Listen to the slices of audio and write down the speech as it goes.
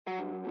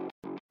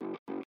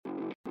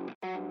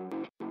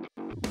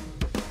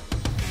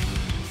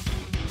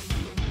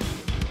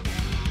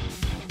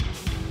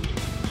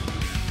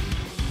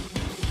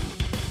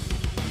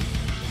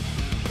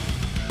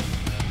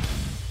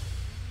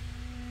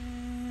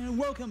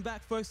Welcome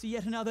back, folks, to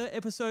yet another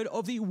episode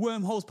of the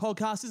Wormholes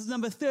Podcast. This is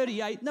number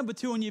 38, number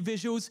 2 on your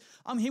visuals.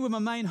 I'm here with my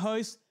main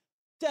host,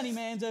 Danny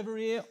Manns over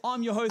here.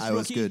 I'm your host, Hey,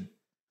 what's Rookie. good?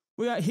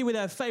 We are here with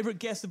our favourite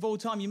guests of all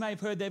time. You may have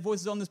heard their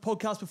voices on this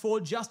podcast before,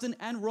 Justin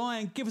and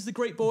Ryan. Give us the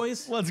greet,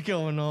 boys. What's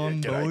going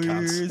on,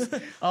 boys?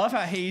 I love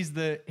how he's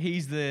the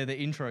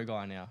intro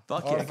guy now.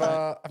 Fuck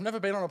yeah. I've never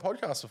been on a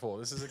podcast before.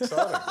 This is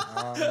exciting.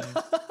 I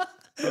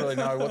don't really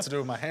know what to do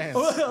with my hands.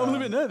 I'm a little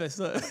bit nervous.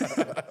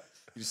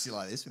 You just sit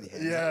like this with your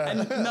hands. Yeah.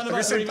 And none of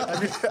us are even...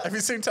 Have you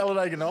seen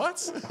Talladega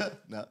Nights?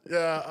 No.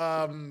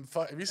 Yeah.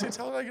 Have you seen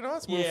Talladega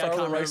Nights? Will Yeah, I Ferrell, can't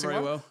the remember racing very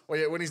one? well. Well,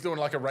 yeah, when he's doing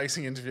like a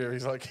racing interview,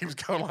 he was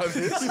going like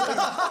this. He's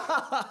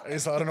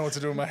like, I don't know what to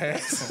do with my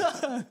hands.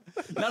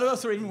 None of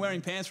us are even wearing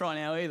pants right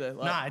now either.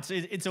 Like, Nah,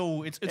 it's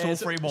all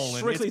free balling.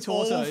 Strictly It's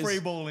all torsos. free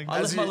balling.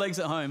 I left my legs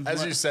at home.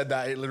 As you said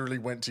that, it literally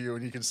went to you,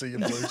 and you can see your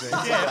blue jeans.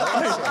 I've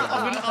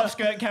got an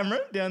upskirt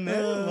camera down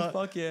there. Like,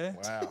 Fuck yeah.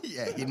 Wow.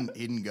 Yeah, hidden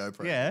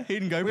GoPro. yeah,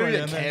 hidden GoPro We're gonna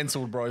down get there.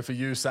 cancelled, bro, for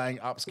you saying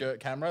upskirt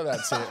camera.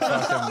 That's it.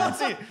 Fucking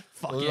That's it.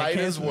 Fuck yeah, late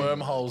as cancel me.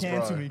 wormholes,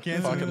 Cancel bro. me,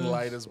 cancel Fucking me.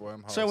 late as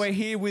wormholes. So we're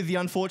here with the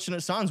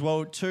Unfortunate Sons.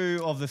 Well,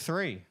 2 of the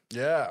 3.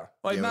 yeah.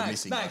 Wait, Yeah, we're Max,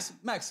 missing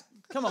Max,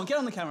 come on, get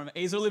on the camera.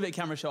 He's a little bit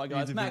camera shy,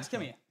 guys. a Max, bit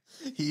come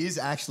here. He is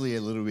actually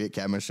a little bit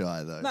camera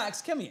shy though.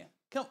 Max, come here.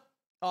 Come.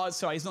 Oh,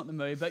 sorry, he's not in the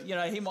mood, but you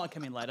know he might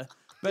come in later.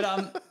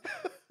 But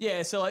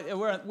yeah. So like,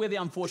 we're the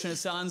Unfortunate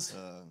Sons,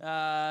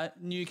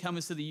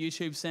 newcomers to the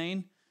YouTube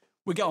scene.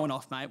 We're going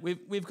off, mate.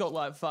 We've got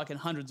like fucking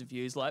hundreds of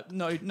views. Like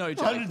no joke.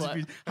 Hundreds, like, of,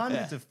 views,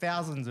 hundreds of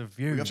thousands of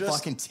We views. got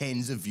fucking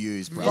tens of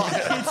views, bro.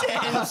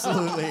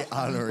 Absolutely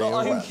unreal.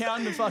 I can bro.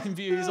 count the fucking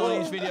views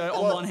on each video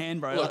on one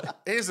hand, bro. Look,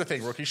 here's the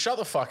thing, Rookie. Shut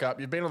the fuck up.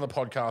 You've been on the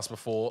podcast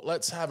before.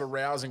 Let's have a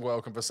rousing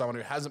welcome for someone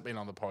who hasn't been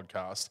on the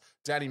podcast.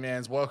 Danny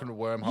Manns, welcome to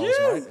Wormholes,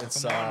 mate.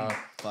 It's a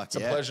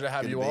pleasure to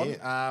have Good you to be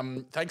on.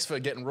 here. Thanks for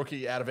getting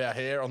Rookie out of our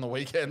hair on the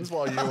weekends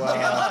while you.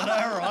 I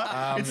know,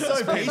 right? It's so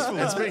peaceful.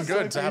 It's been So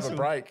good to have a peaceful.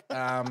 break.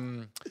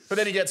 But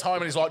then he gets home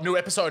and he's like, new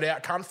episode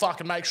out, cunt.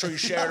 Fucking make sure you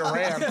share it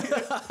around.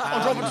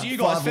 I'll drop it to you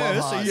guys 5 love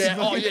first. So hearts. you Yeah,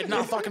 oh yeah,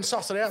 no, fucking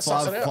suss it out,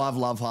 suss it out. Five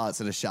love hearts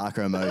and a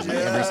chakra emoji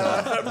every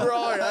time.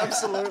 Right,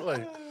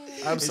 absolutely.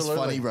 It's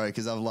funny, bro,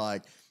 because I've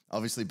like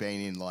obviously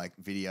been in like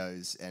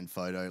videos and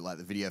like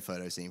the video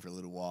photo scene for a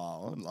little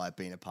while, and like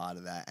being a part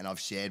of that. And I've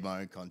shared my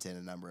own content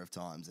a number of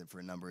times and for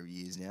a number of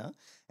years now.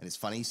 And it's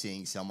funny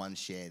seeing someone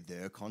share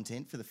their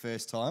content for the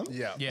first time.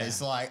 Yeah. Yeah.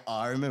 It's like,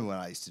 I remember when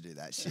I used to do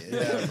that shit.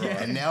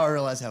 And now I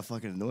realize how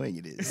fucking annoying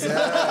it is.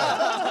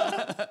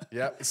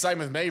 Yeah, same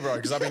with me, bro.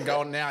 Because I've been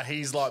going now.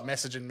 He's like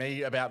messaging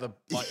me about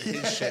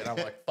his shit, and I'm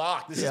like,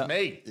 "Fuck, this is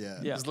me." Yeah.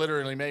 It's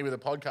literally me with a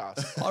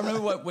podcast. I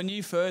remember when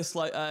you first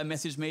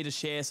messaged me to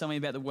share something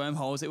about the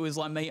wormholes. It was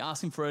like me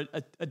asking for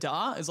a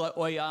dar. It's like,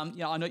 oi, I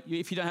know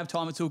if you don't have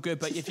time, it's all good,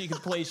 but if you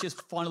could please just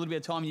find a little bit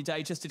of time in your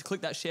day just to click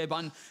that share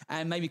button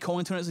and maybe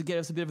comment on it to get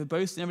us a bit of a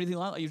boost and everything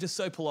like that. You're just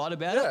so polite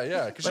about it.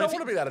 Yeah, because you don't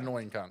want to be that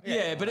annoying cunt.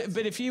 Yeah, but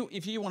if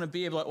you want a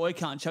beer, like, oi,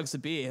 can't chugs the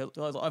beer.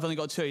 I've only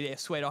got 2. Yeah,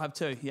 sweet, I'll have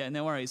 2. Yeah,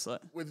 no worries. Like,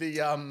 With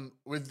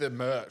the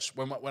merch,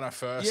 when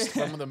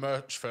the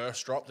merch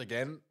first dropped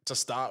again, to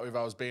start with,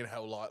 I was being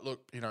hell like,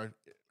 look, you know,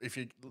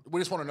 we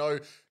just want to know,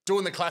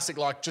 doing the classic,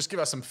 like, just give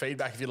us some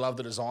feedback if you love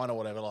the design or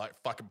whatever, like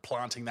fucking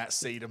planting that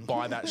seed and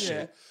buy that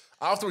shit.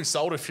 After we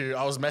sold a few,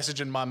 I was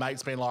messaging my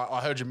mates being like, I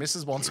heard your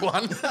missus wants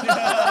one.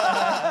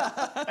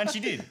 And she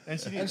did.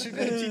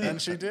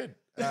 And she did.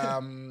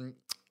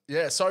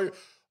 Yeah, so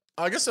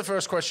I guess the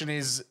first question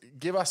is,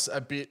 give us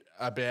a bit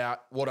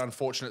about what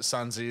Unfortunate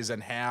Sons is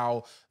and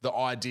how the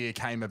idea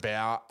came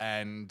about,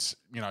 and,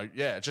 you know,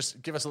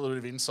 just give us a little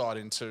bit of insight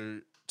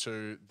into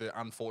the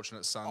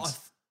Unfortunate Sons.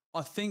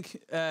 I think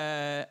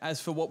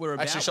as for what we're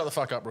about, Actually, shut the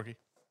fuck up, Rookie.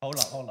 Hold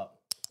up.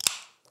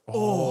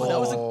 oh, that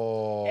was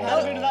It had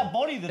a bit of that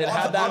body that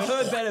I've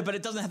heard better, but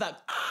it doesn't have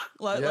that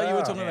like you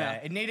were talking Yeah,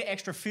 about. it needed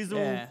extra fizzle.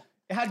 Yeah.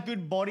 It had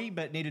good body,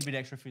 but needed a bit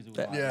extra fizzle.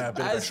 Yeah, a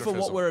bit of As extra for what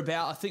fizzle. we're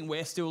about, I think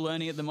we're still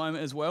learning at the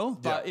moment as well.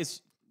 But Yeah.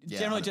 it's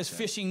generally just 100%.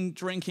 fishing,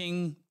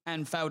 drinking,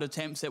 and failed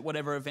attempts at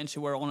whatever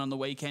adventure we're on the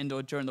weekend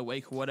or during the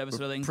week or whatever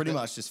sort of thing. Pretty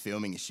much just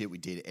filming a shit we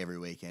did every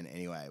weekend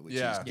anyway, which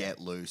is get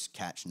loose,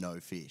 catch no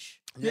fish.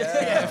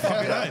 Yeah.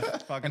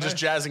 Fucking And just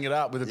jazzing it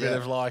up with a bit Yeah.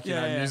 of, like, you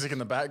know, Yeah. music in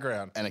the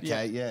background. And a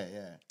cake, yeah.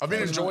 I've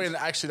been enjoying,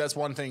 actually, that's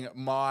one thing,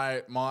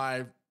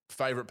 my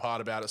favorite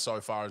part about it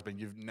so far has been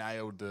you've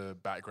nailed the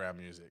background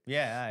music.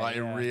 Yeah, Like,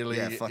 it really,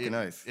 Yeah, fucking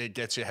oath. it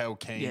gets you hell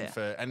keen Yeah.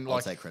 for, and I'll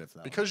like, take credit for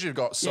that. because you've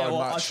got so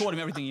I much. taught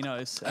him everything he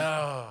knows.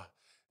 Oh,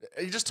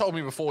 you just told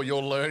me before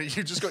you're learning.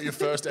 You just got your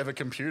first ever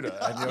computer,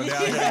 and you're now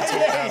getting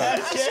taught how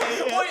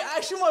to. Wait,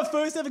 actually, my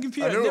first ever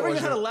computer. I knew I've it never was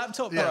even had a your-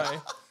 laptop, Yeah.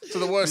 bro. So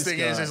the worst This thing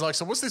is, guy. he's like,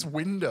 so what's this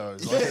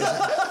Windows? Like,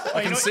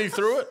 I can see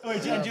through it.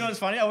 Wait, do you know what's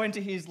funny? I went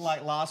to his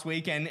like last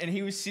weekend, and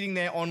he was sitting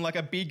there on like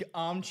a big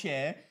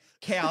armchair,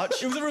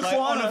 couch. It was a like,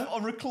 on recliner.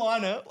 a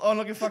recliner on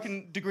like a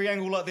fucking degree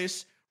angle like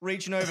this,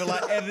 reaching over,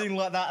 like editing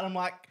like that. And I'm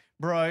like,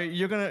 bro,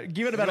 you're gonna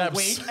give it about a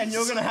week, and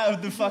you're gonna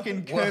have the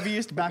fucking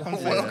curviest back on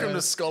face. Welcome to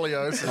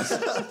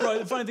scoliosis. Bro,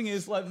 the funny thing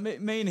is, like,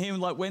 me and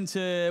him, like, we're on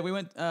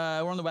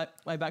the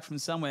way back from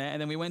somewhere, and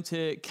then we went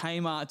to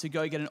Kmart to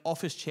go get an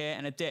office chair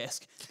and a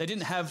desk. They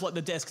didn't have, like,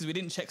 the desk because we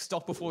didn't check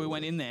stock before we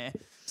went in there.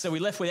 So we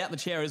left without the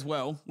chair as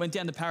well. Went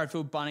down to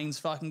Parrotfield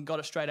Bunnings, fucking got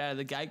it straight out of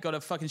the gate. Got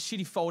a fucking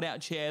shitty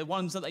fold-out chair,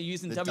 ones that they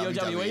use in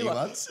WWE. Like,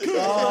 ones.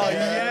 Oh,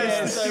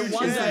 yeah, so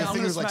one day I I'm think it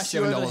gonna was like smash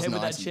you over the head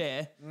with that $7.90.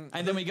 chair,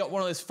 and then we got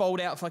one of those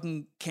fold-out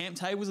fucking camp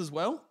tables as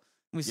well.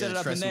 And we set it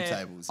up in trestle there.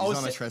 tables. He's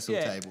on a trestle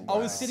table. I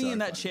was Wow. sitting So in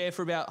that funny. chair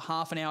for about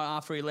half an hour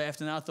after he left,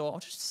 and I thought I'll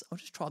just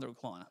try the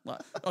recliner. Like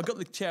I got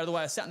the chair out of the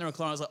way, I sat in the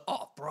recliner. I was like,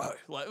 oh, bro,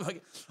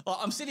 like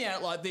I'm sitting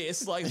out like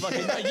this, like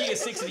fucking a year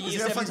 6 and a year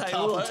 7 table.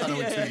 Carpal Like,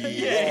 tunnel in 2 years.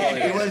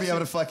 yeah. You won't be able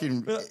to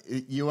fucking.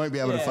 You won't be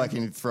able to Yeah.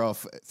 fucking throw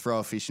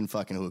a fishing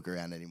fucking hook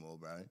around anymore,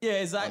 bro. Yeah,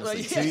 exactly.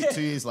 Honestly, Yeah.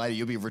 2 years later,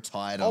 you'll be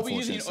retired. I'll be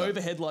using an unfortunately.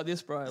 overhead like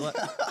this, bro. Like,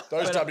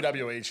 Those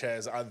WWE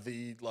chairs are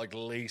the like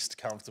least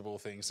comfortable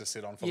things to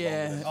sit on for Yeah,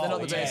 longer than they're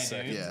not the 10 best.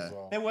 seconds Yeah. as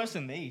well. They're worse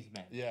than these,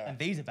 man. Yeah. And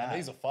these are bad.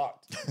 These are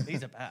fucked.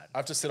 These are bad. I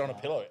have to sit on a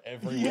pillow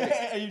every week. Yeah,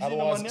 you've seen them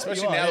Otherwise, on-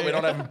 especially you are, now that we're yeah.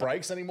 not having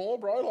breaks anymore,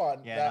 bro. Like,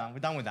 Yeah, that- no, we're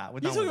done with that.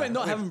 We're you're done talking with about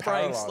not that. having We're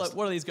breaks. paralysed. Like,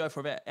 what do these go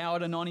for? About hour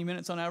to 90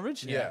 minutes on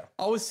average? Yeah.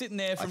 I was sitting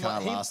there I from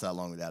can't like, last that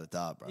long without a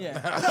dart, bro.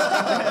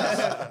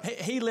 Yeah.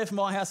 he left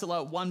my house at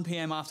like 1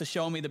 p.m. after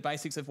showing me the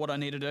basics of what I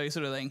need to do,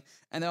 sort of thing.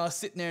 And then I was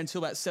sitting there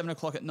until about 7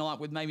 o'clock at night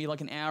with maybe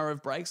like an hour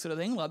of breaks, sort of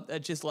thing.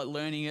 Like just like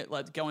learning it,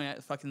 like going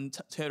at fucking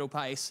turtle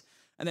pace.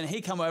 And then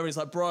he come over, he's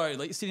like, bro,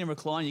 like you're sitting in a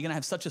recline, you're gonna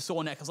have such a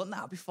sore neck. I was like, nah,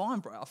 I'll be fine,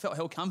 bro. I felt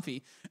hell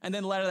comfy. And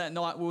then later that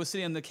night, we were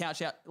sitting on the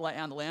couch out in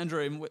the lounge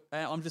room.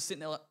 I'm just sitting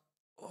there like,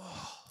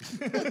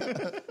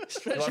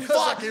 like,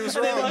 fuck, he was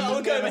and then, like, I wrong.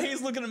 look over,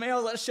 he's looking at me. I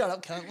was like, shut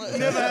up, cunt. Like, You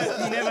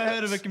never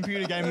heard of a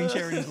computer gaming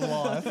chair in his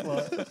life.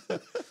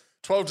 Like,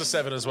 12 to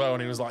 7 as well,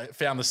 and he was like,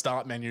 found the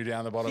start menu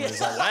down the bottom. He's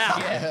like,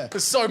 wow,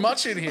 there's so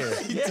much in here.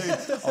 Dude,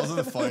 I was on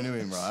the phone to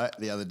him, right,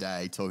 the other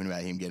day, talking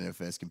about him getting a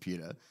first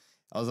computer.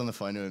 I was on the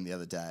phone to him the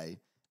other day,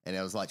 and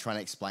I was like trying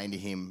to explain to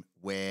him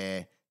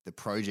where the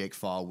project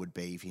file would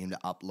be for him to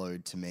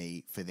upload to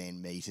me for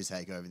then me to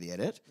take over the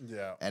edit.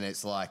 Yeah. And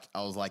it's like,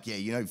 I was like, yeah,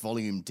 you know,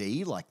 volume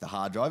D, like the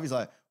hard drive? He's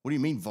like, what do you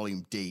mean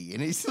volume D?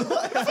 And he's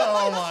like,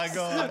 oh my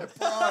god.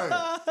 bro.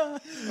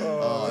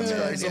 Oh, that's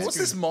great. So what's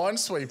this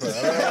Minesweeper?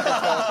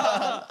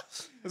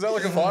 Is that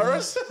like a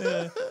virus?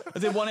 I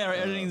did 1 hour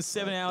editing,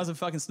 7 hours of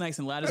fucking snakes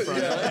and ladders, bro.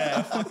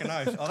 Yeah, fucking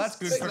oath. Oh, that's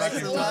good production.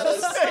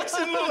 Snakes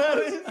and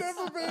ladders.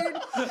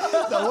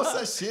 No, what's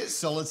that shit?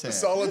 Solitaire.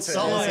 Solitaire.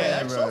 Solitaire,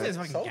 bro. Solitaire's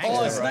fucking Solitaire.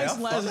 gangster, Oh, bro. Snakes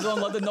and Ladders is on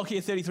like the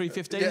Nokia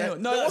 3315. Yeah. No,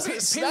 That that's wasn't a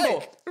pinball.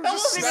 snake. It That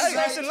was wasn't just even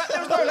snakes. snakes. There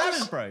was no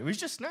ladders, bro. It was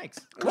just snakes.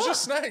 It was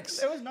just snakes.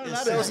 There was no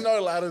ladders. There was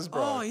no ladders,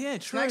 bro. Oh, yeah,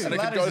 true. Snakes And it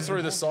could ladders go is through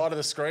the important. side of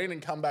the screen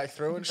and come back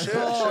through and shit.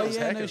 Oh, Shit was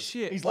yeah, no heckin'.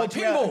 shit. He's Oh, like,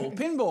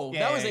 pinball. Yeah,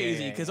 That was yeah,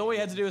 easy yeah, because all we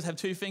had to do was have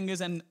 2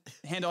 fingers and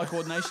hand-eye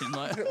coordination.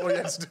 Like, All you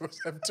had to do was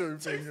have 2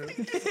 fingers.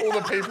 All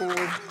the people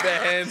with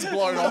their hands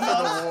blown off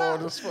in the wall,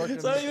 just fucking.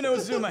 so I don't even know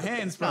what to do with my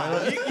hands, bro.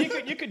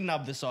 Like, You could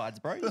nub the sides,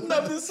 bro.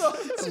 nub the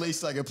sides. At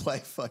least I could play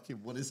fucking,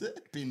 what is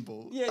it?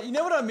 Pinball. Yeah, you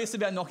know what I miss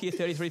about Nokia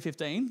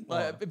 3315?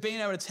 Like being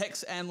able to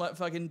text and like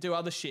fucking do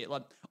other shit.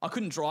 Like I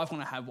couldn't drive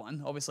when I had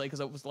one, obviously, because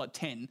I was like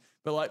 10.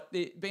 But like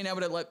being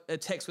able to like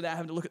text without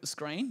having to look at the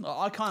screen. Like,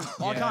 I can't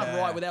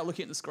write without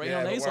looking at the screen Yeah,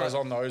 on but these. whereas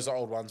Like, on those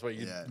old ones where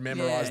you Yeah.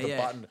 memorize Yeah, the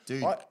yeah. button.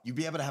 Dude, I- you'd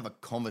be able to have a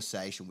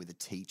conversation with a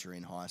teacher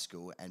in high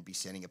school and be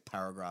sending a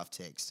paragraph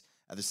text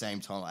at the same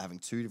time, like having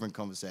 2 different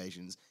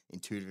conversations in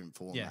 2 different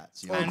formats. Yeah.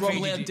 You know? or And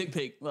groveling feed out you- a dick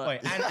pic.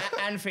 Like, Wait,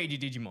 and feed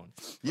your Digimon.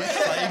 Yeah.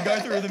 Like, you go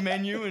through the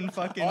menu and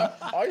fucking.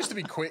 I used to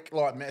be quick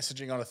like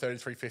messaging on a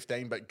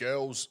 3315, but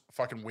girls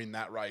fucking win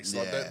that race.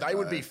 Like Yeah, they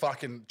would bro. be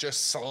fucking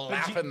just But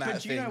slapping that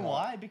but thing. you know like-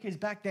 why? Because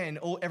back then,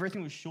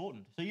 everything was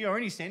shortened. So you're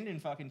only sending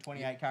fucking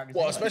 28 characters.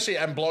 Well, anyway. especially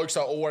and blokes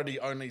are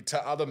already only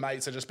to other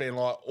mates are just being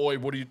like, "Oi,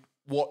 what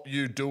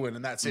you doing?"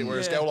 And that's it.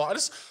 Whereas Yeah. they're like, I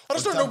just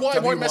don't know why he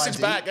won't message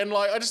WYD. back. And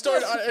like, I just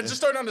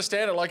don't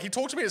understand it. Like he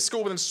talked to me at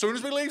school, but then as soon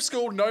as we leave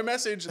school, no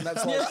message, and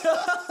that's like.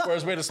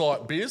 Whereas we're just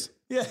like beers.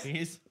 yeah.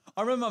 Here's-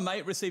 I remember my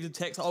mate received a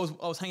text. I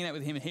was hanging out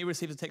with him, and he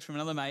received a text from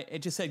another mate. It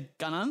just said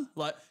Gunnan,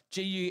 like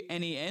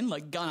Gunnen,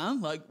 like Gunnan,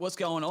 like what's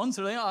going on?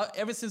 So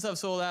ever since I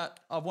saw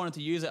that, I've wanted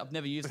to use it. I've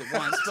never used it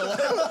once. But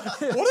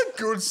like, What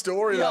a good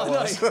story yeah, I that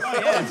know. was. Bro,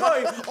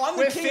 I'm the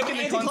We're king of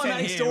picking the content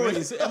anticlimactic here.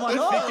 stories. Am I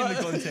not? Picking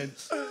the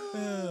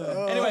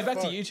content. Anyway, back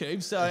to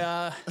YouTube. So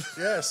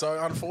Yeah, so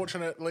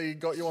unfortunately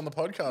got you on the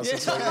podcast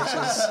this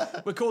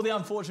week, we're called the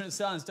Unfortunate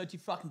Sons. Don't you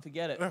fucking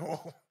forget it. which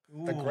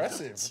is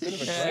aggressive. A bit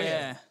of Yeah, aggressive.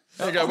 yeah.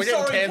 There you go. We're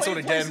getting cancelled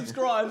please again.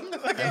 subscribe.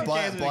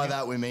 And by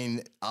that, we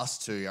mean us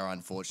 2 are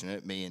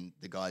unfortunate. Me and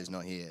the guy who's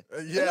not here.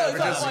 Yeah, No,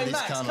 because wait, this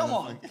Max, cunt come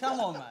on on, come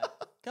on, mate,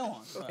 come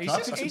on. He's Can I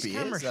just pick some he's beers?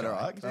 camera Is that shy. all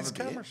right? Can I have it's a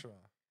beer? camera shy.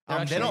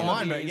 They're not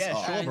mine, but beers, yeah,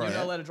 Oh, sure, and bro. you're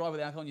not allowed to drive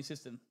with alcohol in your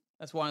system.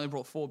 That's why I only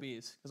brought 4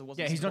 beers because it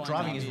wasn't. Yeah, he's not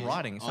supplying driving, he's beers.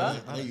 riding. So Oh,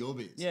 are they your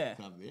beers? Yeah.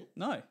 Can I have a beer?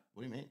 No, What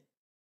do you mean?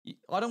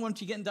 I don't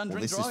want you getting done Well,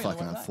 drink this driving. is I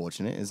fucking want that.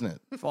 unfortunate, isn't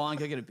it? Fine,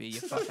 go get a beer. You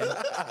fucking.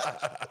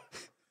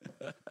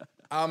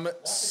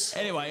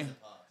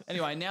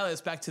 Anyway, now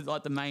let's back to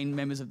like the main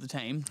members of the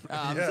team.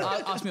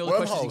 Ask me all the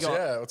questions you Wormholes, got.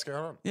 yeah, what's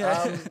going on?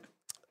 Yeah.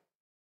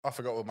 I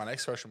forgot what my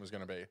next question was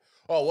going to be.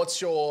 Oh, what's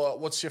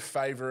your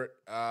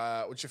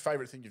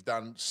favorite thing you've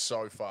done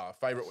so far?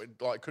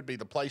 Favorite, like, could be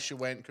the place you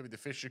went, could be the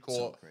fish you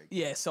caught.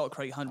 Yeah, Salt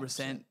Creek,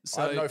 100%.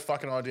 So I have no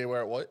fucking idea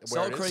where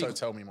Salt it is. Creek- So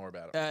tell me more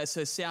about it.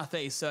 So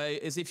southeast. So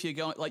as if you're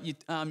going like you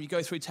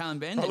go through Talon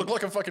Bend. I and- look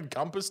like a fucking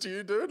compass to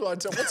you, dude.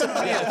 Like, what's it?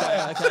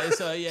 okay.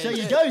 So yeah. So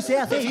you go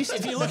southeast.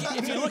 If you're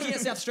looking at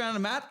South Australia on a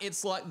map,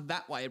 it's like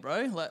that way,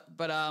 bro. Like,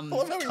 but I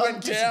love how we went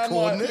gives you down,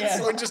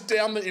 coordinates. went just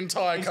down the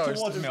entire It's coast.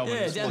 towards Melbourne.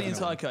 yeah, It's down the towards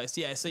entire Melbourne. coast.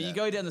 Yeah, so you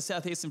go down the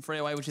southeastern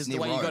freeway, which is the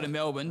near way you go Rome. to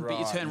Melbourne, but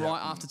you Right, turn yeah.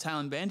 right after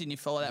Talon Bend and you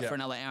follow that Yeah. for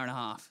another hour and a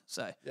half.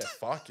 So Yeah,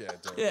 fuck yeah,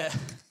 dude.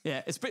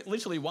 yeah, it's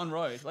literally one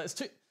road. Like it's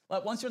two.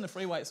 Like once you're on the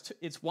freeway,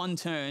 it's one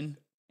turn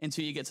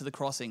until you get to the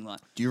crossing. Like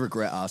Do you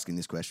regret asking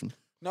this question?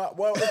 No,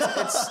 well,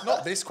 it's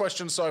not this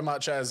question so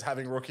much as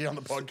having Rookie on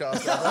the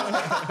podcast.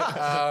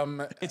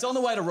 it's on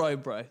the way to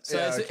Robe, bro. So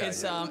Yeah,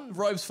 it's okay,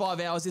 Robe's 5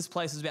 hours. This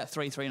place is about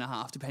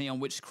 3.5, depending on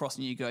which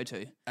crossing you go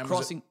to. And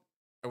Crossing.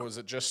 Was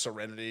it just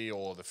Serenity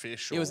or the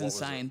fish? Or It was what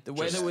insane. The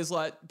Just- weather was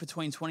like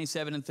between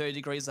 27 and 30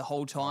 degrees the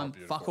whole time.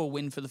 beautiful. Fuck all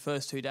wind for the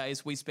first 2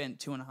 days. We spent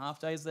 2.5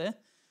 days there.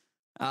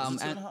 Was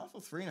it and 2.5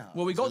 or 3.5?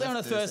 well, we got there on a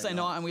left Thursday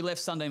night and we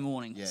left Sunday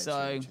morning. Yeah,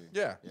 so true.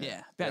 Yeah.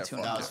 yeah, about Yeah,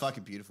 2.5. No, it's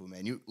fucking beautiful,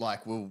 man.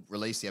 We'll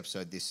release the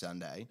episode this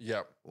Sunday,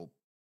 Yep. or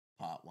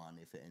part one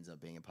if it ends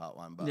up being a part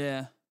one. But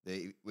Yeah. as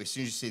soon as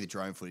you see the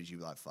drone footage, you'll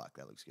be like, "Fuck,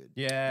 that looks good."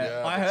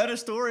 Yeah, Yeah, I heard a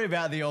story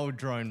about the old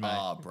drone, mate.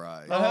 Oh, bro. I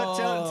heard,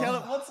 tell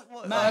it.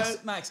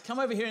 What, Max, come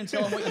over here and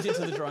tell him what you did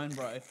to the drone,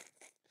 bro.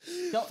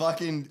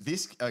 Fucking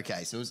this.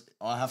 Okay, so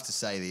I have to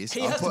say this.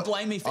 He has to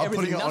blame me for I'm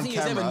putting everything. it on Nothing is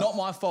ever camera. not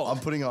my fault.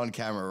 I'm putting it on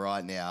camera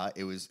right now.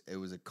 It was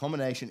a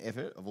combination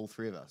effort of all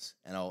three of us,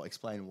 and I'll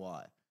explain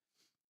why.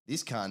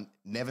 This cunt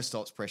never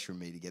stops pressuring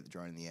me to get the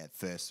drone in the air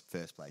first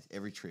place.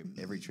 Every trip.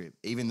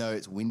 Even though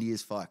it's windy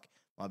as fuck,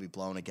 might be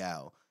blowing a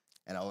gale,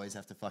 and I always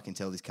have to fucking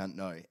tell this cunt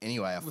no.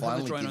 Anyway, I had the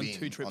finally drone give on in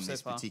 2 trips on so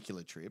this far.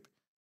 particular trip.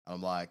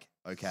 I'm like,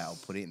 okay, I'll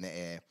put it in the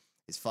air.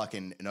 It's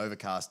fucking an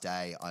overcast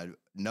day. I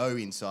know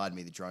inside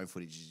me the drone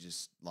footage is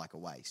just like a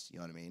waste. You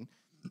know what I mean?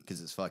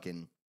 Because it's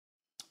fucking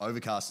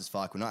overcast as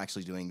fuck. We're not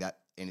actually doing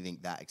anything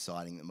that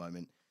exciting at the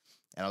moment.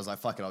 And I was like,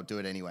 fuck it, I'll do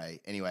it anyway.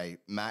 Anyway,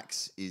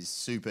 Max is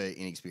super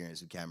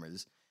inexperienced with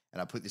cameras.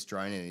 And I put this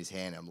drone in his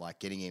hand. I'm like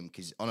getting him,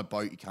 because on a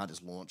boat, you can't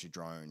just launch a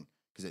drone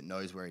because it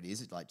knows where it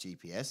is. It's like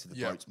GPS. If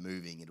the boat's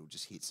moving, it'll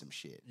just hit some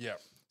shit. Yeah.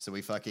 So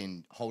we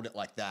fucking hold it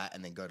like that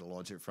and then go to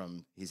launch it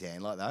from his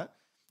hand like that.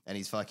 And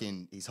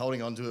he's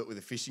holding onto it with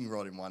a fishing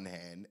rod in one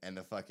hand and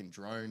the fucking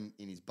drone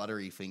in his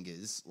buttery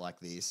fingers like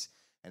this.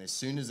 And as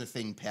soon as the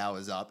thing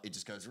powers up, it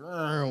just goes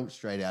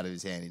straight out of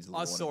his hand into the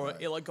I water. saw bro. it.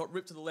 It like got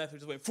ripped to the left. It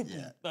just went.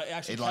 Yeah. Like, it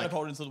actually It, like,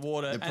 catapulted into the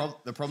water.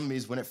 The problem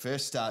is when it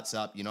first starts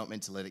up, you're not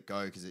meant to let it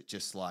go because it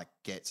just like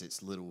gets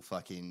its little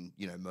fucking,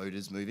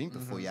 motors moving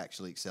before you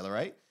actually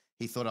accelerate.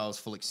 He thought I was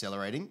full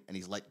accelerating and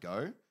he's let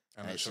go.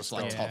 And it's just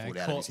like toppled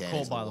out of his hand. caught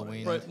into the by the water.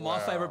 wind. Bro, my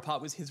favorite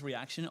part was his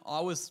reaction. I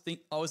was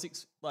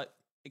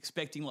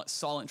expecting like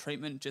silent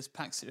treatment, just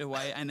packs it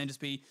away, and then just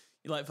be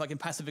like fucking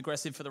passive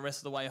aggressive for the rest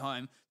of the way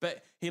home.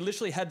 But he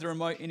literally had the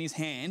remote in his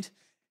hand.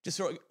 Just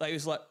sort of, like, he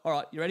was like, "All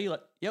right, you ready?"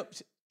 Like, "Yep."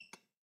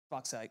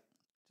 Fuck's sake.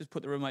 Just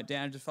put the remote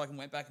down. Just fucking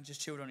went back and just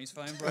chilled on his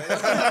phone, bro.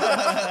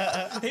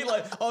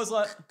 I was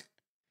like,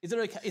 "Is it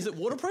okay? Is it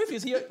waterproof?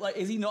 Is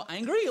he not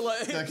angry?"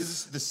 Like, No,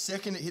 because the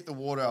second it hit the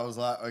water, I was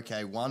like,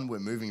 okay, one, we're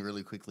moving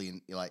really quickly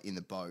in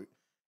the boat,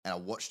 and I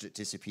watched it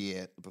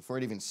disappear. Before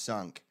it even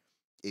sunk,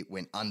 it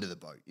went under the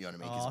boat. You know what I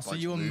mean? 'Cause the so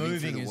boat's you were through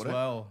moving the as water.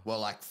 well.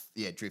 Well,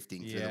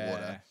 drifting through the Yeah.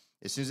 water.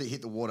 As soon as it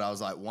hit the water, I was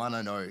like, one,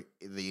 I know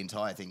the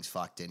entire thing's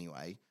fucked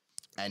anyway,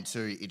 and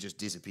two, it just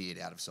disappeared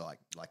out of sight,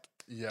 like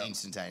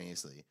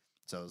instantaneously.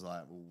 So I was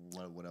like,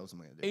 well, what else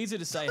am I going to do? easy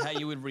to say how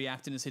you would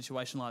react in a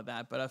situation like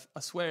that, but I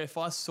swear if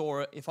I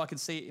saw it, if I could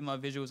see it in my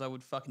visuals, I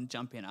would fucking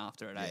jump in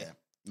after it. Yeah. Eh?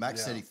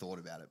 Max said he thought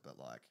about it, but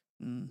like...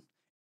 You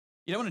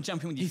don't want to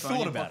jump in with your He phone in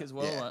thought your about pocket it. as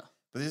well. Yeah. Like,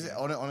 But this is,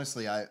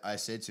 honestly, I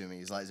said to him,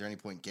 he's like, is there any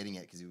point getting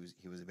it? Because he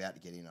was about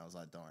to get in. I was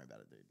like, don't worry about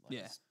it, dude. Like,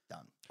 Yeah. it's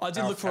done. I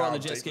did How- look for it on how the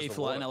jet deep ski was the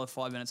for like water? another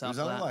 5 minutes It was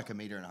after only that. like 1.5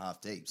 meters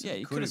deep. So Yeah, we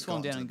you could could've have swum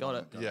gone down to and the got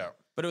bottom it. and Yeah.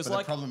 But it was But the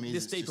like problem is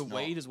this it's deep just of not-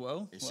 weed as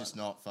well. It's Like, just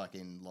not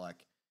fucking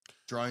like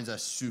drones are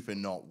super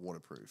not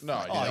waterproof. No,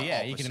 Like, yeah. they're Oh,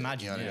 yeah, you opposite, can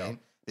imagine, You know what yeah. I mean?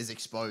 There's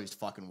exposed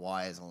fucking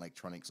wires and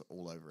electronics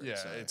all over it. Yeah,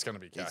 so it's gonna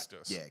be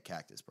cactus. Yeah,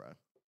 cactus, bro.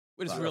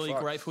 we're just But- really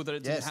fuck. grateful that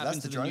it Yeah, didn't so happen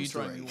that's to the the new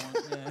drone drone we story.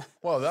 want. Yeah.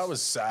 Well, that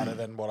was sadder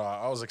than what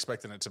I was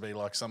expecting it to be.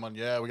 Like someone, we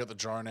got the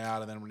drone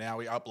out, and then now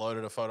we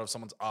uploaded a photo of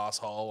someone's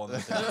asshole on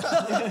the thing.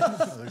 I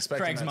was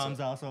expecting Craig's that to- mum's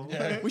asshole.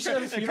 We should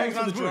have a funeral Craig's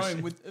for the mum's bush.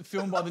 drone with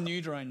filmed by the new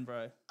drone,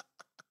 bro.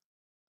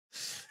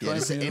 Yeah,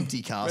 just an funeral. empty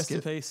Rest in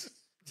casket. peace.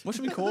 What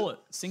should we call it?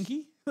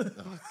 Sinky?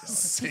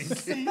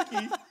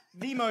 Sinky.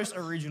 The most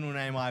original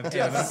name I've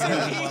ever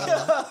heard in my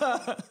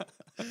life.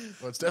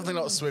 Well, it's definitely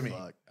not swimming.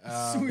 Fuck.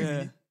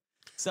 Yeah.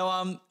 So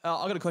I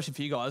got a question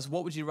for you guys.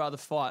 What would you rather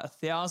fight?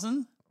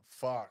 1,000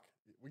 Fuck.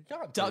 We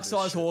can't.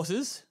 duck-sized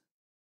horses,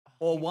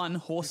 or one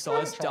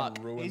horse-sized duck?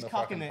 He's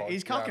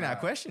cocking our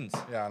questions.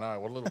 Yeah, I know.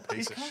 What a little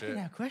piece of shit.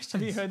 Our Have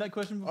questions. you heard that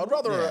question before? I'd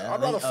rather Yeah, I'd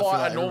rather I feel fight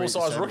like a normal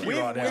sized everybody rookie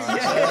said right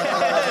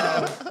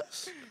now.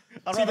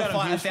 I'd rather bad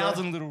fight abuse, bro.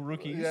 1,000 little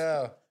rookies.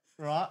 Yeah.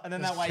 Right? And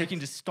then that way you can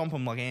just stomp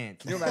them like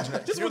ants. Can you imagine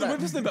it? Just Can you with the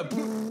imagine, whippersnapper.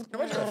 can you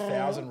imagine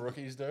 1,000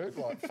 rookies, dude?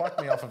 Like,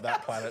 fuck me off of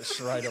that planet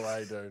straight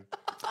away, dude.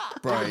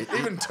 Bro,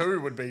 Even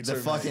 2 would be the too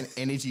fucking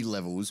energy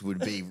levels would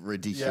be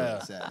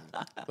ridiculous. eh?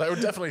 They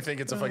would definitely think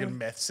it's a fucking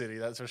meth city,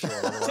 that's for sure.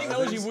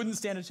 Technology wouldn't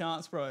stand a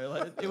chance, bro.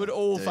 Like, it would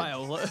all Dude.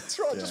 fail. Like, That's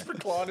right, just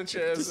recliner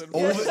chairs and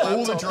All the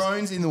laptops.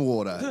 drones in the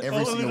water,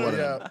 every single one of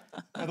them.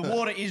 Yeah. The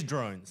water is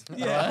drones.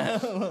 yeah.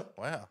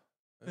 Wow.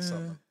 That's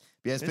something.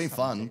 Yeah, it's been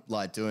fun,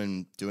 like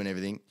doing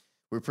everything.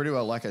 We're pretty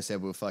well, like I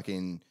said, we're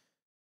fucking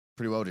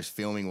pretty well just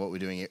filming what we're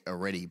doing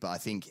already. But I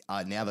think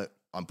now that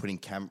I'm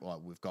putting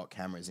we've got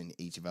cameras in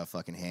each of our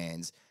fucking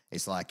hands,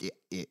 it's like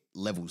it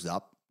levels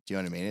up. Do you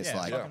know what I mean? It's Yeah,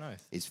 like fucking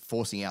oath. it's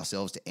forcing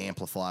ourselves to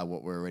amplify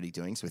what we're already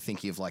doing. So we're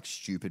thinking of like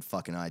stupid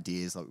fucking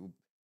ideas. Like we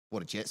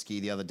bought a jet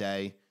ski the other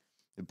day.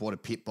 We bought a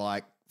pit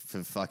bike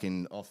for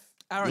fucking off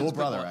Aaron's your pit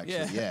brother, bike, actually.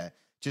 yeah. Yeah.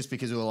 Just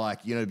because we were like,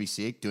 it'd be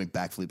sick doing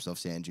backflips off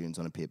sand dunes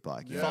on a pit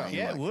bike. You know what I Fuck mean?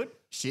 yeah, Like, it would.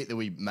 shit that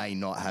we may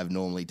not have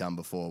normally done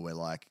before. We're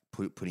like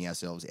putting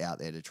ourselves out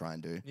there to try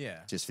and do. Yeah.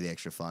 Just for the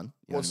extra fun.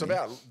 You know Well, it's what I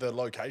mean? about the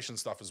location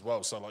stuff as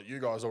well. So, like, you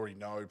guys already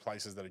know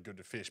places that are good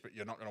to fish, but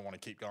you're not going to want to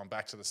keep going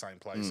back to the same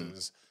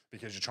places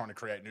because you're trying to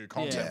create new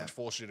content, Yeah. which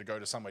forces you to go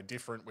to somewhere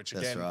different, which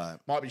That's again right.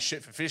 might be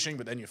shit for fishing,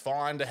 but then you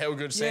find a hell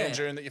good sand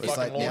Yeah. dune that you It's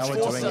fucking like now launch.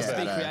 we're forces doing us it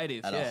to be at,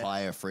 creative, at yeah. a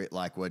higher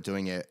like we're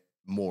doing it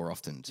more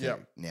often too Yeah.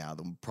 now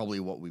than probably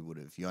what we would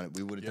have. You know,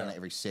 we would have done Yeah. it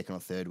every second or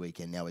third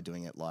weekend. Now we're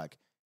doing it like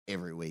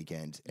every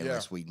weekend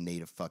unless we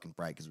need a fucking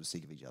break because we're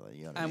sick of each other.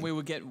 You know what I And mean? we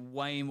would get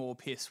way more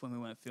pissed when we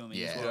weren't filming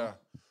as Yeah. well.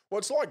 Yeah. Well,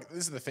 it's like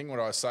this is the thing what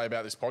I say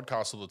about this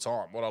podcast all the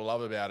time. What I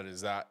love about it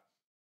is that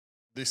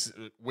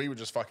we would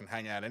just fucking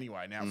hang out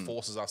anyway. Now it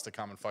forces us to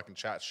come and fucking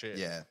chat shit.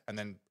 Yeah. And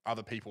then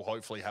other people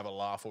hopefully have a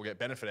laugh or get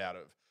benefit out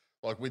of.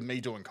 Like with me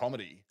doing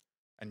comedy,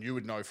 and you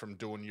would know from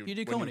doing You do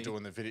when comedy? you're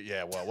doing the video.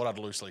 Yeah, well, what I'd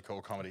loosely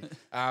call comedy.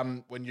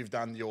 When you've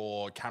done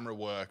your camera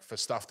work for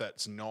stuff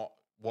that's not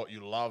what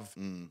you love,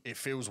 it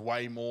feels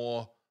way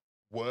more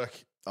work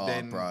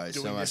than bro,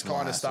 so doing this much more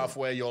kind of stuff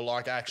hassle. where you're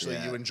like actually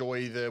Yeah. you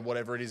enjoy the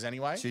whatever it is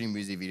anyway. Shooting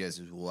music videos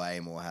is way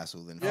more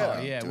hassle than Yeah.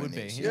 fucking Yeah, it doing would be.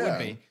 this. It Yeah.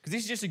 would be. Because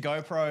this is just a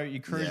GoPro,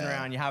 you're cruising Yeah.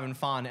 around, you're having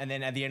fun, and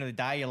then at the end of the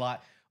day, you're like,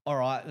 all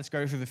right, let's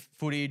go through the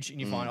footage, and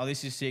you find, oh,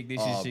 this is sick,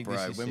 this is Oh, sick, bro,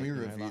 this is when sick. we you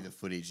know, review like- the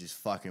footage, it's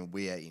fucking,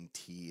 we are in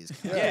tears.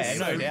 Yeah,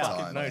 no every doubt,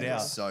 time, no man.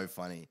 doubt. It's so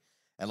funny.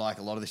 And like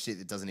a lot of the shit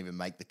that doesn't even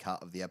make the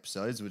cut of the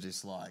episodes, we're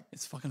just like,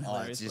 It's fucking oh,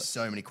 hilarious. it's just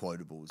so many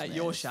quotables. At man.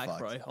 your It's shack, fucked.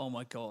 bro. Oh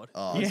my god.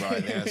 Oh, bro,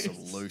 there are some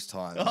loose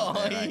times. Oh,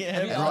 man, eh? yeah,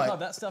 Have you And, like, archived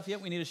that stuff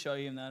yet? We need to show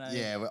you that. Eh?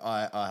 Yeah,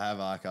 I have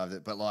archived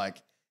it, but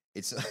like,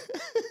 it's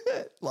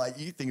like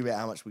you think about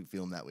how much we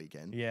filmed that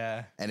weekend.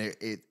 Yeah. And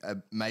it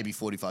maybe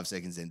 45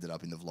 seconds ended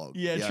up in the vlog.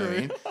 Yeah, You know what I true.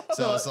 mean?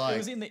 So it's like it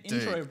was in the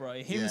dude, intro, bro.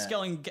 Him yeah.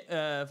 sculling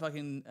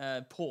fucking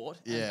port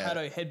Yeah. and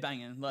Pato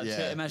headbanging like Yeah.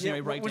 to imaginary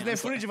Yeah, breakdown. was there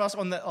footage of us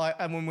on that, like,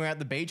 when we were at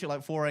the beach at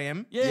like 4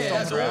 a.m.? Yeah, Yeah,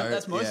 that's, bro. all,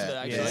 that's most of it Yeah.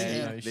 actually. Yeah.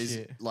 Yeah. No There's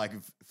shit. like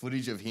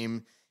footage of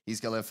him. He's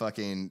got a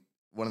fucking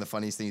one of the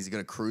funniest things. He's got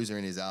a cruiser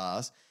in his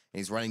ass, and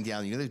he's running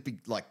down. You know those big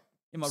like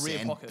In my rear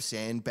pocket.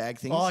 sandbag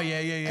things. Oh, yeah,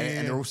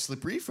 and they're all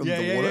slippery from Yeah,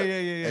 the yeah, water.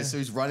 yeah. And so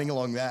he's running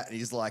along that, and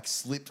he's like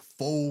slipped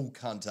full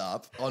cunt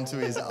up onto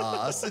his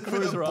ass with a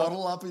Cruiser up.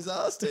 bottle up his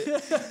ass. Dude.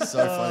 So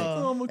funny.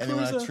 Oh, my And then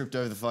when I cruiser. tripped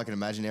over the fucking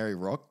imaginary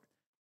rock.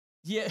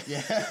 Yeah.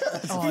 Yeah, that's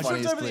the He tripped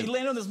funniest over. He clip.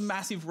 landed on this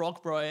massive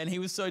rock, bro, and he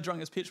was so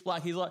drunk it's pitch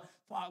black. He's like,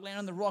 "Fuck, land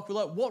on the rock."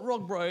 We're like, "What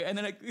rock, bro?" And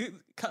then it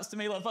cuts to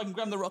me like fucking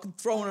grabbing the rock and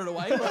throwing it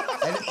away. Like,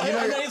 And, you know,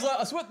 and then he's like,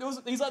 "I swear,"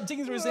 he's like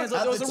digging through his hands like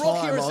at there was the a rock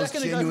time, here a I was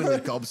second ago. genuinely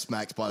bro."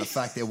 gobsmacked by the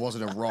fact there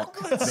wasn't a rock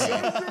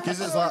there. Because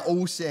it's like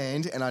all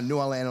sand, and I knew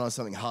I landed on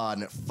something hard,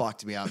 and it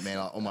fucked me up, man.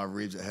 Like, on my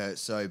ribs, it hurt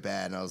so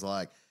bad. And I was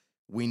like,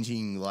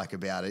 whinging like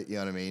about it, you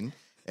know what I mean?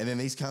 And then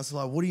these cunts are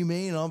like, what do you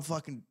mean? And I'm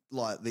fucking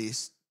like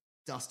this,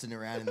 dusting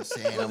around in the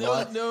sand. I'm There was-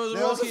 like, there was a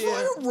there was rock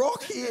here." fucking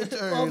rock here, dude.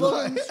 I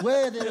Like,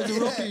 swear there's a Yeah.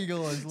 rock here,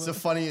 guys. it's the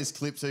funniest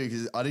clip too,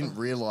 because I didn't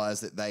realize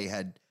that they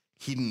had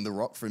hidden the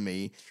rock from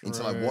me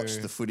until I watched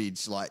True. the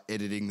footage, like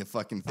editing the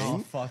fucking thing. Oh,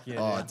 fuck yeah,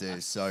 Oh, dude.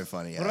 dude, so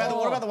funny. What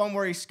about the one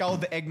where he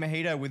sculled the egg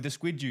mojito with the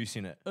squid juice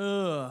in it?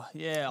 Ugh,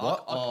 yeah.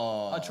 What?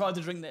 I tried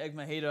to drink the egg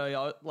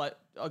mojito.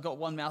 I got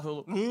one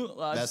mouthful.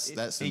 Like,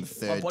 That's some my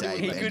third body day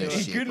wouldn't bender do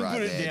it. shit right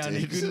put it there, down.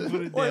 dude. He couldn't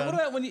put it Wait, down. what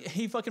about when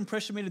he fucking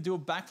pressured me to do a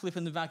backflip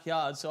in the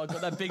backyard? So I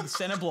got that big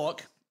center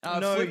block.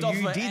 No, flipped off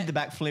you it, did and the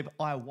backflip.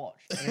 I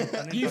watched. I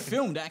didn't You fucking-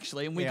 filmed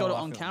actually, and we Yeah, got well, it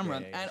I on filmed, camera,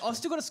 yeah, yeah, and sure. I've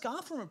still got a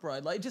scar from it, bro.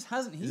 Like it just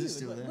hasn't healed.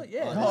 still there?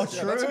 Yeah. Oh, it's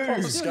true. That's a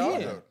proper still scar,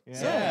 here. dude.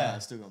 Yeah.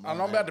 still got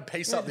And I'm about to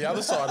piece up the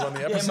other side when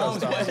the Yeah, episode's mine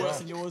was done. way as worse well.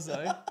 than yours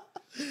though.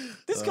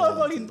 This guy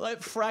fucking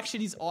like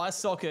fractured his eye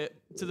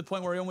socket to the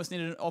point where he almost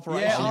needed an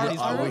operation. Yeah, in I-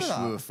 his I eye. wish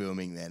that. we were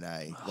filming then,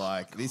 eh?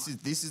 Like this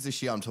is the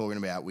shit I'm talking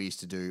about. We used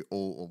to do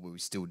or we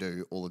still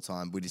do all the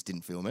time. We just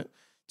didn't film it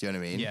Do you know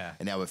what I mean? Yeah.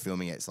 And now we're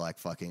filming it. It's like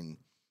fucking,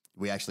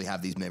 we actually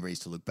have these memories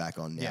to look back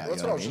on now. Yeah, you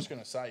That's know what I was mean? just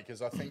going to say,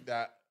 because I think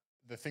that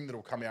the thing that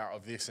will come out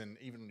of this, and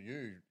even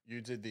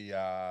you did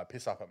the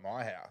piss up at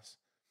my house.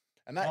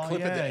 And that Oh,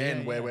 clip at the yeah,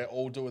 end yeah, where yeah. we're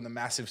all doing the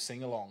massive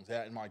sing-alongs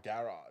out in my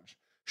garage.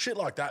 Shit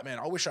like that, man.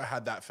 I wish I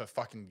had that for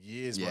fucking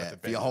years Yeah, worth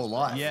of for your Benjis, whole bro.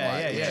 life. Yeah,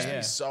 like, yeah, It'd yeah, just yeah.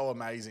 be so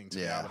amazing to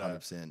Yeah, be able to.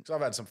 100%. Because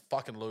I've had some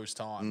fucking loose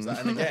times.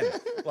 And again,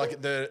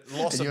 like the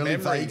loss And of you only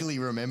memory. vaguely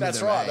remember That's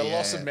them, right. eh? The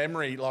loss Yeah. of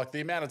memory. Like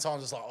the amount of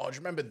times it's like, oh, do you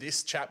remember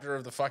this chapter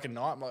of the fucking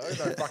night? I'm like, I have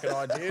no fucking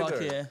idea, Fuck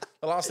dude. yeah.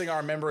 The last thing I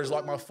remember is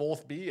like my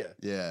 4th beer.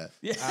 Yeah.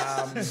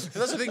 That's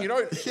the thing, you know,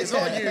 it's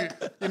not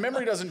like your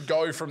memory doesn't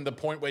go from the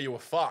point where you were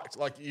fucked.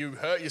 Like you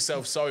hurt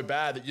yourself so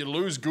bad that you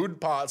lose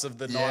good parts of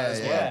the night as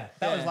well. Yeah,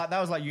 Yeah. that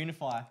was like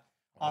Unify.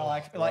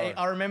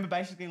 I remember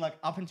basically like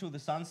up until the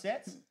sun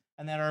sets,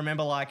 and then I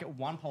remember like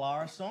one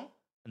Polaris song,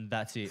 and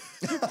that's it.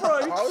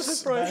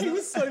 Bro, he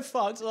was so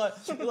fucked.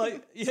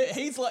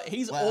 He's Well,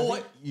 I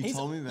always. think you he's,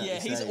 told me about yeah,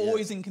 this, he's yeah.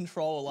 always in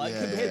control. Like Yeah,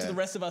 compared to yeah. the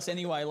rest of us,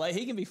 anyway. Like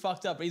he can be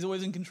fucked up, but he's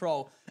always in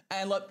control.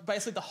 And like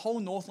basically the whole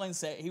Northland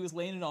set, he was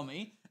leaning on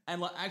me and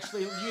like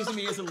actually using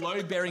me as a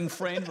load-bearing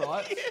friend,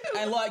 right?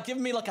 And like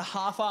giving me like a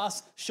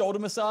half-ass shoulder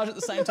massage at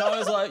the same time. I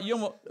was like,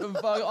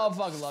 I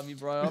fucking love you,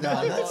 bro.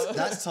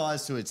 That's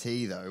ties to a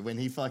T though. When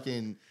he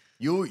fucking,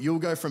 you'll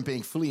go from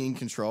being fully in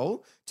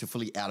control to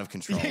fully out of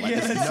control. Like, Yeah,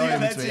 there's that's no it,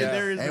 in that's between. it,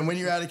 there is And when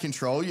you're out of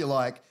control, you're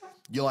like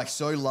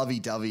so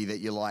lovey-dovey that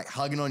you're like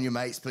hugging on your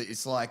mates, but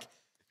it's like.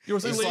 You're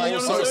also It's leaning like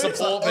on so him too?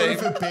 support beam.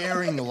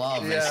 overbearing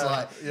love. It's Yeah,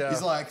 like yeah.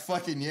 he's like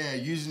fucking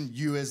using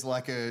you as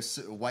like a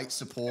weight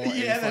support. Yeah,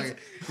 and that's- fucking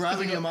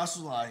grabbing your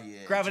muscles.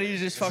 Like Gravity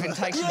just fucking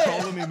takes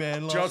control of me, man.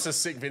 Do you know what's a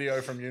sick video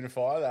from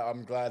Unify that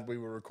I'm glad we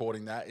were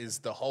recording that is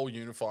the whole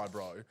Unify,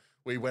 bro.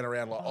 We went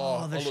around like,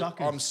 the look,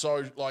 shuckers. I'm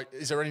so like,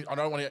 is there any? I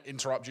don't want to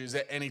interrupt you. Is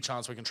there any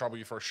chance we can trouble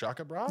you for a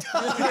shucker, bro?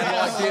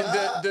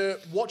 Like the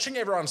watching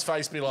everyone's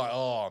face be like,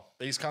 oh,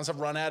 these cunts have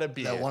run out of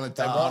beer. They want a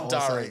They dart want or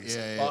something. durries.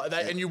 Yeah, yeah.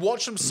 And you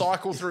watch them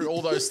cycle through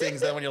all those things.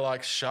 Then when you're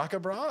like,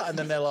 shucker, bro, and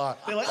then they're like,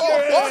 like,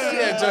 oh, fuck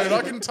yeah, dude,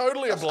 I can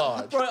totally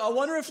oblige. Bro, I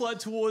wonder if like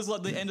towards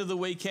like the end of the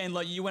weekend,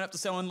 like you went up to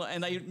someone like,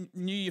 and they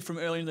knew you from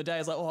earlier in the day.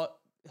 It's like, oh,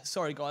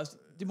 sorry guys, do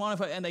you mind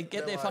if I? And they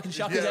get their like, fucking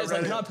shuckers yeah, out. It's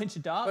like, ready. can I pinch a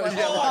dart? Like,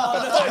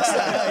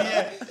 Yeah,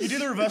 yeah, you do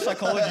the reverse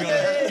psychology on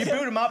it. You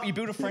build them up, you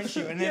build a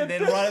friendship, and then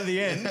right at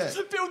the end.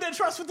 build their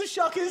trust with the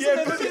shuckers and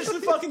then pinch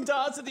the fucking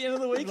darts at the end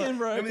of the weekend,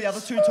 bro. Remember the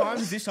other 2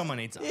 times? This time I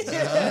need some.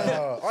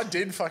 I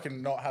did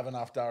fucking not have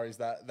enough durries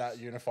that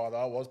Unify though.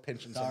 I was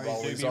pinching some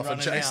Durries do rollies be off of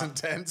running Jason out.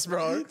 Tents,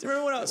 bro. Do you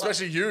remember when I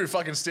Especially you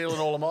fucking stealing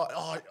all of my.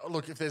 Oh,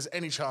 look, if there's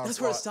any chance,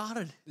 that's where it right,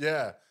 started.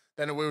 yeah.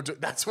 Then we'll do.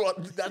 That's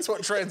what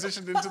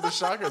transitioned into the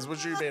shuckers.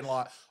 Was you being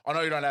like, I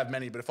know you don't have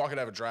many, but if I could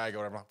have a drag or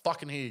whatever, like,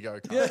 fucking here you go.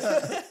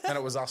 Cunt. Then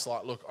it was us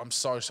like, look, I'm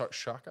so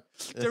shucker.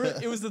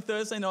 It was the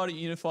Thursday night at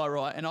Unify,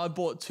 right? And I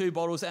bought 2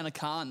 bottles and a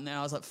carton. And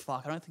I was like,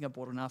 fuck, I don't think I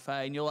bought enough,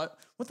 eh? And you're like,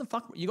 what the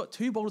fuck? You got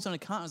 2 bottles and a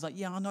carton? I was like,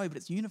 yeah, I know, but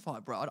it's Unify,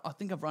 bro. I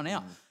think I've run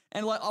out.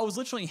 And like, I was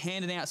literally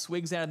handing out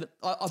swigs out of the.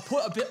 I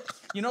put a bit.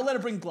 You're not allowed to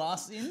bring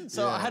glass in,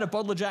 so I had a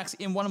bottle of Jacks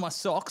in one of my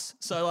socks,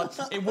 so like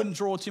it wouldn't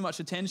draw too much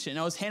attention.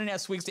 I was handing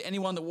out swigs to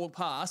anyone that walked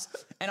past,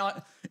 and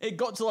it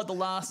got to like the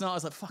last night. I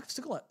was like, fuck, I've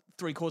still got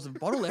like 3/4 of a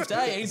bottle left,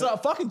 eh? He's like, I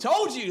fucking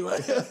told you.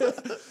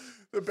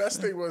 The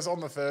best thing was on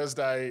the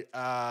Thursday,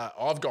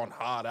 I've gone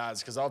hard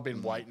as because I've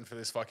been waiting for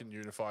this fucking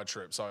Unified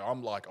trip. So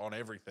I'm like on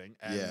everything.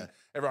 And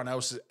everyone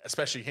else,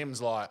 especially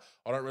him's like,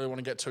 I don't really want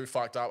to get too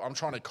fucked up. I'm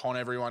trying to con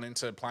everyone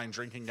into playing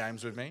drinking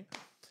games with me.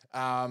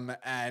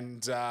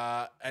 And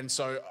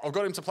so I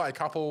got him to play a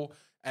couple.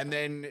 And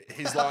then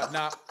he's like,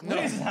 nah, no.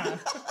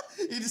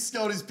 He just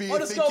stole his beer. I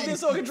just stole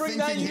this so I could drink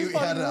that and thinking you he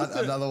had fucking looked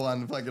it. another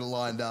one fucking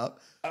lined up.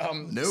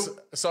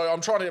 Nope. So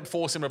I'm trying to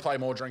force him to play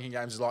more drinking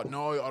games. He's like,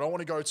 no, I don't want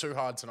to go too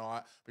hard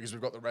tonight because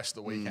we've got the rest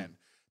of the weekend.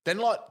 Then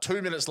like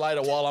 2 minutes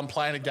later, while I'm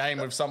playing a game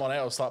with someone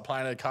else, like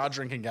playing a card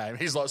drinking game,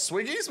 he's like,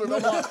 Swiggies? And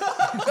I'm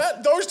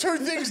like, those 2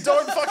 things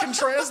don't fucking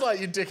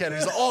translate, you dickhead. And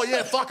he's like, oh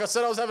yeah, fuck, I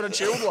said I was having a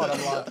chilled one.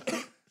 I'm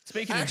like,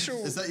 Speaking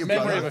actual Is that your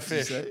memory brother, of a did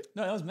you fish. say?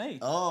 No, that was me.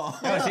 Oh.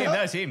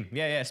 That was him.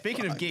 Yeah, yeah.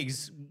 Speaking of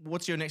gigs,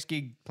 what's your next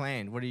gig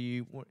planned? What do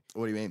you? What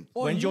do you mean?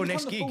 Oh, when's you your can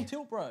next come to Full gig?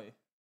 Tilt, bro.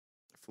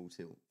 Full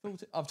tilt.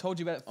 I've told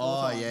you about it 4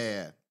 Oh, times.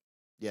 yeah.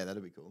 Yeah,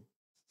 that'd be cool.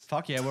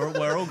 Fuck yeah, we're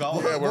all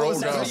going. Yeah, we're What all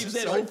was that? That's what going. you've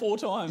said all 4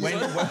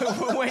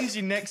 times. When's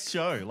your next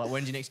show? Like,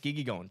 when's your next gig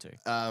you going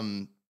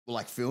to?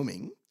 Like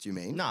filming, do you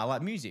mean? Nah,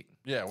 like music.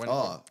 Yeah, when Oh,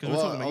 'Cause we're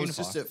well, talking about I was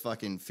Unify. just at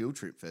fucking Field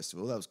Trip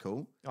Festival. That was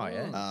cool. Oh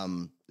yeah.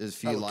 There's a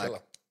few That'll like kill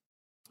her.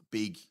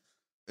 big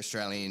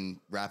Australian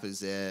rappers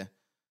there.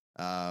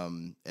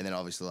 And then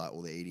obviously like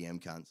all the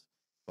EDM cunts.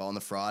 But on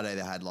the Friday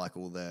they had like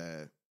all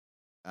the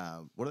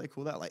what do they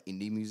call that? Like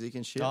indie music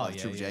and shit, Oh, like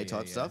yeah, Triple J yeah,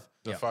 type yeah. stuff.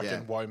 the Yeah. fucking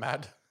Yeah.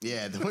 WOMAD.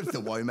 Yeah, the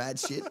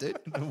WOMAD shit, dude.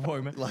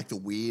 Whoa, man. Like the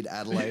weird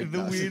Adelaide.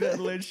 the weird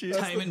Adelaide shit.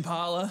 Tame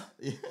Impala.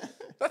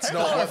 That's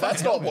not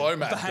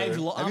WOMAD. Behave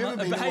dude. llama. Have you ever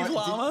been Behave to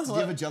llama. did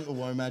you ever jump the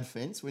WOMAD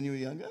fence when you were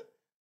younger?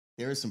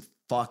 There are some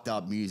fucked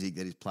up music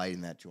that is played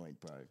in that joint,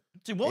 bro.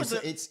 Dude, what was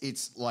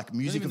It's like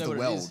music even of know the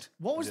what it world. is.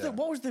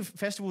 what was the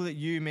festival that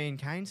you, me, and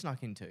Kane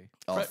snuck into?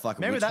 Oh,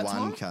 fucking remember which that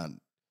one, time? cunt?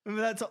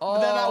 Remember that,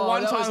 Oh, that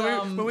one that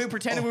time was, when we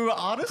pretended we were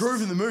artists?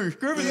 Groove in the Mood.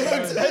 Groove in the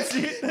Mood. That's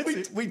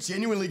it. We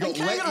genuinely got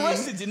Kane let got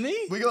arrested, didn't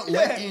he? We got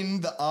let in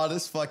the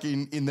artists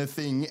fucking in the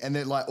thing, and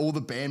then like all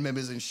the band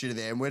members and shit are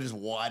there, and we're just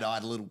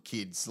wide-eyed little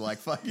kids, like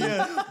fucking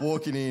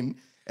walking in.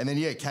 And then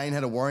Kane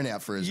had a warrant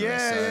out for his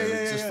arrest,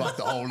 so just fucked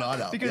the whole night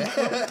up. Because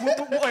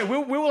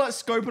we were like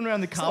scoping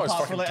around the car always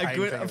park for fucking like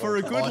Kane thing for a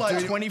of all good time. like Oh,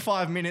 dude,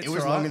 25 minutes. It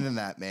was right? longer than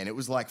that, man. It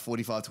was like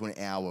 45 to an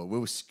hour. We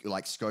were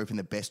like scoping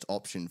the best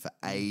option for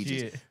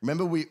ages. Shit.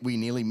 Remember we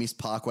nearly missed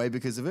Parkway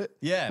because of it?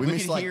 Yeah, we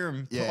missed could hear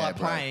him bro.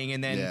 playing,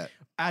 and then Yeah.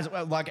 as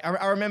like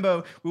I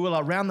remember we were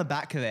like round the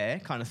back of there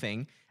kind of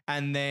thing,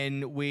 and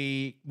then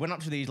we went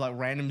up to these like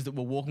randoms that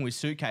were walking with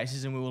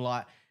suitcases, and we were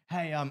like,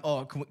 hey,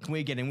 can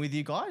we get in with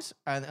you guys?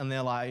 And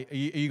they're like, are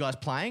you guys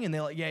playing? And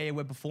they're like, yeah,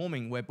 we're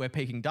performing. We're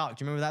Peking Duck.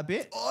 Do you remember that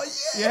bit? Oh,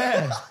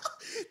 Yeah.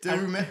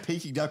 Dude, we met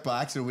Peking Duck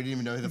by accident. We didn't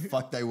even know who the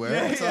fuck they were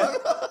Yeah, at the yeah. time.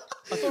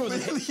 I thought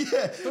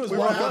it was. We one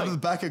walk up guy. to the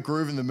back of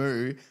Groove in the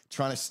Moo,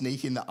 trying to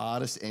sneak in the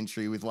artist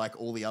entry with like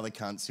all the other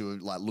cunts who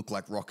like look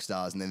like rock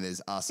stars, and then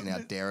there's us in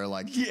our Dara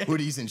like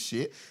hoodies and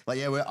shit. Like,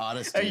 yeah, we're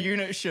artists. A dude.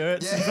 unit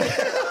shirts.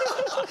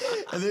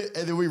 and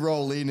then we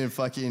roll in and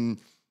fucking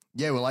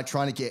we're like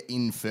trying to get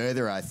in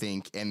further, I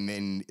think. And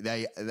then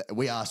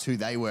we asked who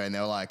they were, and they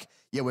were like,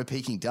 yeah, we're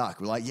Peking Duck.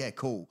 We're like, yeah,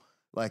 cool.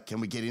 Like, can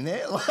we get in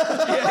there?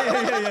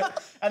 yeah.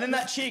 And then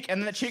that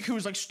chick who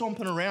was like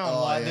stomping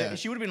around,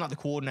 she would have been like the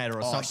coordinator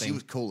or Oh, something. she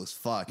was cool as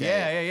fuck.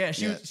 Yeah.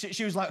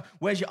 She was like,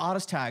 "Where's your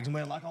artist tags?" And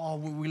we're like, "Oh,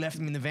 we left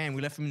them in the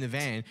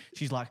van.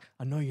 She's like,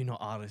 "I know you're not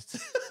artists."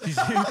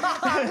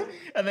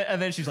 and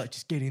then she's like,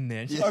 "Just get in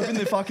there." And she opened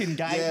the fucking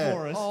gate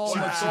for us. Oh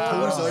my She god,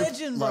 pulls what a over-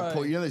 legend, like,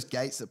 bro. you know those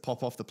gates that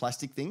pop off the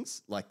plastic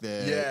things? Like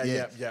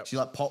the Yeah. She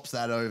like pops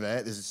that over.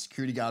 There's a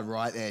security guard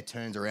right there,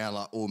 turns around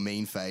like all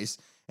mean face.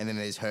 And then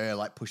there's her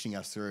like pushing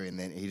us through, and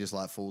then he just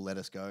like full let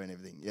us go and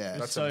everything. Yeah,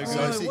 That's so So,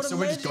 good. Oh, what a so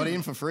we just got legend.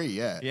 in for free.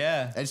 Yeah,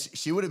 Yeah. And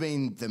she would have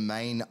been the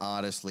main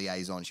artist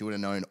liaison. She would have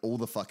known all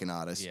the fucking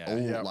artists,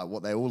 like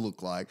what they all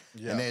look like.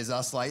 Yeah. And there's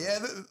us like,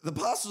 the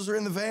parcels are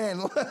in the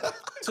van.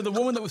 So the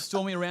woman that was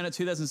storming around at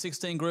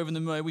 2016 Groove in the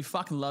Moo, we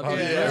fucking love her.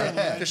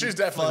 Yeah, because she's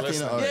definitely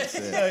fucking listening. oaths,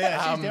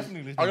 Yeah, she's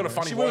definitely listening. I got a to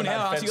funny She won't WOMAD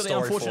now after fence you got the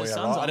story for Unfortunate you.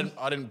 Sons Right? on.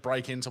 I didn't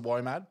break into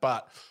WOMAD,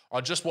 but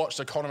I just watched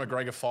a Conor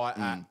McGregor fight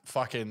at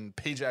fucking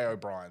PJ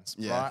O'Brien's.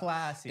 Yeah. Right?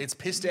 Classic. It's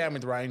pissed down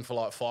with rain for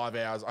like 5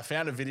 hours. I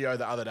found a video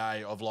the other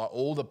day of like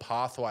all the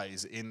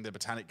pathways in the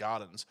Botanic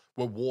Gardens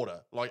were water.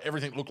 Like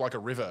everything looked like a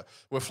river.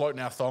 We're floating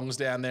our thongs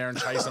down there and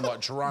chasing like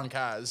drunk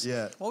as.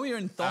 Yeah. Why were you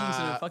in thongs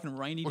in a fucking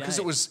rainy day? Because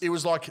it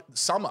was like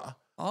summer.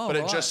 Oh, but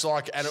it right. just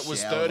like, and it was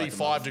Showered like a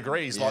 35 motherfucker.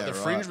 degrees. Yeah, Like the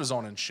fringe right. was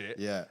on and shit.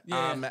 Yeah.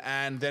 Yeah.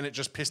 And then it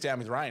just pissed down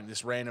with rain,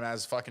 this random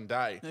as fucking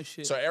day. No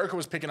shit. So Erica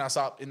was picking us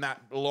up in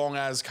that long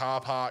as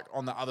car park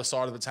on the other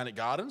side of the Botanic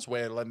Gardens,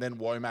 where and then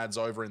WOMAD's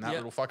over in that Yep.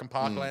 little fucking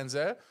parklands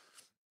there.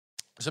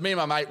 So me and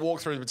my mate walk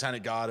through the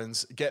Botanic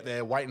Gardens, get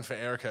there, waiting for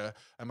Erica,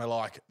 and we're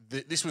like,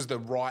 this was the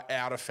right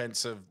outer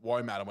fence of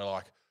WOMAD, and we're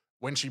like,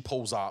 when she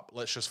pulls up,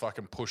 let's just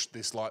fucking push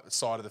this like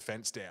side of the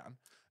fence down,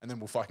 and then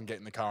we'll fucking get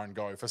in the car and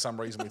go. For some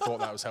reason, we thought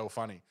that was hell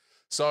funny.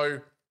 So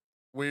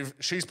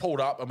she's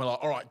pulled up, and we're like,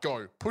 all right,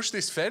 go. Push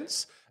this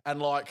fence,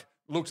 and like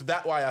looked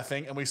that way, I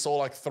think, and we saw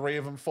like 3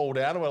 of them fall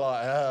down, and we're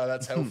like, oh,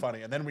 that's hell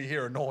funny. And then we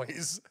hear a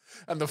noise,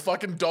 and the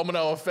fucking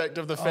domino effect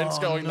of the fence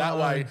going that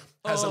way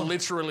has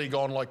literally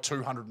gone like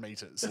 200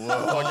 meters.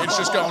 Like it's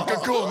just going,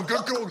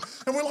 good,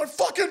 and we're like,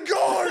 fucking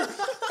go!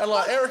 And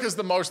like Erica's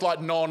the most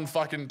like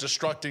non-fucking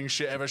destructing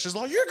shit ever. She's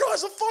like, you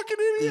guys are fucking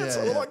idiots.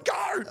 Yeah, and we're yeah. like,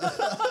 go!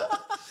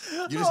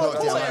 You just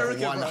knocked down like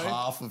Erica, one bro.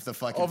 half of the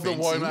fucking Of the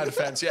fencing. WOMAD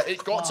fence. Yeah,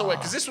 it got to where,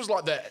 because this was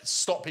like the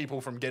stop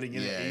people from getting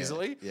in Yeah, it yeah,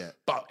 easily. yeah.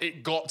 But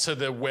it got to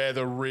the where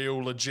the real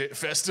legit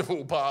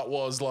festival part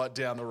was, like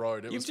down the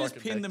road. It You've was just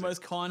fucking pinned the hectic.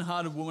 most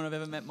kind-hearted woman I've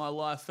ever met in my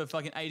life for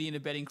fucking aiding and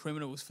abetting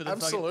criminals for the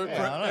Absolutely.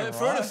 fucking, Yeah, I know,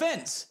 for an right?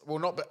 offence. Well,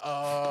 not be,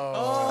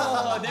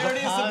 Oh, there it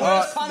is, the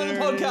worst pun in the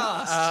There it is.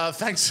 podcast.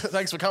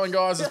 thanks for coming,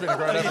 guys. It's been a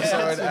great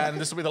episode, and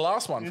this will be the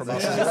last one from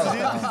us. as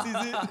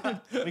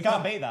well. We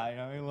can't beat that, you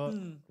know. Look.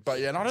 But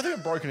yeah, no, I don't think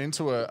I've broken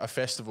into a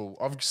festival.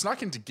 I've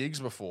snuck into gigs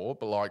before,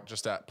 but like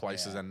just at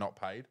places and not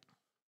paid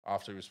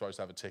after we were supposed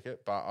to have a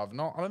ticket. But I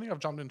don't think I've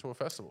jumped into a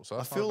festival. So I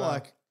that's feel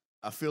not bad.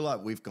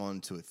 like we've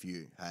gone to a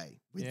few, hey,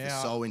 with the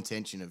Yeah. sole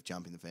intention of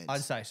jumping the fence.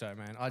 I'd say so,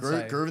 man. I'd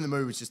Groove, say. Groove in the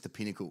Moo was just the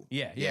pinnacle.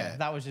 Yeah.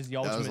 That was just the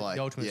was ultimate, like-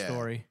 the ultimate yeah.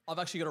 story. I've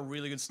actually got a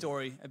really good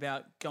story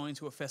about going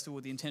to a festival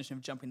with the intention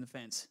of jumping the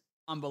fence.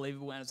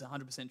 Unbelievable, and it's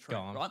 100% true, Go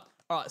on. right?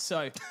 All right,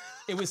 so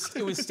it was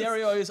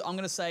Stereos. I'm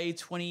going to say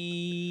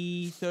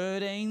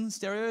 2013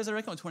 Stereos, I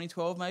reckon, or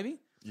 2012 maybe.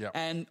 Yeah.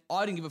 And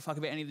I didn't give a fuck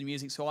about any of the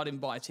music, so I didn't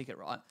buy a ticket,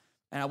 right?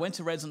 And I went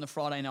to Reds on the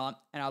Friday night,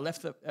 and I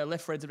left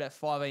Reds about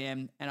 5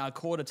 a.m. and I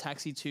called a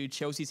taxi to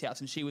Chelsea's house,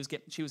 and she was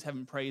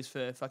having prees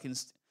for fucking.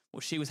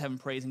 She was having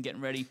prees and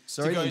getting ready.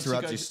 Sorry to go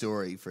interrupt go your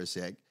story for a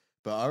sec,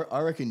 But I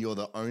reckon you're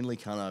the only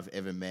cunt I've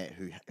ever met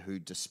who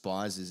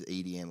despises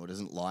EDM or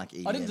doesn't like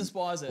EDM. I didn't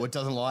despise it. Or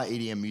doesn't like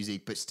EDM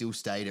music, but still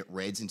stayed at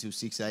Reds until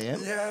 6 a.m.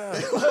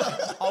 Yeah.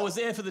 I was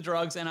there for the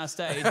drugs and I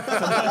stayed.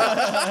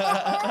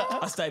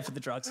 I stayed for the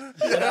drugs.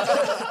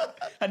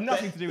 Had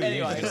nothing to do with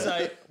Anyway, music.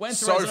 so went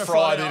to So Reds on a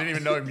fried, he Friday didn't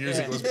even know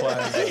music was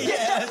playing.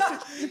 Yeah.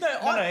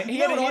 No, he you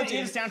know had what I a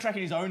did? soundtrack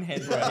in his own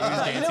head, bro. He was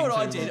dancing You know what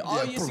I to. did?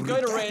 I used to go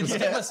to Reds,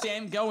 get my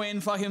stamp, go in,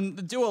 fucking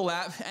do a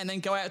lap, and then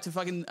go out to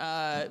fucking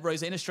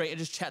Rosina Street and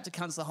just chat to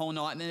cunts the whole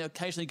night, and then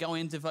occasionally go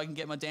in to fucking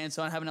get my dance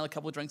on, have another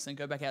couple of drinks, and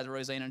then go back out to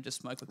Rosina and just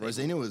smoke with people.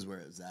 Rosina was where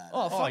it was at.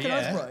 Oh, fucking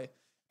yeah. oath, bro.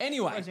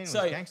 Anyway, Rosina was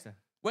so gangster.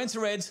 went to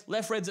Reds,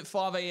 left Reds at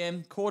 5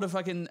 a.m., caught a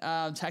fucking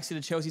taxi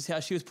to Chelsea's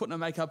house. She was putting her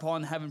makeup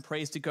on, having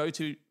prees to go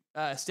to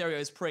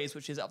Stereo's Prees,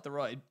 which is up the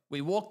road.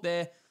 We walked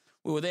there.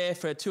 We were there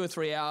for 2 or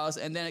 3 hours,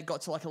 and then it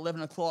got to like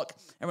 11 o'clock.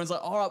 Everyone's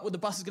like, all right, well, the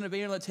bus is going to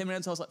be in like 10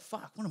 minutes. I was like,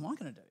 fuck, what am I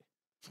going to do?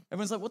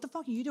 Everyone's like, what the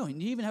fuck are you doing?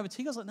 Do you even have a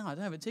ticket? I was like, no, I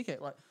don't have a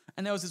ticket. Like,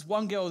 and there was this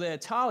one girl there,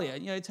 Talia.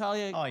 You know,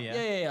 Talia. Oh, yeah.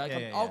 Yeah. Like,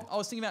 Yeah. I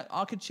was thinking about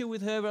I could chill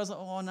with her, but I was like,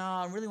 oh no,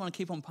 I really want to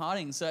keep on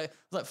partying. So I was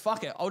like,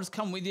 fuck it, I'll just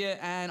come with you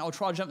and I'll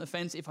try to jump the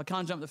fence. If I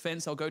can't jump the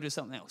fence, I'll go do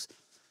something else.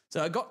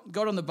 So I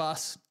got on the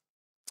bus,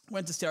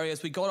 went to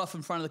Stereos. We got off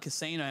in front of the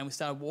casino and we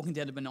started walking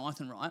down to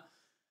Bonython, right?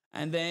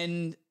 And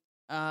then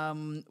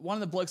one of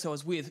the blokes I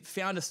was with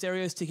found a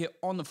Stereos ticket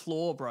on the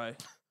floor, bro.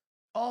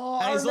 Oh,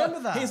 And I he's remember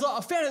like, that. He's like,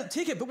 I found a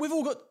ticket, but we've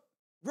all got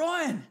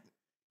Ryan.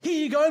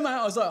 Here you go, mate.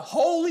 I was like,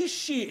 holy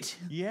shit.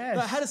 Yes.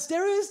 I had a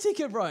Stereos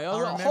ticket, bro. I was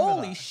like, remember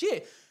holy that.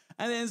 shit.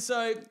 And then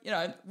so, you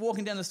know,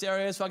 walking down the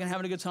Stereos, fucking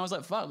having a good time. I was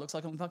like, fuck, looks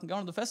like I'm fucking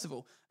going to the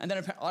festival. And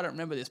then I don't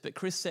remember this, but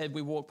Chris said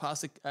we walked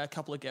past a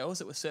couple of girls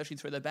that were searching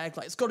through their bag,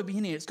 like, it's got to be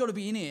in here. It's got to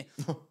be in here.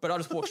 But I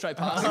just walked straight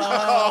past.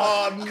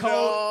 Oh, no.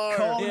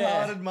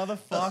 Cold-hearted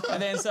motherfucker.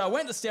 And then so I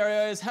went to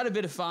Stereos, had a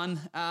bit of fun.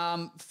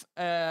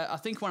 I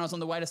think when I was on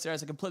the way to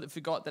Stereos, I completely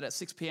forgot that at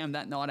 6 p.m.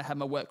 that night I had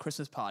my work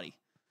Christmas party.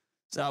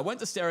 So I went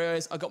to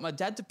Stereos. I got my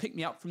dad to pick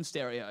me up from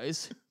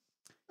Stereos.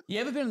 You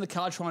ever been in the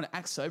car trying to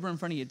act sober in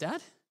front of your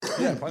dad?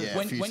 Yeah, a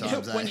few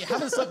times, When you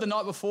haven't slept the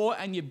night before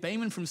and you're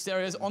beaming from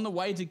Stereos on the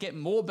way to get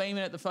more beaming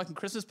at the fucking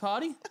Christmas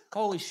party?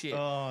 Holy shit.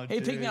 Oh, he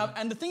picked me dude. up.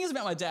 And the thing is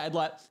about my dad,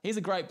 like, he's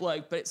a great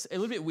bloke, but it's a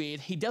little bit weird.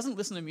 He doesn't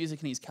listen to music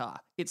in his car.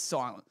 It's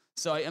silent.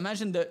 So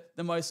imagine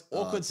the most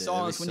awkward dude,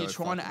 silence that'd when be you're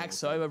so trying to fucking act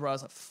awkward. sober, bro. I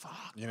was like,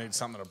 fuck. You need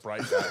something to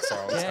break that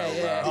silence.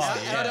 Yeah.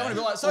 Oh, And I don't want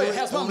to be like, so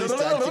how's all mum? this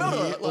dad can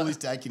hear, Like- all this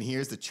dad can hear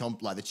is the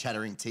chomp, like the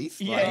chattering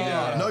teeth. Yeah, Like,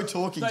 yeah. No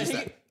talking, No, just he,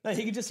 that. no,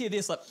 he could just hear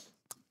this, like,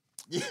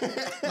 No, look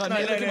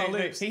at my no.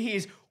 lips. He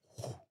hears,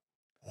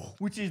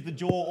 which is the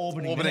jaw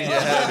opening. Opening, the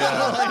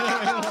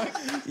head, head.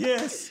 yeah.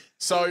 yes.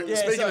 So Yeah,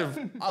 speaking so of, I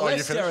you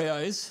left finished?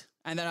 Stereos,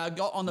 and then I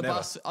got on the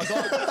bus. I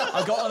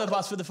got on the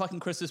bus for the fucking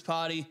Christmas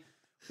party.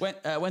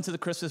 Went to the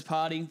Christmas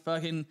party.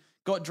 Fucking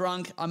got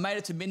drunk. I made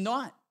it to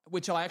midnight,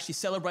 which I actually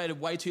celebrated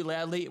way too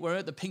loudly. We're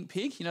at the Pink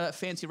Pig, you know that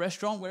fancy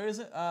restaurant. Where is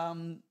it?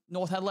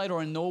 North Adelaide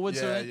or in Norwood?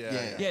 Yeah, sort of?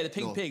 yeah. Yeah, the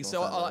Pink North- Pig. North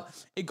So Adelaide.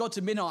 it got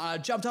to midnight. And I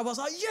jumped up. I was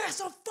like,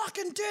 "Yes, I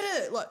fucking did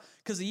it!" Like,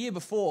 because the year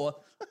before,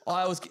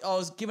 I was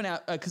giving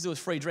out because it was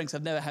free drinks.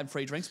 I've never had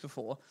free drinks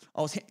before.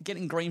 I was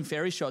getting green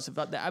fairy shots of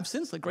like the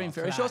absinthe, the green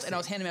fairy shots, and I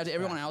was handing them out to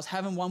everyone. And I was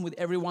having one with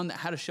everyone that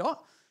had a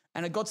shot.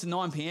 And it got to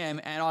 9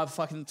 p.m. and I've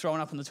fucking thrown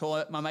up in the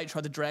toilet. My mate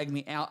tried to drag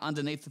me out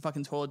underneath the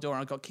fucking toilet door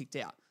and I got kicked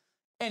out.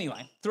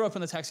 Anyway, threw up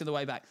in the taxi on the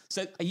way back.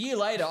 So a year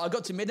later, I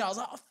got to midnight. I was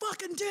like, I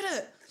fucking did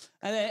it.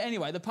 And then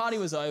anyway, the party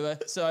was over.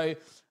 So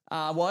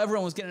while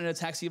everyone was getting in a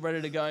taxi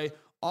ready to go,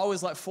 I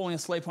was like falling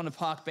asleep on a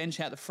park bench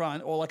out the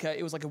front, or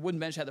it was like a wooden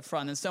bench out the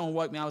front. And someone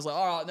woke me. I was like,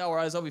 all right, no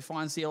worries, I'll be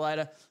fine. See you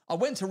later. I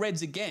went to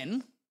Reds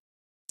again.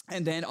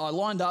 And then I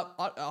lined up.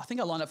 I think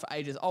I lined up for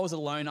ages. I was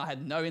alone. I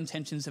had no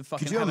intentions of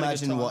fucking. Could you having a good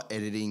imagine time. what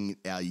editing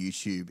our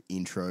YouTube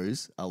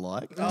intros are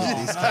like? Oh,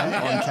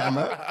 On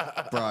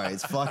camera? Bro,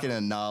 it's fucking a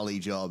gnarly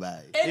job, eh?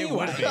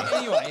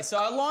 Anyway, so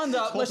I lined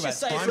up, let's just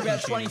say about for time about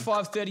consuming.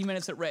 25, 30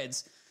 minutes at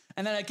Reds.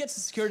 And then it gets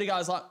the security guy, I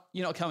was like,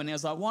 you're not coming. I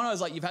was like, one, I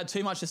was like, you've had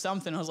too much of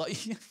something. I was like,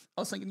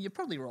 I was thinking, you're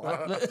probably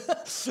right.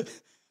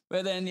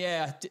 But then,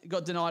 yeah,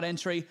 got denied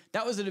entry.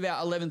 That was at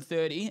about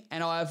 11:30,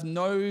 and I have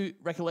no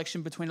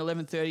recollection between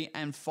 11:30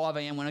 and 5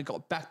 a.m. when I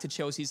got back to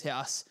Chelsea's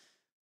house.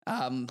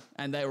 And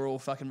they were all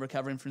fucking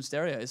recovering from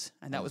Stereos,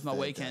 and that was my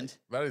weekend.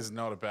 That is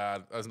not a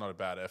bad. That's not a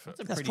bad effort.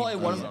 That's Pretty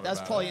probably easy.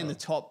 that's probably in the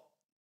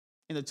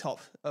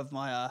top of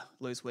my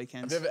loose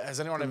weekends. Has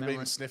anyone ever memory.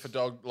 been sniffer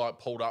dog like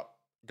pulled up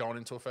going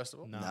into a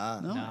festival?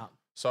 Nah. Nah.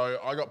 So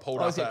I got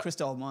pulled I up. was at At,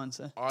 Crystal Mine,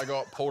 so I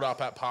got pulled up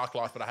at Park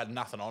Life, but I had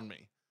nothing on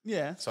me.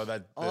 yeah. So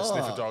the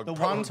sniffer dog. the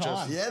probably one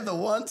time. Yeah, the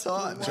one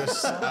time.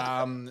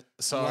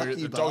 So Lucky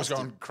the dog's bastard.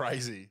 gone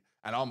crazy,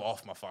 and I'm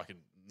off my fucking.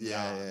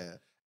 Yeah, nut. yeah.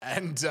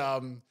 And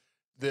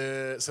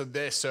so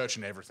they're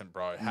searching everything,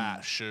 bro.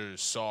 Hat,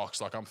 shoes,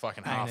 socks. Like I'm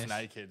fucking half Anus.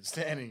 naked,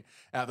 standing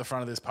out the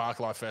front of this Park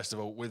Life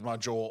Festival with my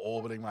jaw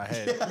orbiting my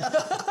head.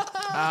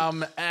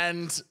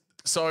 And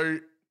so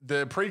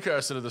the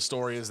precursor to the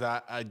story is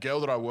that a girl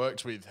that I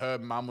worked with, her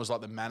mum was like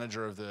the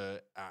manager of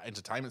the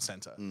entertainment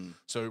center.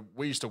 So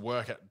we used to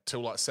work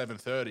till like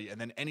 7:30, and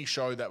then any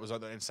show that was at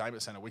the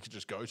entertainment center, we could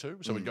just go to.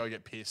 So we'd go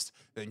get pissed,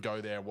 then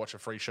go there and watch a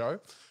free show.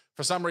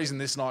 For some reason,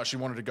 this night she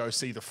wanted to go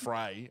see The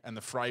Fray, and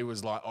The Fray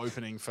was like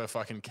opening for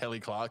fucking Kelly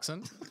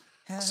Clarkson.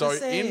 So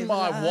in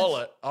my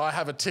wallet, I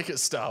have a ticket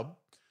stub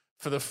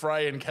for The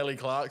Fray and Kelly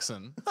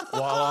Clarkson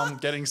while I'm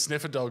getting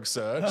sniffer dog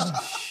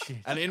searched.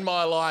 And in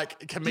my like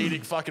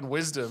comedic fucking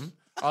wisdom,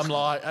 I'm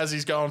like, as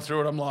he's going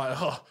through it, I'm like,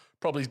 oh,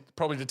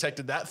 probably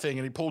detected that thing.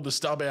 And he pulled the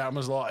stub out and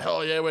was like,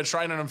 oh yeah, we're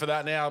training him for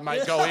that now,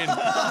 mate, go in.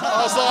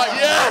 I was like,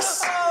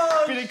 yes!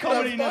 Bit of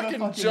comedy, That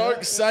fucking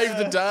joke saved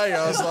the day.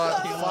 I was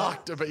like,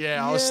 fucked. But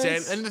yeah, I was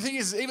standing. And the thing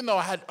is, even though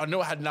I knew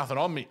I had nothing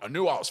on me, I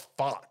knew I was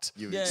fucked.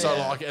 So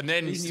like, and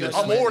then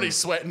I'm already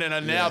sweating,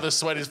 and now the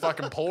sweat is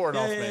fucking pouring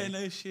off me.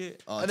 No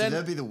shit. Oh, dude,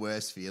 that'd be the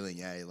worst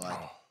feeling, eh? Like,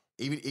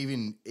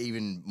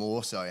 even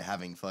more so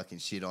having fucking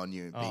shit on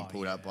you and being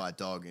pulled up by a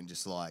dog and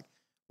just like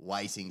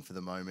waiting for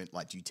the moment.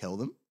 Like, do you tell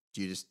them?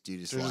 Do you just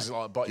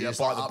like bite the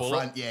up bullet?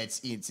 front, yeah,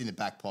 it's in the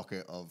back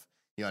pocket of,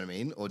 you know what I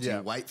mean? Or do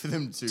you wait for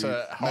them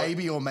to hope-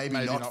 maybe or maybe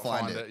not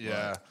find it?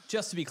 Yeah. Right.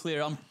 Just to be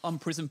clear, I'm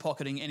prison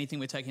pocketing anything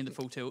we're taking to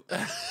full tilt.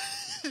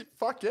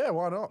 Fuck yeah,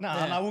 why not?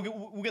 No,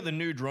 we'll get the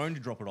new drone to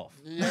drop it off.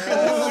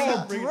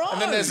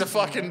 And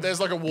then there's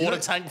like a water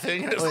tank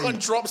thing, and it like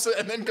drops it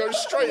and then goes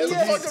straight in the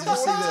fucking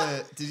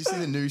water. Did you see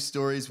the news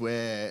stories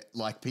where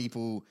like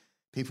people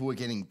were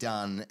getting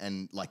done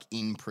and like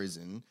in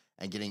prison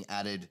and getting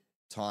added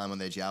time on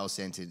their jail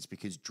sentence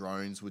because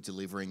drones were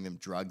delivering them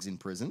drugs in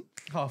prison?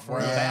 Oh, for Wow.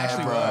 real. They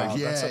actually bro. were.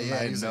 That's Yeah,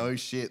 amazing. no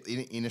shit.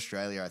 In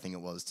Australia, I think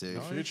it was too.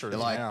 future They're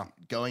is like now.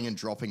 going and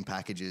dropping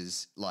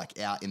packages like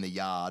out in the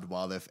yard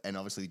while they're and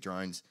obviously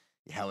drones,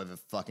 however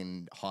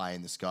fucking high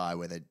in the sky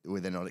where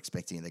they're not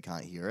expecting it, they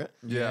can't hear it.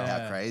 Yeah.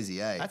 How crazy,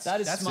 eh?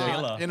 That is That's smart.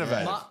 killer.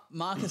 Innovative.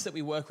 Marcus that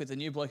we work with, the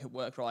new bloke at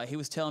work, right? He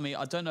was telling me,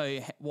 I don't know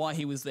why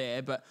he was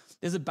there, but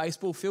there's a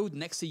baseball field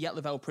next to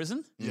Yatla Vale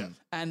Prison. Yeah.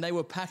 And they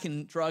were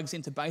packing drugs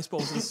into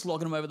baseballs and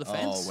slogging them over the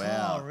fence. Oh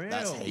wow, Oh, real?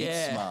 that's heaps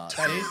Yeah. smart.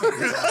 That is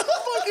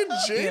Fucking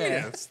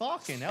genius.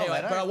 fucking hell. Anyway,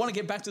 they but I don't- want to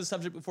get back to the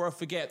subject before I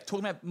forget.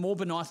 Talking about more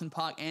Bonython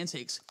Park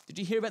antics. Did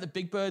you hear about the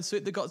Big Bird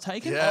suit that got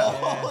taken? Yeah.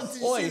 Oh,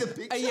 did you Oi, see the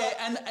picture?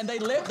 yeah, and they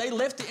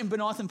left it in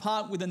Bonython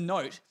Park with a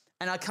note.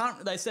 And I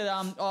can't. They said,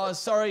 oh,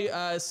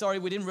 sorry,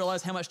 we didn't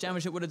realize how much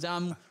damage it would have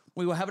done.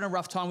 We were having a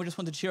rough time. We just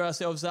wanted to cheer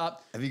ourselves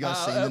up. Have you guys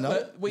seen the note?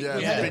 but We, Yeah,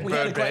 we the had, Big we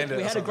had a Bird great, Bandit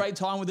we or had a great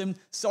time with him.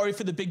 Sorry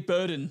for the big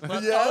burden.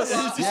 Yes.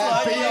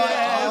 Yeah, that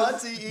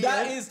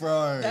B-I-R-T-E-N,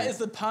 bro. that is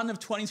the pun of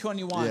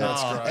 2021. Yeah,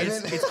 that's Oh, great.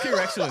 it's pure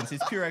excellence.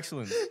 It's pure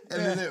excellence. And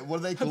then what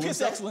do they call Piss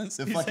themselves? excellence.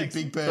 The Piss fucking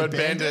excellence. Big Bird Bird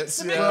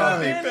bandits.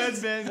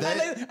 Bandits.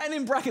 Yeah. Birds, And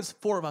in brackets,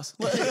 4 of us.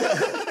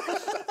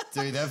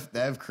 Dude,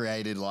 they've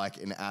created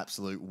like an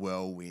absolute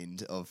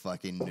whirlwind of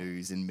fucking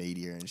news and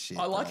media and shit.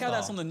 I like bro. how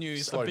that's on the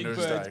news. Slow A big news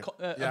bird. day.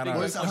 A Yeah, I big know. What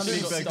bird is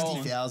costume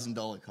got stolen.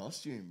 $160,000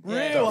 costume? Real,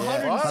 Yeah.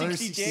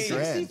 160 $160 G's.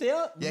 grand. 60,000?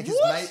 Yeah, because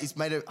What? it's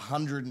made of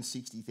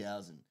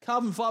 160,000.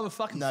 Carbon fiber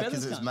fucking No,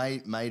 feathers. because it's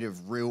cunt. made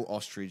of real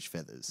ostrich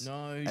feathers.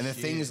 No and the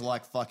thing shit. is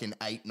like fucking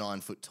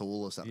 8-9 foot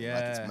tall or something.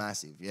 Like it's Yeah.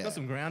 massive. Yeah, Got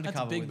some ground to That's a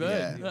cover big with.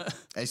 bird. Yeah.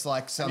 It's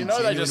like some. You know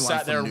they genuine just one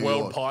sat there from and New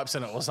whirled York. pipes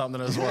in it or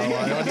something as well.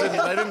 Like,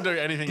 they didn't do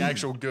anything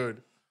actual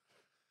good.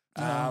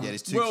 Yeah,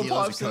 there's 2 Whirl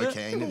kilos pipes of in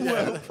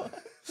it. cocaine.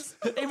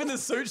 Even the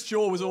suit's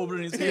jaw was all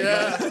in his head.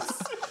 Yeah.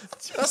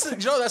 That's the,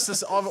 you know, that's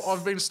this.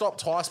 I've been stopped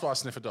twice by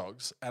sniffer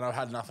dogs, and I've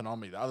had nothing on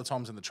me. The other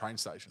times in the train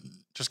station,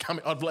 just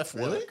coming. I've left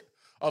work.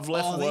 I've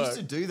left Oh, they work. used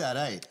to do that,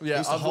 eh? Yeah, they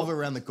used to I've- hover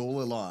around the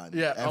Gawler line.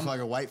 Yeah, and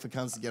fucking wait for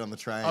cunts to get on the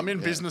train. I'm in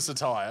Yeah. business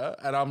attire,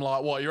 and I'm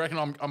like, "What? You reckon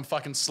I'm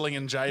fucking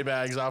slinging J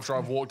bags after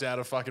I've walked out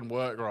of fucking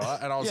work, right?"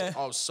 And I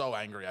was so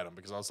angry at them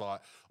because I was like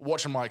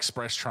watching my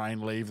express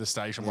train leave the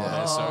station while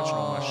they're searching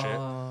all my shit,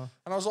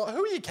 and I was like,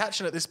 "Who are you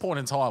catching at this point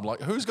in time?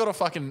 Like, who's got a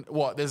fucking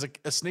what? There's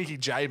a sneaky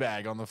J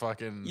bag on the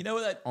fucking You know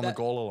what that on that,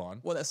 the Gawler line."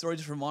 What that story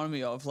just reminded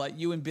me of, like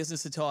you in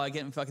business attire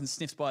getting fucking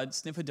sniffed by a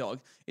sniffer dog.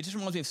 It just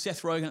reminds me of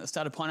Seth Rogen at the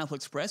start of Pineapple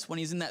Express when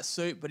he's in that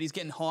suit, but he's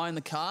getting high in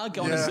the car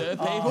going to Yeah. serve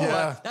people.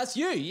 Yeah. Like, that's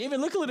you. You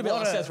even look a little bit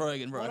like Seth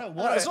Rogen, bro.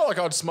 No, it's not like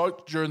I'd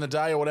smoked during the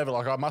day or whatever.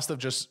 Like I must have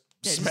just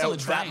just on smelled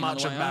the that train on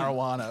much the of way home.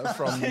 marijuana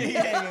from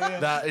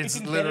that. It's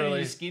embedded in literally.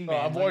 your skin, Oh,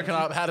 man. I've woken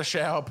up, had a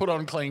shower, put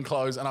on clean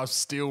clothes, and I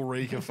still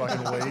reek of fucking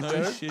weed. No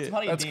dude. shit.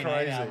 That's crazy. bro.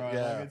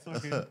 Yeah. Like, it's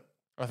fucking-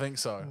 I think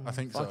so. I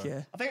think Fuck so.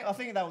 yeah. I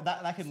think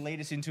that could lead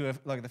us into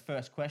like the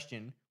first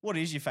question. What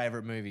is your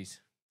favorite movies?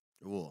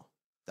 Ooh,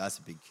 that's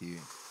a big cue.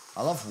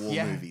 I love war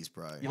Yeah. movies,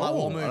 bro. You like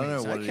war I don't know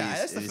movies? what Okay, it is.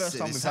 that's the It's- first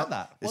time there's we've had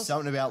that. There's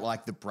something about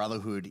like the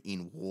brotherhood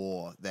in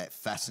war that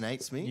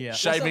fascinates me. Yeah.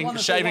 Shaving one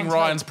that's all shaving one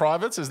Ryan's take?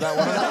 privates, is that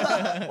one of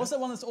them? What's that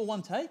one that's all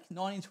one take?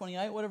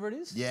 1928, whatever it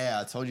is?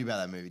 Yeah, I told you about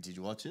that movie. Did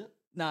you watch it?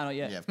 No, not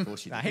yet. Yeah, of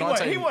course you Nah,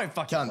 did. he won't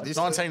fucking. Cunt, this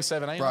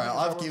 1917. Bro, I think, is that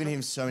I've what given it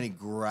him so many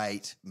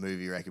great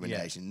movie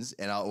recommendations,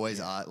 and I always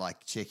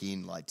like check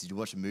in, like, did you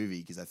watch a movie?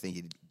 Because I think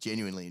he'd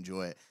genuinely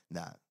enjoy it.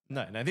 Nah.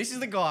 No, this is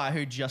the guy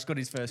who just got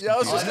his first. Yeah, I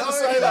was computer. just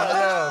going to say that.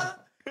 Yeah.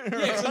 Yeah,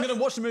 because I'm going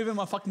to watch the movie on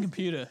my fucking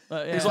computer.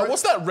 Yeah. He's like,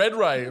 what's that red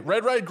ray?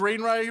 Red ray,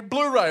 green ray,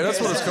 blue ray. That's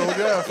what it's called.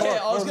 Yeah, yeah,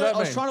 I was, what does that I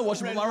was mean? trying to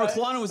watch it, but my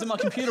recliner was in my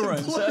computer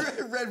room. So.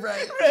 Red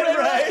Ray. Red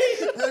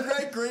Red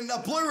Ray, green,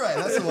 Blu-ray.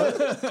 That's the one.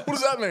 What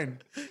does that mean?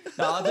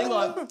 No, I think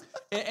like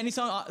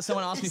anytime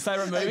someone asks me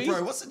favourite movie, Hey,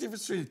 bro, what's the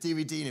difference between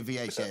a DVD and a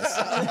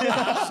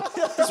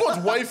VHS? This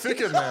one's way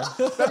thicker, man.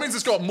 That means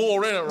it's got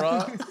more in it,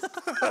 right?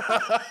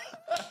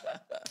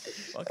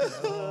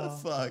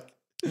 Fuck.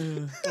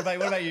 What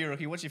about you,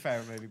 Rookie? What's your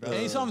favorite movie, bro?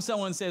 anytime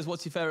someone says,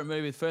 what's your favourite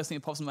movie, the first thing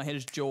that pops in my head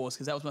is Jaws,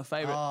 because that was my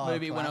favourite Oh,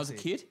 movie when I was a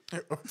classic.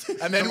 kid.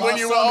 And then The when last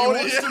you were time older,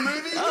 watched yeah. the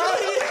movie?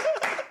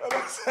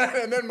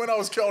 And then when I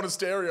was on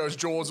stereos,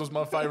 Jaws was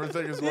my favourite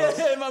thing as well.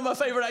 Yeah, my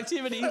favourite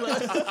activity.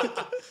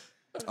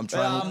 I'm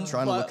trying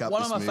to look up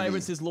one this of my movie.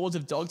 favourites is Lords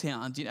of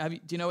Dogtown. Do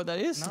you know what that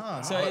is? No.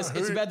 So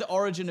it's about the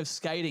origin of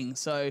skating.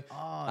 So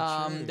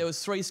true. there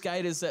was 3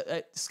 skaters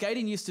that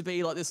skating used to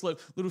be like this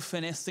little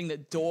finesse thing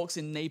that dorks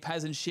and knee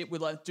pads and shit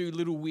would like do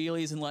little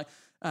wheelies and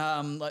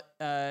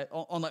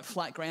on like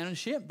flat ground and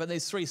shit. But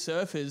these 3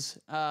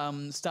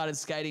 surfers started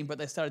skating, but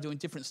they started doing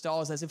different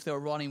styles as if they were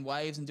riding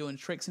waves and doing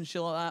tricks and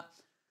shit like that.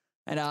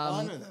 And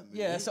I know that movie.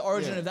 yeah, it's the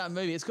origin Yeah. of that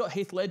movie. It's got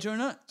Heath Ledger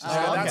in it.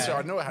 Yeah, that's okay.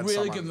 right. I knew it had Really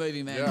someone. good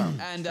movie, man.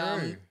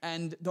 Yeah.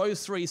 And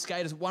those 3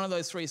 skaters, one of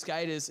those 3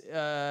 skaters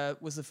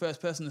was the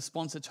first person to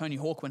sponsor Tony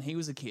Hawk when he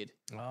was a kid.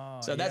 Oh,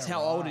 So that's how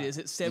old it is.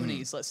 It's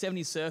 70s, like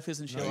 70s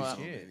surfers and shit like that.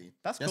 Shit.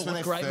 That's That's cool. when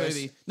they Great first-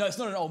 movie. No, it's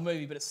not an old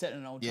movie, but it's set in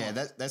an old Yeah,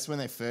 time. that's when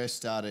they first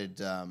started.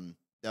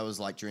 That was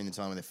like during the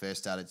time when they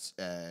first started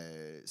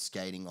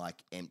skating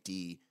like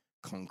empty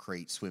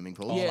concrete swimming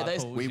pools. Yeah, like they-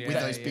 pools, with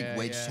those big yeah,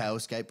 wedge yeah. tail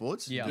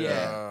skateboards. Yeah.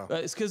 Yeah,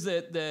 but it's because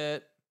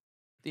the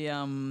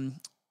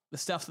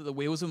stuff that the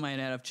wheels were made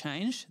out of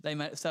changed. They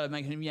started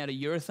making them out of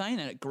urethane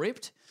and it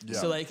gripped. Yeah.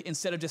 So they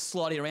instead of just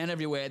sliding around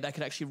everywhere, they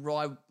could actually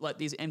ride like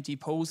these empty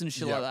pools and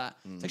shit Yeah. like that.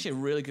 It's actually a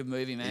really good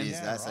movie, man. It is.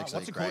 Yeah, That's right. actually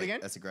What's it great. called again?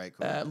 That's a great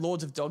call.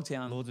 Lords of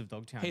Dogtown. Lords of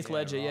Dogtown. Heath yeah,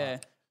 Ledger, right. yeah.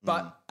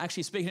 But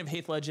actually, speaking of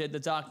Heath Ledger, The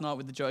Dark Knight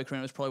with the Joker in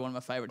it was probably one of my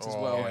favourites as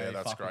Oh, well. yeah, Yeah,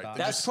 that's fuck with great. that.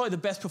 That's probably the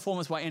best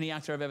performance by any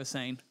actor I've ever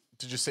seen.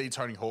 Did you see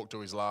Tony Hawk do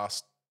his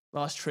last?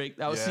 Last trick.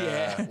 That was,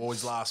 yeah. Well,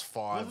 his last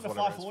 5, Was it the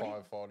whatever. It's 540?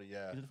 540,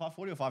 yeah. Is it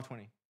 540 or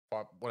 520?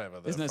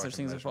 Whatever. There's the no such fucking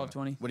thing as a measurement.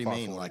 520. What do you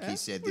mean? 540. Like he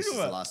said, What this are is you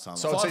the about? last time.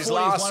 So I it's his 540 is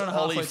last 1.5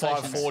 Ollie rotations.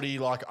 540,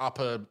 like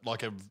upper,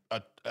 like a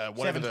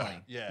whatever the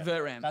 720. yeah.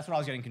 Vert Ram. That's what I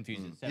was getting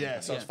confused. Yeah,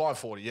 so it's Yeah.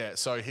 540. Yeah,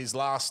 so his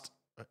last,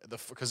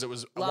 because it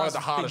was one of Last the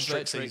hardest big vert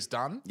tricks trick. he's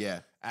done. Yeah.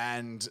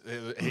 And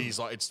he's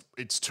like,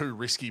 it's too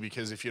risky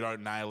because if you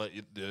don't nail it,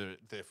 the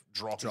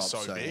drop is Drop so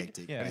so big,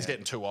 hectic. Yeah. and he's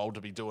getting too old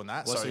to be doing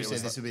that. Well, so so he it said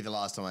was this like- would be the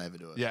last time I ever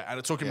do it. yeah, and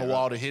it took him Yeah, a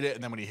while to hit it,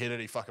 and then when he hit it,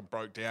 he fucking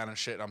broke down and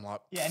shit. And I'm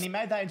like, Yeah, and he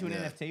made that into an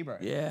NFT, bro.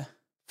 Yeah.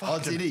 Oh,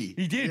 did he?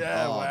 He did.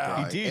 Yeah, Oh, wow.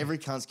 bro. He did. Every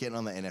cunt's getting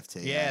on the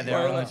NFT. Yeah, eh? they're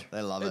Well, on it.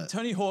 They love it.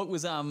 Tony Hawk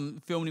was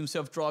filming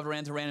himself drive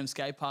around to random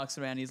skate parks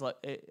around his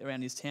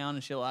around his town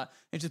and shit like that.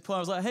 And just I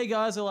was like, hey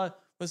guys, they're like,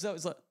 what's up?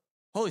 It's like,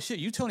 holy shit,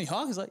 you Tony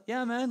Hawk? He's like,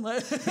 yeah, man.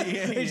 Like,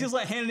 he's just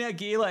like handing out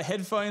gear, like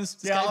headphones,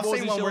 Yeah, I've skateboards seen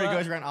and one shit where he like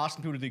goes that. around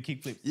asking people to do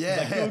kickflips.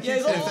 Yeah. He's like, Yeah,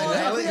 he's like, If they oh, I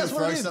nail think it, that's you'll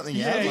what throw it is. something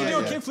Yeah, out, you like, do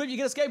a yeah. kickflip, you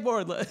get a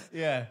skateboard. Like,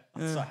 yeah.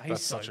 He's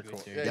That's so such a good, cool-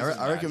 dude. yeah, Yeah, he's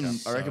I reckon. mad,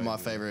 I reckon my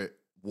good. favorite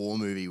war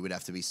movie would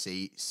have to be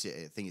I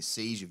think it's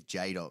Siege of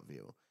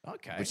J.Ville,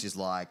 Okay. which is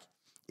like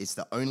it's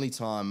the only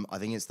time I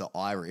think it's the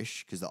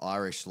Irish because the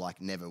Irish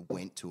like never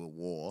went to a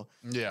war.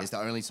 Yeah. It's the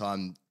only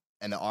time,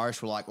 and the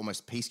Irish were like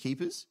almost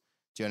peacekeepers.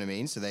 Do you know what I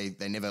mean? So they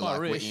never like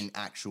were Irish. in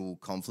actual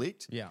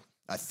conflict. yeah.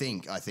 I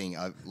think I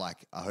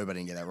hope I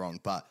didn't get that wrong,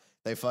 but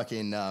they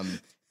fucking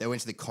they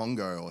went to the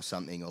Congo or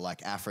something or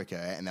like Africa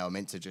and they were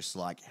meant to just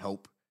like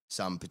help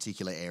some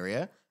particular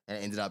area and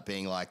it ended up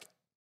being like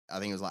I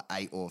think it was like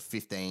 8 or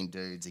 15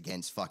 dudes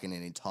against fucking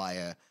an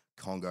entire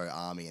Congo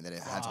army and that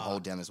it had to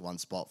hold down this one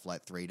spot for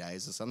like 3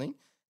 days or something.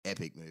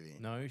 Epic movie.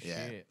 No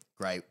Yeah. shit.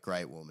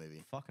 Great war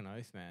movie. Fucking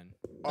oath, man.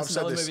 I've That's said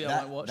another this. movie I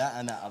might watch. That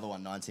and that other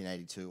one,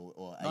 1982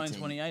 or 18,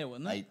 1928,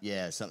 wasn't it?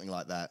 yeah, something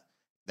like that.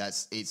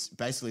 It's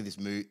basically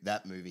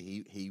that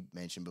movie he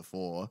mentioned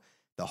before.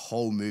 The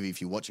whole movie,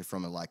 if you watch it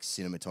from a like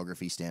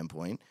cinematography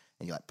standpoint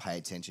and you like pay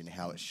attention to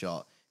how it's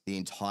shot, the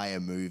entire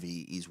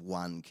movie is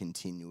one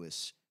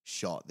continuous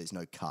shot. There's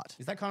no cut.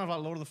 Is that kind of like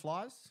Lord of the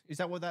Flies? Is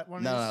that what that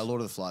one No, is? no,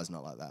 Lord of the Flies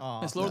not like that.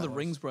 Oh, It's Lord of the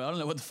Rings, bro. I don't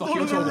know what the fuck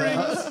Lord you're of the talking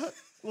about. Rings.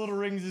 Lord of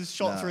the Rings is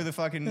shot No. through the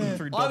fucking through I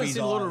haven't Dobby's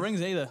seen Lord of the eyes.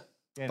 Rings either.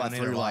 Yeah, But no,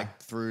 through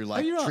neither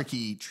like Oh, you're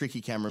right.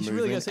 tricky camera You should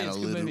really go movement see it. and It's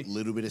a a good movie.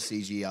 little bit of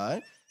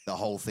CGI, the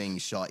whole thing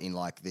shot in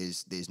like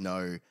there's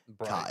no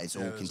cut. It's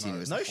Yeah, all there's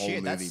continuous. no- the No whole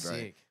shit, movie, that's bro.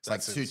 sick. It's like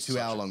That's two such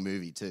hour long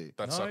movie too.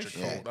 That's No such a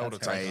shit. cool. Yeah, That would have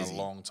that's taken crazy. a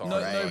long time. No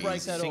Crazy.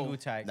 breaks at all. Single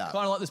take. No. Kind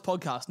of like this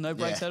podcast. No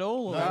breaks Yeah. at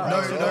all. or-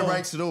 No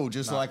breaks at all.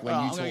 Just like when Oh,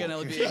 you I'm gonna get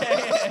talk. another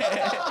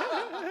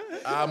beer.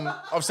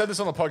 I've said this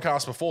on the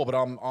podcast before, but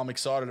I'm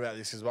excited about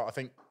this as well. I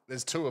think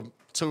there's two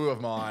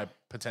of my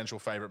potential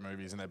favorite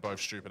movies, and they're both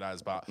stupid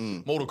as. But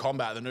Mortal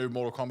Kombat, the new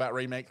Mortal Kombat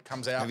remake,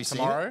 comes out Have you seen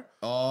tomorrow. it?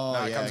 Oh,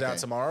 No, it yeah, comes out okay.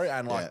 tomorrow,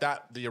 and like Yeah.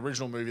 that, the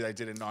original movie they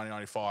did in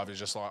 1995 is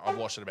just like I've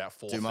watched it about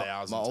Dude, 4,000 my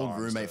times. old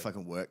roommate dude.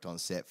 fucking worked on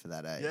set for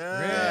that, eh?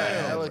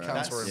 Yeah, hella bro.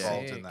 cunts were That's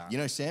involved sick. in that. You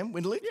know Sam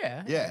Winderlich?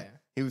 Yeah, Yeah. yeah.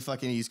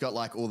 He's got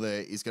like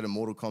he's got a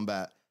Mortal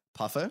Kombat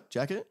puffer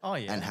jacket. Oh,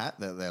 yeah. And hat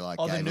that they're like.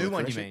 Oh, the gave new all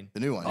one, you correction. mean? The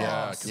new one.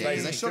 Yeah, because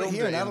because they shot it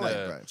here in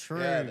Adelaide, bro.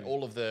 True. Yeah,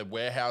 all of the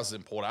warehouses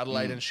in Port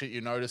Adelaide and shit. You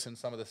notice in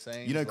some of the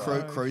scenes. You know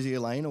like- Crozier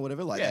Lane or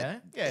whatever, like Yeah,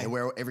 that, yeah.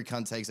 where every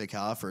cunt takes their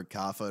car for a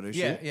car photo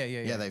Yeah, shoot. yeah.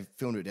 Yeah, they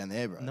filmed it down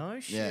there, bro. No Yeah.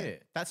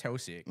 shit. That's hell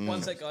sick.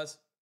 One sec, guys.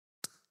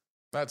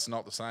 That's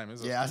not the same,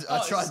 is it? Yeah,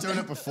 I tried doing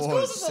it Of before.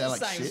 course It it's not sounded the like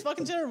same. It's shit.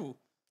 fucking terrible.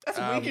 That's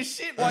weak as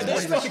shit. Why, man.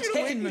 that's That's like a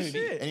fucking Tekken weak as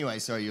movie. shit. Anyway,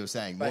 sorry, you were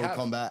saying They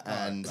Mortal have. Kombat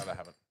and No, they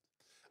haven't.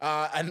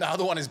 And the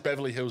other one is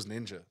Beverly Hills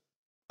Ninja.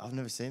 I've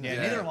never seen Yeah,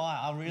 that. neither have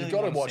I. I really You've got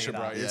to wanna watch see it,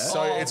 bro. that. It's Yeah.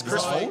 so Oh, it's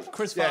Chris right. Farley.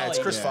 Chris Yeah, it's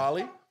Farley. Chris Yeah.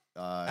 Farley.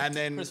 And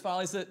then Chris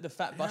Farley's the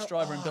fat bus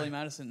driver in Billy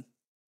Madison.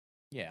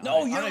 Yeah. No, I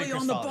you're know only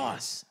Chris on the Farley.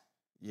 bus.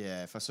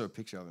 Yeah, if I saw a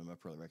picture of him, I'd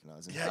probably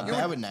recognize him. Yeah, Yeah, you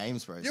bad would- with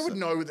names, bro. you would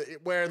know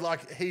that where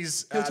like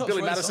he's He'll talk Billy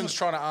through the Madison's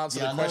song. trying to answer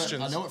Yeah, the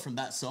questions. I know it from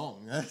that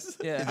song.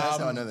 Yeah. That's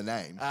how I know the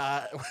name.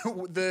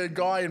 The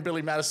guy in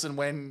Billy Madison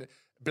when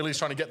Billy's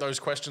trying to get those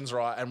questions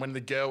right, and when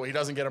he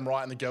doesn't get them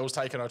right, and the girl's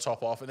taking her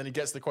top off, and then he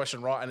gets the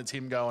question right, and it's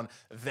him going,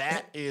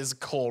 "That is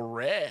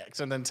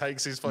correct," and then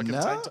takes his fucking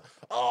No. tank top.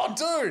 Oh,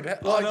 dude!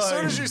 Like, as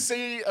soon no. as you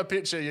see a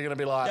picture, you're gonna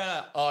be like,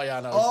 Yeah. "Oh yeah, I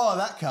know." Oh,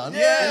 that cunt.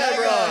 Yeah,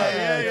 bro.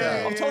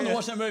 okay. I've told him to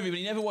watch that movie, but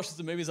he never watches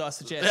the movies I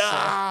suggest. So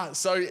Ah,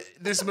 so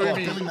this Oh,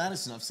 movie, Billy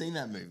Madison. I've seen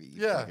that movie.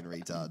 You Yeah. fucking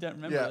retard. don't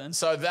remember yeah. then.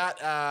 So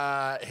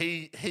that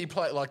he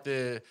played like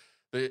the.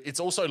 It's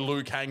also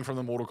Liu Kang from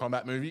the Mortal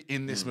Kombat movie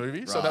in this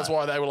movie. So that's right.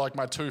 why they were like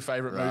my two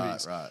favorite Right,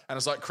 movies. right. And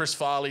it's like Chris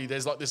Farley,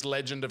 there's like this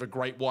legend of a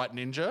great white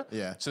ninja.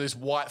 Yeah. So this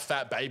white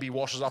fat baby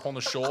washes up on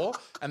the shore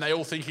and they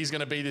all think he's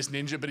going to be this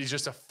ninja, but he's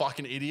just a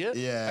fucking idiot.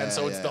 Yeah, And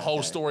so it's yeah, the whole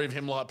okay. story of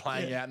him like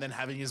playing out and then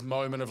having his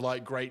moment of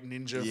like great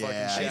ninja Yeah, fucking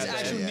And shit. his Yeah,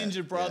 actual yeah,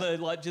 ninja brother,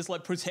 like, just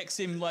like protects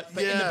him, like,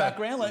 but in the Yeah.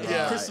 background. Like,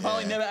 Yeah. Chris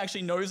Farley Yeah. never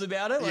actually knows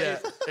about it. Like, Yeah,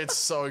 it's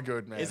so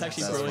good, man. It's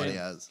actually That's brilliant.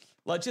 funny as.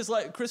 Like, just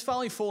like Chris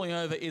Farley falling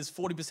over is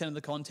 40% of the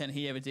content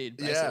he ever did,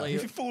 basically.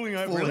 You're falling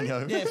over. Falling Really?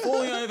 over. Yeah,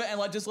 falling over and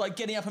like just like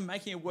getting up and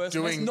making it worse,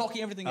 and Doing- just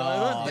knocking everything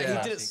over. But yeah.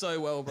 he did it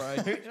so well, bro.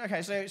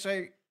 Okay,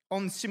 so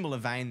on similar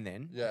vein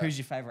then, Yeah. who's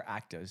your favorite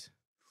actors?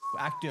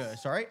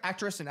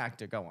 Actress and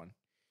actor. Go on.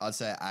 I'd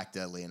say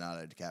actor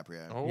Leonardo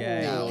DiCaprio. Oh.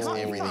 Yeah, Nails you can't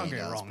everything he go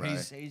does, wrong. bro.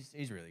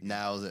 He's really good.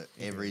 Nails it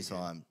every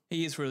time.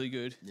 He is really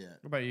good. Yeah.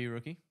 What about you,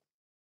 rookie?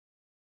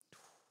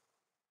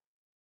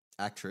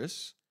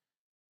 Actress.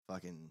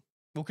 Fucking.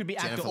 Well, could be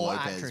actor Jennifer or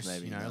Lopez, actress,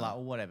 maybe, you know, no. like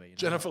or whatever. You know?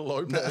 Jennifer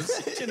Lopez.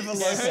 Jennifer Who's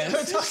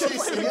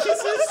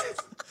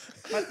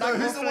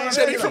the one?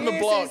 Jenny from the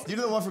block. You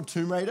know the one from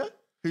Tomb Raider?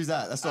 Who's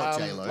that? That's not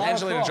J Lo.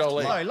 Angelina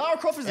Jolie. No, Lara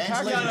Croft is the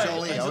character. Angelina No,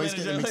 Jolie. I always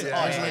get them mixed up.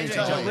 Angelina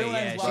Angelina Jolie. Jolie.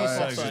 Yeah, she's Lara so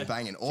Croft, She's good.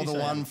 banging. Or the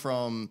one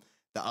from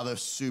the other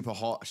super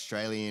hot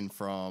Australian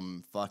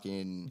from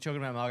fucking. Talking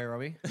about Margot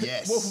Robbie.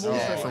 Yes. Wolf of Wall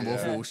Yeah, Street. from Wolf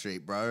of Yeah. Wall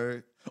Street,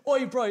 bro.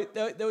 Oh, bro,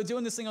 they were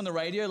doing this thing on the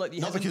radio. Like,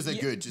 Not because they're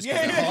good, just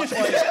Yeah, because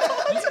they're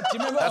hot. Do you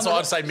remember? That's on why the-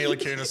 I'd say Mila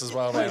Kunis as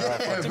well, man. Right,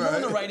 Do you fuck. remember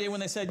on the radio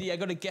when they said, "Yeah, I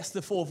got to guess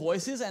the four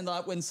voices," and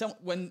like when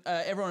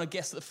everyone had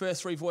guessed the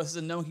first three voices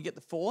and no one could get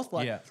the fourth,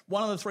 like Yeah.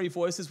 one of the three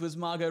voices was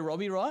Margot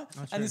Robbie, right?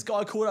 And this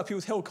guy called up, he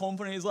was hell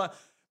confident. He's like,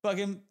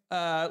 "Fucking,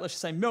 let's just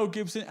say Mel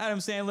Gibson, Adam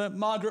Sandler,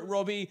 Margaret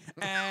Robbie,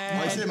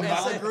 and, Wait, is it and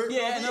Margaret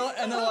yeah,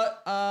 and they're like,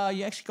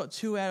 you actually got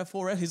 2 out of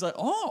 4 right." He's like,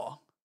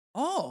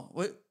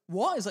 wait,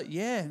 what? He's like,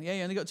 yeah,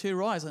 you only got 2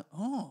 right. He's like,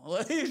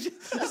 like, he was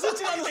just, I didn't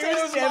understand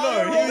it was Devo.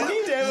 Margot He was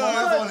Robbie. Devo.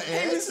 Live on He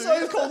air, was too.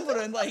 so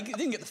confident. Like, he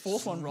didn't get the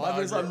 4th one right,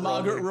 but he's like,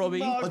 Margaret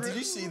Robbie. Oh, did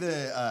you see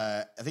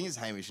the? I think it's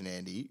Hamish and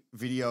Andy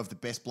video of the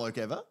best bloke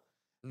ever,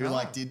 who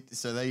like did.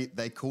 So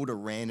they called a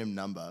random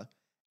number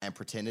and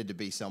pretended to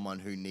be someone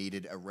who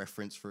needed a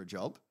reference for a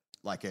job,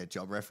 like a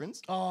job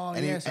reference. Oh,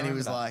 and yes, I he remember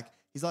was that.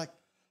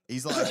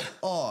 he's like,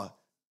 oh.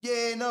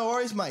 Yeah, no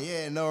worries, mate.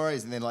 Yeah, no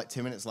worries. And then like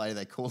 2 minutes later,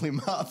 they call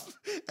him up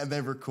and they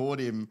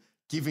record him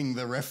giving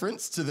the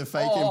reference to the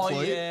fake Oh,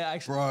 employee. yeah,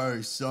 actually.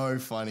 Bro, so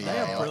funny. They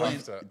are yeah.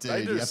 brilliant. Dude, They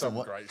you do have to some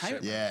wa- great Ham-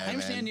 shit. Yeah,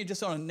 Hamish and man. Andy are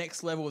just on a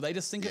next level. They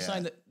just think of Yeah.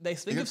 something that they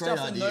think got of stuff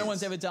great that no ideas.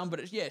 one's ever done, but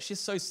it's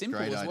just so simple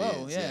Great as ideas.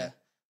 well. Yeah.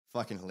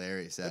 Fucking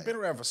hilarious. Eh? They've been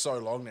around for so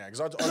long now because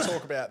I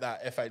talk about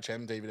that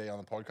FHM DVD on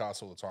the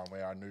podcast all the time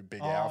where I knew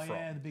Big Al from.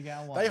 the Big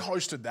Al one. They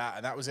hosted that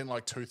and that was in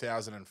like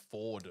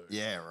 2004, dude.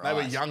 Yeah, They were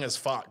right. young as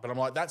fuck, but I'm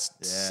like, that's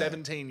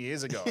 17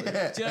 years ago. Do you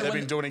know They've when-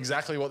 been doing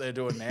exactly what they're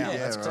doing now.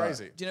 That's right.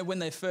 crazy. Do you know when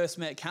they first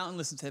met? Carlton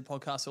listens to their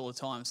podcast all the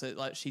time, so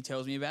like she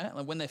tells me about it.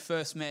 Like when they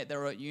first met, they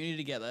were at uni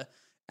together,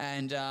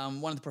 and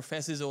one of the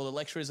professors or the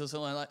lecturers or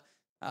something like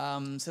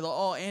said like,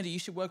 "Oh, Andy, you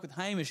should work with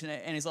Hamish,"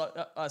 and he's like,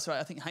 "Sorry,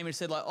 I think Hamish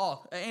said like,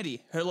 oh,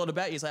 Andy, heard a lot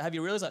about you." He's like, "Have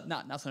you realised?" Like,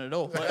 "Nah, nothing at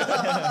all." Like,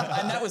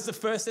 and that was the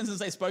first sentence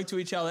they spoke to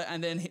each other,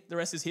 and then the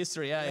rest is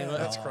history. Like,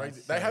 That's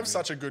crazy. They have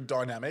such a good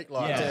dynamic,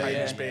 like Yeah,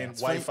 Hamish yeah, being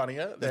yeah. way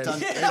funnier. They've than- done,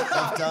 they've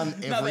done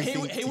everything no, but he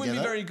together. wouldn't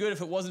be very good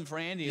if it wasn't for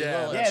Andy Yeah, as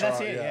well. Like, yeah, that's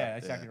right, it. yeah. Yeah,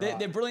 exactly They're, right.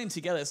 they're brilliant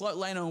together. It's like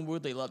Leno and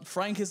Woodley. Like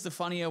Frank is the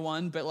funnier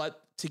one, but like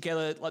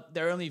together, like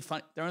they're only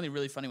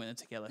really funny when they're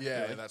together.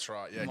 Yeah, really. that's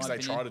right. Yeah, In because my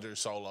they try opinion. to do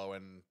solo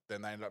and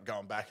then they end up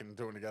going back and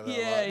doing together.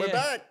 Yeah, Like, we're yeah.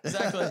 back.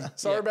 Exactly.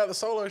 Sorry Yeah. about the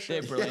solo They're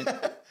shit. brilliant.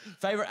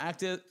 Favorite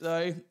actor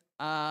though,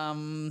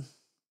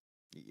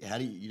 How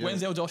do you? Don't,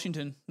 Wenzel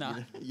Washington. Nah.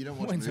 you don't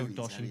watch Wenzel movies.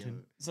 How do you Washington.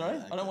 have- Sorry,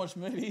 I don't watch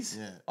movies.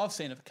 Yeah. I've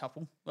seen a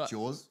couple. But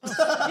Jaws.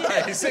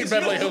 yeah, He's seen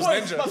Beverly Hills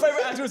Ninja. My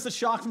favorite actor is the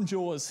shark from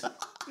Jaws.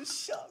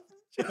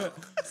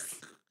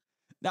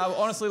 No,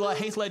 honestly, like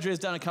Heath Ledger has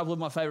done a couple of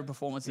my favorite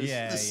performances.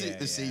 Yeah,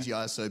 The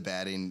CGI is so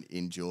bad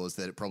in Jaws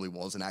that it probably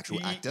was an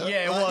actual actor.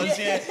 Yeah, it was.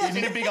 Yeah, he's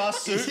in a big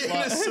ass suit. In a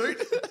like-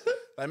 suit.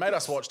 They made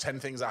us watch 10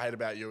 Things I Hate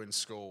About You in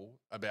school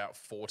about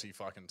 40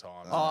 fucking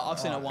times. Oh, I've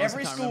seen it once.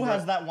 Every I can't school remember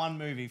has it. that one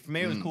movie. For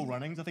me, it was Cool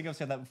Runnings. I think I've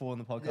said that before on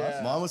the podcast.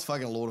 Yeah. Mine was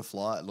fucking Lord of the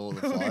Flies.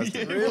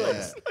 Yeah, dude. really?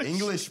 Yeah.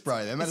 English,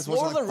 bro. They made us It's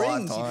watch Lord it of like the 5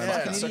 Rings, you times. fucking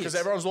Yeah, idiots. because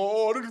everyone's like,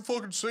 oh, I didn't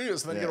fucking see it.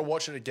 So then you Yeah. got to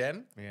watch it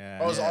again. Yeah.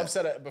 I've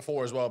said it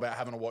before as well about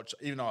having to watch,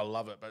 even though I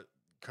love it, but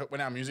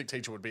when our music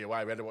teacher would be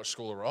away, we had to watch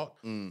School of Rock.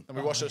 And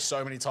we watched it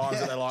so many times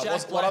that they're like,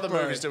 Jack what other Black,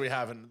 bro. movies do we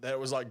have? And it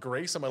was like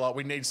Grease. And we're like,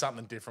 we need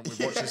something different.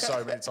 We've watched this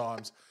so many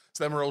times.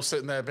 So then we're all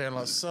sitting there being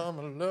like,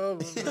 summer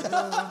love.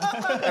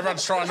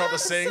 Everyone's trying not to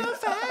sing.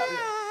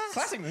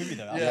 Classic movie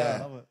though. Yeah.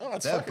 I love it. Oh,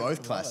 it's They're fucking-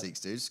 both classics,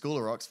 dude. School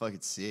of Rock's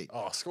fucking sick.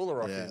 Oh, School of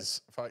Rock Yeah.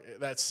 is,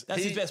 that's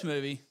His best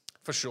movie.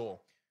 For sure.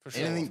 For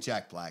sure. Anything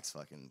Jack Black's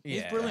fucking.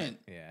 He's brilliant.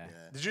 Yeah.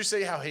 Did you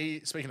see how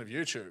speaking of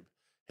YouTube,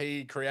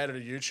 he created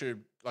a YouTube,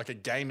 like a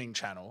gaming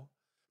channel,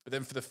 but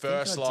then for the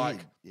first I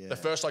did, yeah. the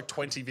first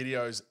 20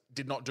 videos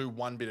did not do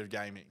one bit of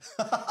gaming.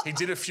 He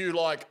did a few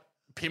like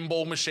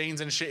pinball machines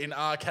and shit in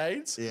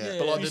arcades. Yeah.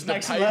 But like the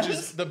Snakes and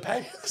ladders?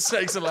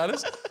 Snakes and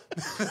Ladders.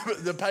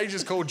 The page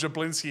is called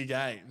Jablinski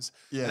Games.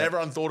 Yeah. And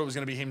everyone thought it was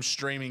going to be him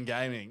streaming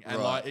gaming. And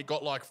Right. like it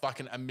got like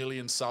fucking 1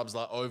 million subs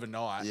like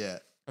overnight. Yeah.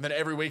 And then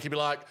every week he'd be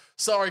like,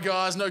 sorry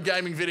guys, no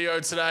gaming video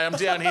today. I'm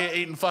down here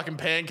eating fucking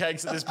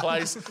pancakes at this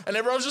place. And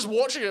everyone's just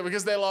watching it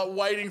because they're like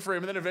waiting for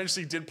him. And then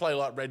eventually he did play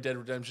like Red Dead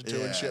Redemption 2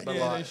 Yeah. and shit. But Yeah,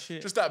 no like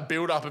shit. just that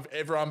build up of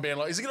everyone being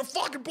like, is he gonna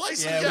fucking play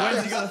some Yeah, when's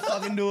games? he gonna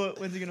fucking do it?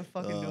 When's he gonna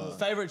fucking do it?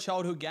 Favorite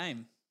childhood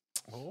game.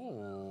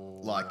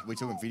 Like, we're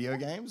talking video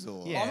games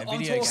or? Yeah, I'm video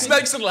talking- games.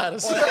 Snakes and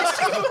ladders. Wait,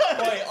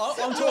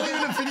 I'm talking.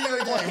 a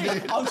video game,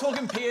 dude. I'm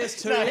talking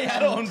PS2 No, he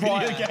had it on and video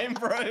prior. game,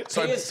 bro.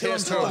 So PS2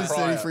 and PS2 and prior.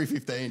 prior.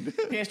 3315.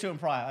 PS2 and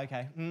prior.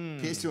 Okay.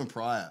 PS2 and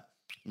prior.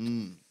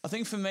 I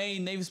think for me,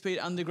 Need for Speed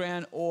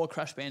Underground or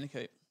Crash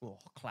Bandicoot. Oh,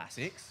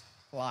 classics.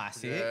 Yeah,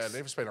 Classics.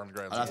 Need for Speed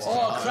Underground. I'd have to Oh, say-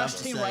 Crash I'd have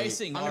to Team say-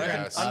 Racing. Underground- Yes.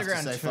 I have to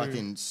Underground say 2.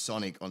 fucking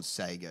Sonic on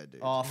Sega,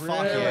 dude. Oh, fuck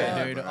Really?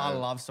 yeah, dude. Bro. I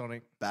love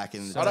Sonic. Back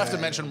in the I'd have to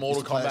day, mention used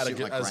Mortal to play that Kombat shit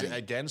like crazy.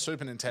 again,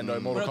 Super Nintendo, We're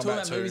Mortal not talking Kombat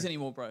about 2. movies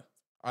anymore, bro.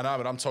 I know,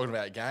 but I'm talking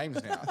about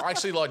games now. I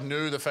actually like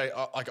knew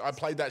like I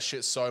played that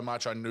shit so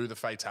much. I knew the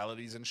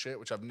fatalities and shit,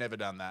 which I've never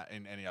done that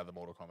in any other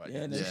Mortal Kombat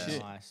Yeah, game. no Yeah. shit.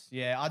 Nice.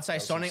 Yeah, I'd say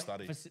was some Sonic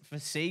study. for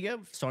Sega,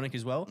 Sonic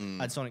as well.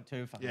 I'd Sonic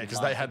 2. fucking Yeah, because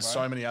love they it, had bro.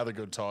 so many other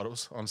good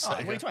titles on Oh, Sega. what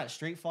are you talking about?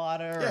 Street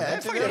Fighter? Yeah,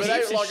 and- fucking Yeah, but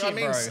heaps they, of like,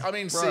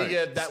 shit, bro.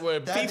 Sega that were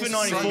That FIFA was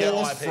 94.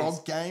 Sega's IPs.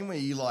 frog game where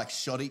you like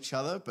shot each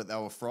other, but they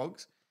were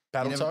frogs.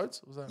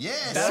 Battletoads. Was that?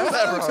 Yes,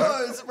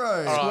 Battletoads, Battletoads,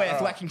 bro. Square,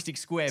 thwacking stick,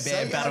 square,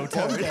 bear, Sega battle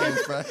frog toad. games,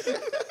 bro.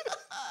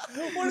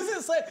 What does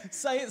it say?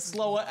 Say it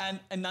slower and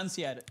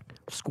enunciate it.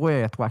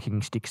 Square,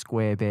 thwacking stick,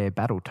 square, bear,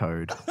 battle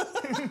toad.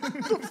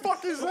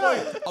 Fuck is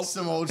that?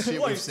 Some old shit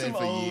Wait, we've said some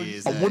for old-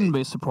 years. I eh? wouldn't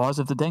be surprised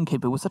if the den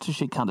keeper was such a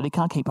shit cunt that he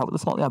can't keep up with the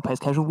slightly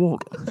outpaced casual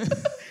walk.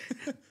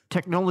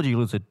 Technology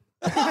lizard.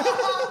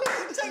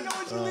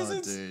 Technology Oh,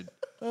 lizards. dude.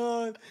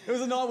 It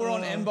was a night we're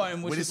on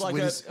N-Bone, which We is just, like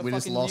we a just, we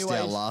just fucking lost new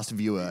our age. last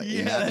viewer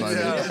in that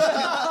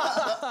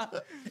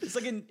moment.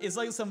 It's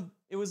like some.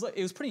 It was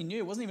pretty new.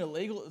 It wasn't even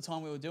illegal at the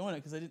time we were doing it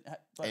because they didn't.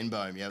 Like,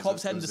 N-Bone, yeah. it was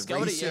Cops a- hadn't it was a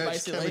discovered it yet, research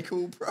basically.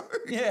 Chemical, bro.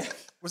 Yeah.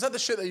 Was that the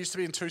shit that used to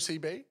be in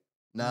 2CB?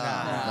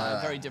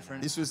 Nah, very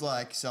different. This was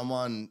like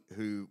someone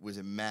who was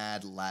a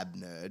mad lab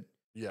nerd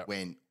Yeah.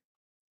 went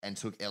and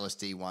took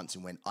LSD once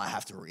and went, I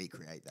have to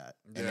recreate that.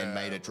 And then Yeah,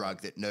 made a right.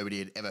 drug that nobody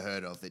had ever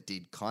heard of that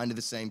did kind of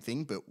the same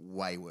thing, but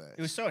way worse.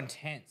 It was so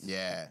intense.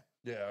 yeah.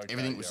 Yeah. Okay,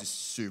 Everything was yeah.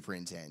 just super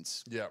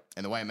intense. Yeah.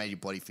 And the way it made your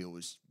body feel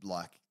was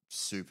like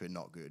super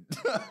not good.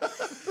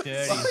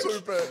 Dirty.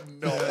 Super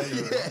no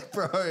good. yeah,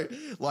 bro.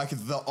 Like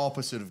the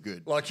opposite of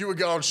good. Like you were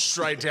going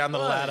straight down the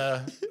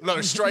ladder, no,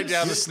 straight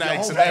down the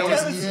snakes, whole and there body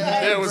was was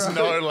there was snake,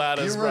 bro. no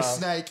ladders, You were bro. a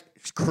snake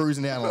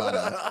cruising down a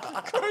ladder.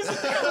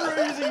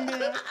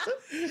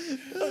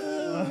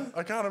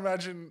 I can't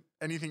imagine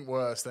anything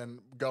worse than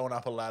going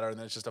up a ladder and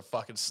there's just a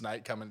fucking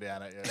snake coming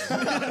down at you.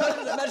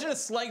 Imagine a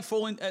snake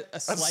falling. A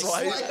snake.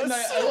 slate? No,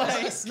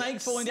 a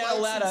snake falling down a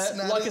Snakes ladder, and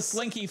like a snatters.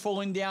 slinky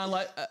falling down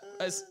like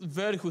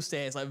vertical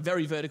stairs, like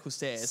very vertical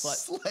stairs, like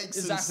Snakes and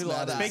exactly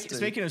like that. snatters.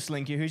 Speaking of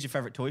Slinky, who's your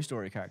favorite Toy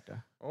Story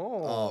character?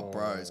 Oh,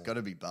 bro, it's got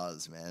to be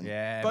Buzz, man.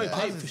 Yeah. Bo man.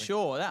 Peep for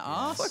sure. That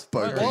ass.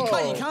 Bo Like,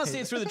 Peep. you can't see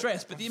it through the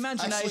dress, but the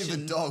imagination. Actually,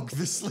 the dog,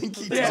 the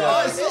slinky Yeah,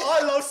 dog.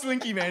 I love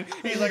Slinky, man.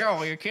 He's like,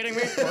 oh, you're kidding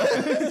me?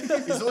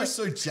 He's always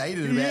so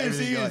jaded about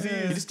everything. he like,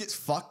 is. He just gets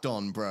fucked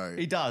on, bro.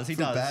 He does. He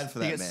Feel does. bad for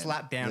that he gets man.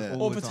 slapped down Yeah.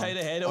 all Or the time.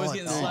 potato head, always Oh,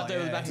 getting oh, slapped over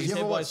the yeah. back of Did his you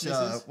head ever by his watch,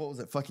 missus. what was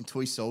it, fucking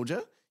Toy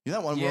Soldier? You know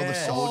that one where all the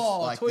Yeah. soldiers,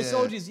 Oh, like Toy the-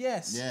 Soldiers,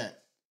 yes. Yeah.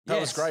 That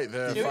was great.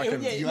 The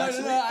fucking Yeah, You no,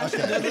 actually- actually,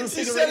 okay. the little You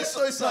said cigarette- it so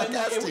no, no,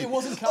 sarcastic. it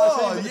wasn't Oh,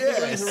 cartoon, but the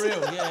figurines yes. are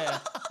real. Yeah.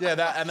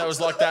 yeah, and there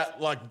was like that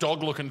like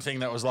dog looking thing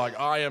that was like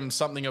I am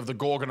something of the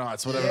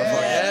Gorgonites, whatever.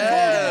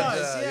 Yeah.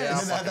 the fuck. Yeah, And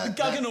then they had that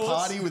Guggernauts.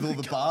 party with all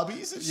the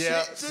Barbies and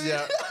Yeah, shit. Dude.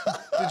 yeah.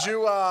 Did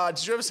you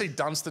ever see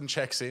Dunstan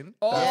Checks In?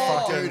 Oh, Yeah,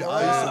 fucking- dude, I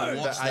used to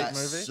the watch that Ape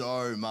movie?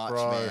 so much,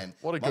 Bro, man.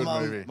 what a good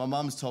movie. My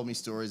mum's told me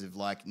stories of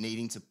like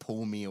needing to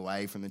pull me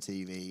away from the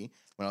TV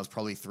when I was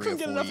probably 3 Couldn't or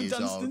get 4 enough of years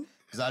old. Dunstan.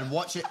 Because I'd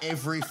watch it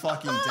every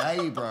fucking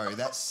day, bro.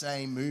 That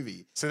same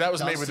movie. So that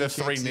was me with the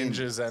Dunstan three Checks In.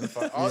 ninjas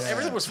and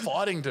everything was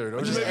fighting, dude. It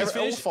was just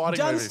all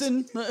fighting movies.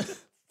 Dunstan.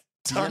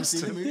 Did you ever see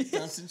the movie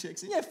Dunstan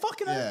Checks In? Yeah,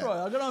 fucking Yeah. hell, bro.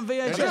 I got on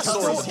Yeah, VHS. I Cuts saw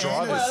off it his with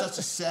hand. It drivers. was such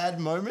a sad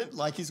moment.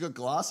 Like he's got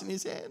glass in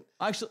his hand.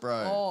 Actually,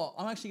 Bro.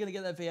 I'm actually gonna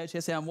get that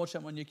VHS out and watch that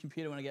on my new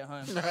computer when I get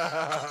home.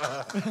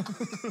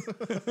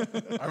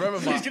 I remember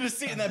He's gonna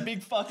sit in that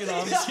big fucking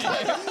armchair.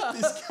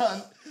 This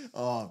cunt.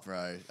 Oh,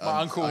 bro.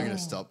 uncle- I'm going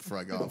to stop before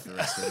I go on for the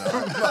rest of the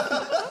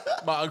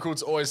night. my uncle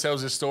always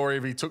tells this story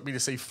of he took me to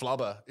see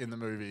Flubber in the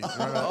movie,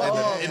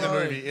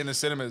 in the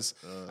cinemas,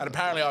 and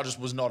apparently I just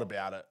was not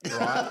about it,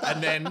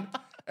 right?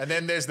 And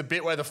then there's the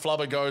bit where the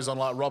flubber goes on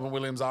like Robin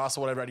Williams' ass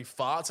or whatever, and he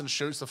farts and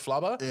shoots the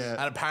flubber. Yeah.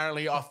 And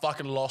apparently I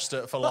fucking lost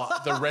it for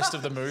like the rest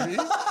of the movie.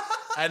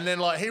 And then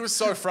like he was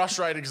so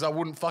frustrated because I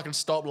wouldn't fucking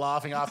stop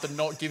laughing after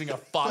not giving a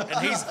fuck,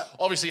 and he's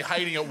obviously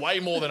hating it way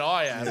more than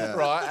I am,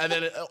 right? And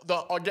then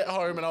I get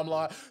home and I'm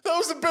like, that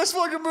was the best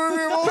fucking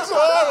movie of all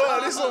time.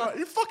 And he's like,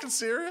 you fucking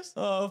serious?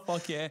 Oh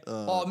fuck yeah!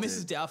 Oh,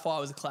 Mrs. Doubtfire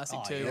was a classic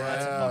too. Yeah, Right?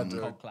 that's a Yeah, fucking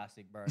dude. cult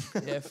classic, bro.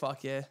 Yeah,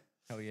 fuck yeah.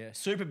 Hell yeah.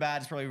 Super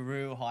Bad is probably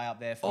real high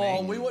up there for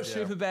Oh, me. we watched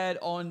Superbad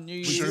on New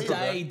Year's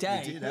Superbad.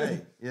 Day. We did, eh?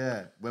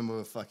 Yeah, when we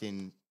were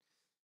fucking,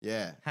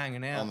 yeah.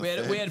 Hanging out. On the We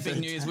had third- big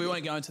news. We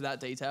won't go into that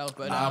detail,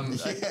 but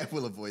Yeah,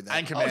 we'll avoid that.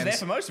 I was there Anchorman's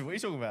for most of it. What are you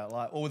talking about?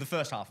 Like, or the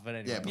first half of it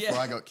anyway. Yeah, before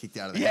I got kicked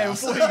out of the Yeah,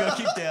 house. before you got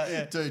kicked out,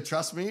 yeah. Dude,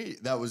 trust me,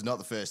 that was not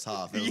the first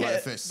half. It was like Yeah, the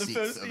first the sixth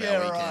first- of yeah,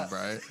 our weekend,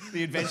 right. bro.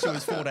 The adventure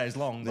was 4 days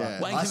long, but Yeah.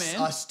 Wanker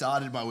Man. I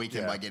started my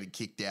weekend Yeah. by getting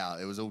kicked out.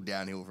 It was all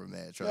downhill from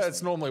there. Trust Yeah,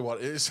 it's me. normally what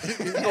it is.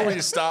 Normally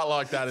you start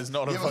like that is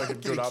not a You ever fucking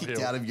getting good kicked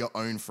uphill. out of your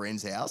own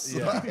friend's house.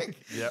 Yeah. Like,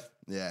 Yep.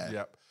 yeah.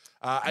 Yep.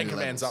 Anchorman's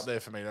levels. up there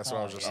for me. That's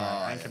what I was just saying.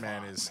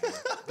 Anchorman is. He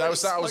I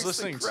was smokes the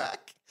listening.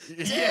 crack. yeah,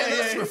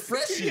 That's yeah.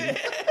 refreshing.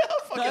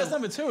 no, that's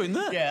number 2, isn't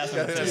it? yeah, that's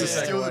what I think it that's is. the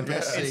second Still the one.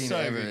 best It's scene so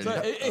ever. good. in-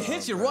 But it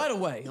hits you right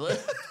away.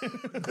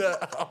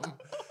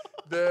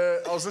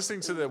 I was listening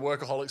to the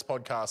Workaholics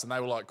podcast and they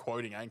were like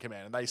quoting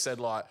Anchorman and they said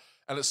like,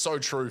 and it's so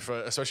true for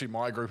especially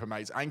my group of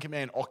mates,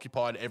 Anchorman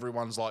occupied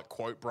everyone's like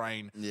quote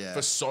brain Yeah.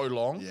 for so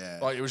long. Yeah.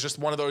 Like it was just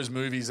one of those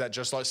movies that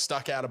just like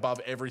stuck out above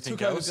everything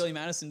Took over else. Billy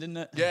Madison, didn't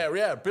it?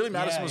 Yeah. Billy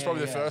Madison was yeah,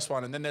 probably the yeah. first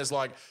one. And then there's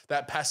like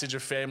that passage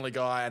of Family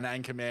Guy and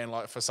Anchorman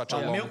like for such a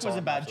long Milk time. was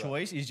a bad after that.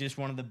 choice. Is just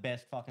one of the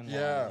best fucking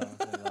lines.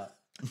 Yeah.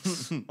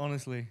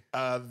 Honestly.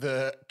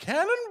 The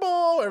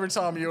cannonball every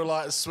time you were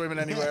like swimming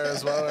anywhere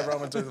as well.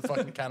 Everyone would do the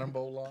fucking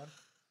cannonball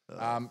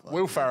line.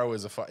 Will Ferrell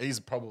is he's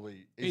got to be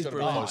brilliant.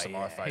 close to Oh, my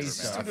yeah. favorite.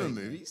 He's man. so I Doing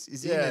think- movies?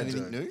 Is he Yeah, in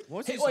anything dude. new?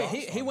 What's He, his wait, last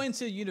he one? went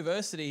to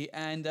university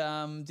and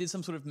did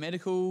some sort of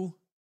medical,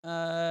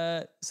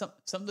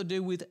 something to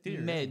do with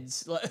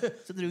meds. Like, Something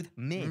to do with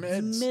meds.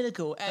 Meds.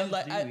 medical. And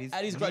like to do with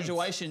at his meds.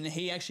 graduation,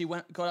 he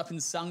actually got up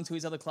and sung to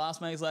his other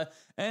classmates like,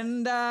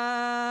 "And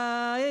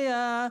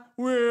I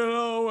will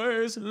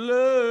always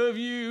love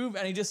you,"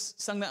 and he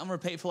just sung that on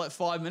repeat for like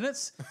 5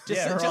 minutes,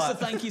 just Yeah, to right.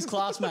 thank his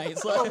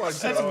classmates. Like, Oh my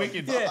That's God.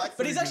 wicked. yeah,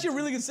 but he's actually a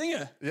really good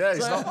singer. Yeah,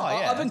 he's So, not- Oh,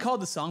 yeah. I've been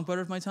called the songbird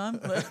of my time.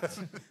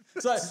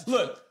 So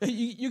look,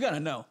 you gotta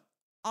know,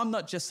 I'm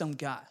not just some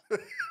guy.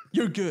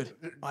 You're good.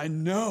 I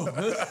know.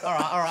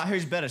 All right.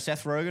 Who's better,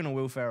 Seth Rogen or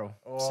Will Ferrell?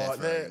 Seth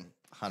they're- Rogen,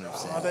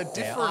 100%. Oh, they're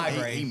different. I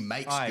agree. He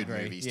makes I good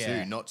agree, movies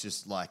yeah. too, not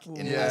just like as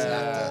an Yeah, actor.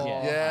 Yeah. You know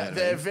what I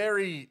they're mean?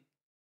 very.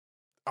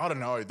 I don't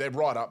know. They're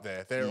right up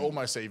there. They're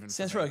almost even. for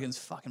Seth me. Rogen's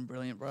fucking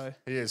brilliant, bro.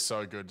 He is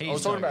so good. I He's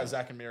was talking so about good.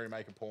 Zach and Miri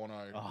Make a Porno.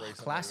 recently,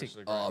 classic. which is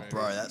a great Oh, movie.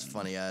 bro, that's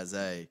funny as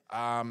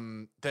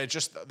They're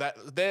just that.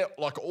 They're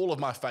like all of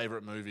my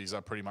favorite movies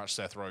are pretty much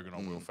Seth Rogen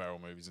or Will Ferrell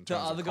movies in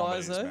terms other of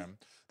guys, comedies, though? man.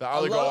 The I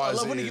other love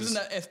guys when he is gives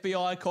him that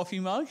FBI coffee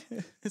mug.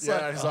 It's Yeah,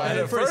 like, he's like, and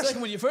at for a first-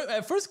 second, when you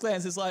at first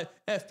glance, it's like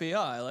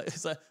FBI. Like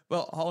it's like,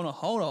 well, hold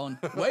on,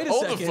 wait a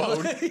Hold the second.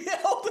 phone. Yeah,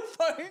 hold the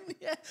phone.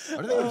 Yeah. I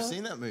don't think I've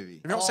seen that movie.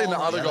 Have you not seen the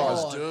Oh other my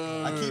guys, God.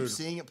 dude? I keep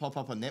seeing it pop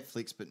up on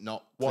Netflix, but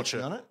not Watch clicking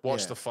it. on it.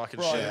 Watch Yeah. the fucking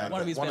Right, shit. one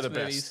of his the best best.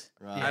 movies.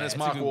 Right. And it's it's a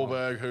Mark good one.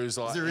 Wahlberg, who's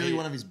like Is it really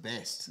one of his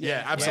best?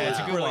 Yeah, absolutely. it's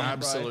a good one, bro.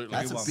 Absolutely.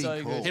 That's a one. big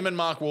So call. good. Him and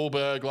Mark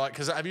Wahlberg, like,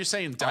 because have you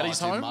seen Daddy's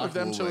Oh, dude, Home Mark with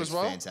them too Wahlberg's as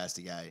well?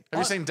 Fantastic, eh? Have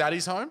you seen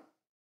Daddy's Home?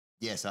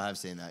 Yes, I have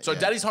seen that. So yeah.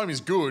 Daddy's Home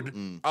is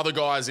good. Other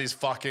guys is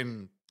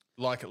fucking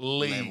like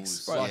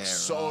leagues, Levels. like Yeah,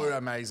 so right.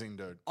 amazing,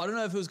 dude. I don't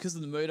know if it was because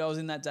of the mood I was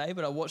in that day,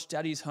 but I watched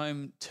Daddy's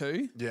Home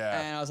 2. Yeah.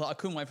 And I was like, I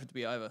couldn't wait for it to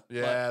be over.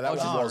 Yeah, Like, that I was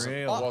just- wasn't.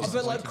 really? it Oh, wasn't.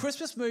 But like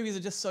Christmas movies are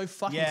just so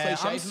fucking Yeah,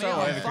 cliche I'm to me. so I'm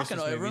over fucking Christmas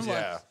over them. movies, Like,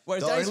 yeah.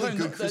 whereas The Daddy's only Home,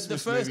 good the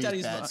Christmas first movie Daddy's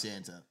is Bad Home.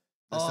 Santa.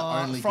 That's the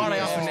only Friday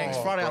good after one. next.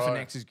 Oh, Friday after bro.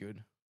 next is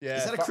good. Yeah,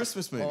 Is that a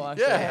Christmas movie? Oh,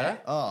 actually, Yeah.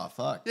 Oh,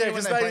 fuck. Yeah, when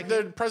because they break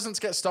the presents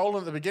get stolen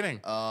at the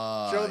beginning.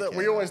 Oh, Do you know that okay.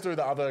 we always do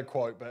the other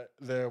quote, but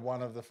they're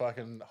one of the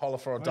fucking holler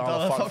for a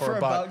dollar, Dollar fuck for a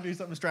buck. do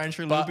something strange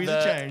for a little But piece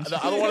of change.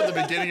 the other one at the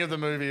beginning of the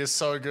movie is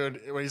so good.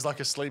 When he's like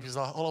asleep, he's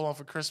like, all I want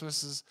for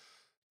Christmas is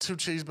 2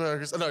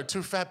 cheeseburgers. Oh, no,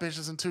 2 fat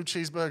bitches and 2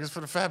 cheeseburgers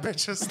for the fat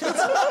bitches.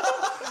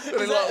 And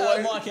he's Is that, like,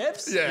 wait. Mike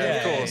Epps? Yeah,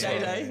 of course,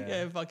 Day.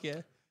 Yeah, fuck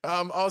yeah.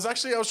 I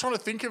was trying to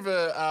think of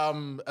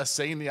a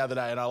scene the other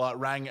day, and I like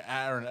rang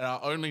Aaron, and I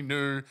only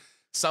knew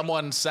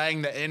someone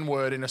saying the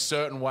N-word in a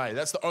certain way.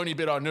 That's the only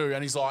bit I knew.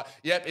 And he's like,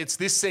 yep, it's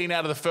this scene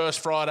out of the first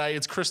Friday.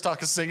 It's Chris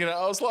Tucker singing it.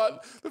 I was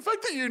like, the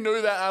fact that you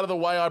knew that out of the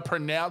way I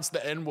pronounced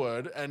the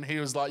N-word, and he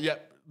was like,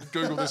 yep,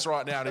 Google this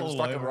right now, and he was All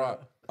fucking over right.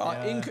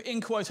 In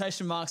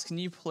quotation marks, can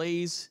you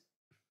please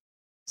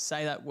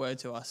say that word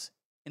to us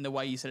in the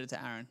way you said it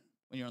to Aaron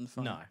when you're on the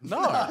phone? No. No.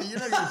 You're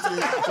not going to do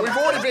that.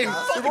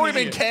 We've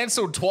already been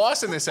cancelled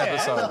twice in this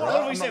episode. What Right?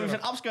 did we say? We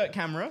said upskirt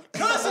camera,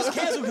 This is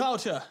cancel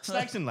culture.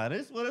 snakes and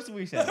ladders. What else did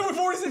we say? We've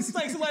already said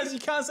snakes and ladders. You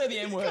can't say the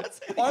N word.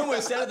 I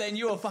almost said it then.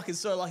 You were fucking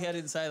so lucky I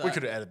didn't say that. We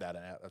could have edited that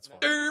out. That's fine.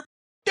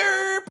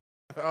 Oh.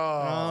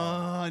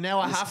 Oh, now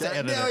I have to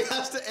edit Now he it.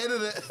 has to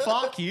edit it.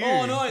 Fuck you.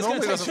 Oh no, it's going Normally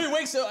to take doesn't- 2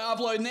 weeks to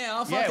upload now.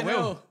 Yeah, Fucking it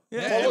will. hell.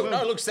 Yeah. Oh, look,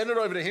 no, look, send it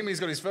over to him. He's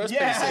got his first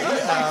Yeah.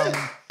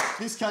 PC.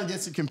 This cunt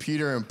gets a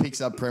computer and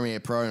picks up Premiere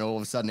Pro, and all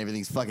of a sudden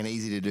everything's fucking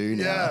easy to do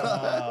now.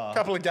 Yeah. A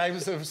couple of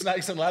games of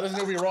snakes and ladders, and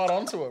he'll be right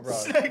onto it, bro.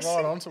 Right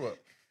onto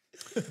it.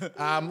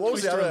 What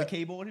was the Twister on other? the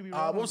keyboard. He'd be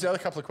What was the other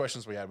couple of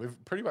questions we had? We've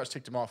pretty much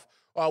ticked them off.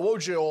 What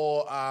would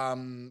your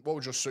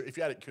if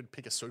you could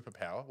pick a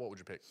superpower, what would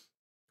you pick?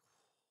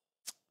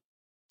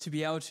 To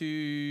be able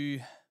to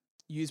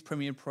use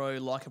Premiere Pro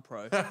like a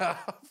pro.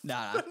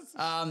 Nah.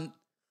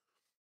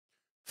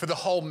 For the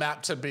whole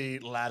map to be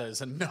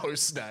ladders and no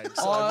snakes.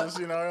 I-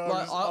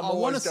 I'm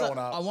always going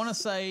up. I want to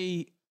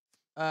say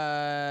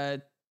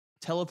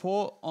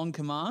teleport on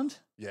command.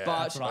 Yeah, but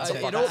that's what I uh, said.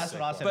 it That's al-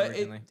 what I said but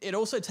originally. it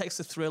also takes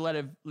the thrill out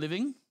of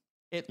living.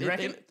 You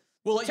reckon?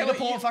 Well, like,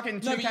 Teleport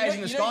fucking 2 but Ks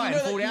in the sky and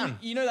that, fall down.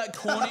 You know that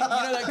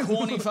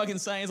corny fucking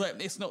saying is like,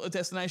 it's not the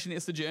destination,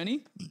 it's the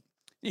journey.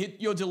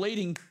 You're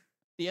deleting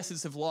the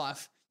essence of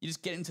life. You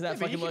just get into that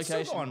But you fucking can still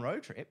location. go on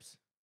road trips.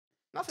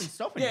 Nothing's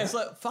stopping Yeah, you. it's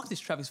like, fuck this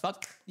traffic's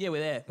fucked. Yeah,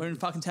 we're there. We're in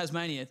fucking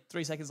Tasmania.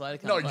 3 seconds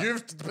later. No,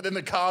 can't but then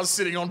the car's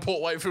sitting on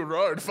Port Wakefield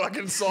Road,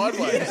 fucking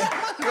sideways.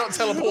 You're not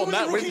teleporting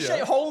that with you.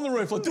 Ricochet hole in the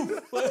roof. Like,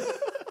 doof.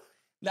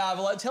 Nah,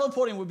 but like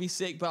teleporting would be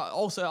sick. But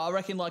also, I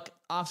reckon like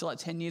after like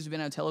 10 years of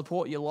being able to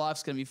teleport, your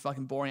life's gonna be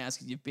fucking boring ass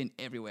because you've been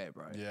everywhere,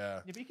 bro. Yeah. Yeah,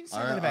 but you can say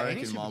I, that I about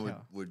any reckon mine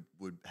superpower.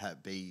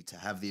 would be to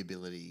have the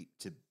ability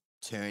to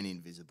turn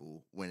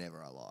invisible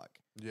whenever I like.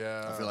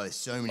 Yeah. I feel like there's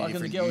so many Like in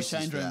the different girls' uses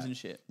change for rooms that. and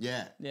shit.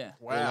 Yeah. Yeah.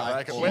 Wow.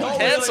 Like- that or could- like-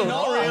 cancelled.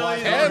 Not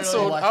really.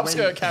 Cancelled. Like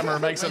Upskirt when- camera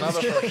makes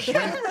another.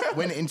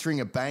 When entering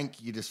a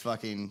bank, you just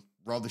fucking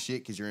rob the shit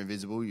because you're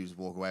invisible. You just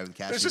walk away with the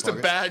cash. There's in just your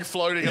a pocket. bag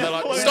floating, and they're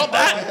like, "Stop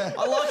that!"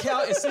 I like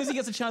how as soon as he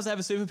gets a chance to have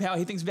a superpower,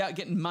 he thinks about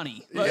getting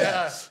money. Like,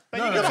 Yeah. But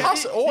No, you no, could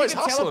hustle- always you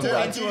could hustling,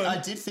 teleport bro. into I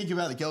did think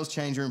about the girls'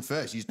 change room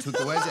first. You just took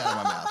the words out of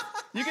my mouth.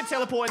 You could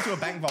teleport into a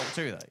bank vault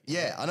too, though.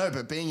 Yeah, I know,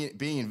 but being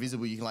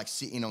invisible, you can like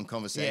sit in on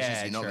conversations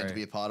Yeah, you're not meant true. to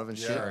be a part of and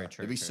shit. True,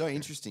 It'd be so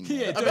interesting.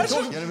 Yeah, man. don't talk,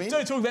 You know what I mean?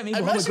 don't talk about me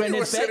behind my Imagine, you were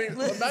granddad's sitting,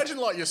 back. imagine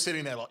like you're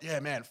sitting there like, yeah,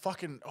 man,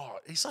 fucking,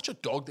 he's such a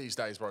dog these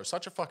days, bro.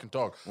 Such a fucking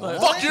dog.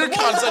 Fuck you,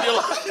 cunts. And you're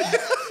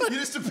like, You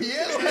just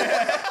appear.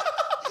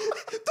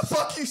 The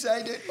fuck you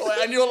say, dude?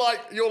 and you're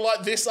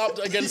like this up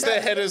against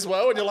their head as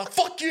well, and you're like,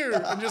 fuck you,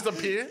 and just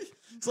appear.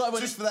 It's like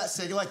when, Just for that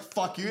second, like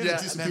fuck you, and Yeah, then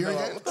and disappear then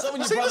they're again. like, it's like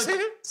when your See this brother,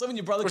 here? it's like when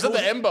your brother Was that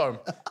calls the M-bone?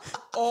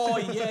 Oh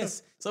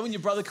yes. So when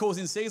your brother calls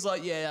in sick, he's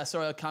like, yeah,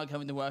 sorry, I can't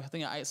come into work. I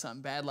think I ate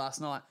something bad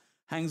last night.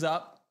 Hangs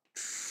up.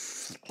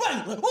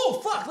 Bang!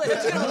 Oh fuck!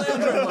 Let's get in the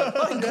lounge room. Like,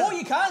 fucking call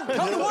you can't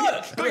come to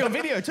work. Got it on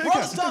video too. We're cunt.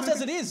 understaffed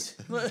as it is.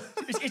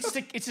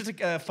 It's just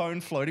a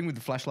phone floating with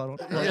the flashlight on.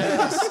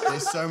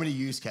 There's so many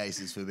use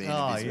cases for being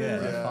Oh invisible. yeah,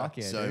 bro. fuck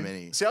yeah. So dude.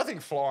 many. See, I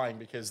think flying,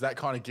 because that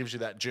kind of gives you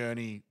that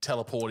journey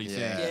teleporty thing.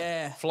 Yeah.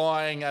 Yeah.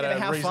 Flying at Yeah, a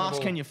but how reasonable...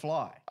 fast can you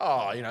fly?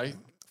 Oh,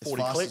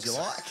 40 Fast clicks. as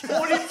you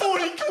like.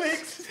 40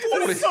 clicks.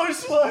 It's so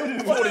slow,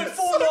 dude. 4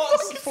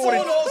 knots. 4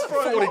 knots,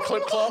 bro. 40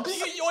 clip clops.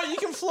 You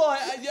can fly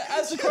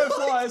as the crow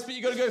flies, but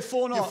you got to go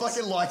 4 You're knots.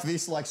 fucking like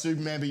this, like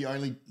Superman, but you're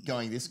only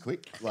going this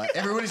quick. Like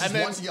everybody just And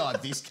then- wants to go, oh,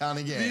 this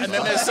cunt again. And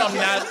then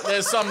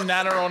there's some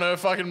nana on her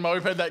fucking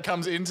moped that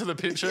comes into the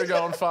picture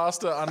going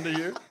faster under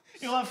you.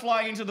 You're like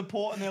flying into the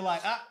port and they're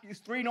like, it's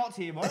 3 knots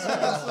here, boy.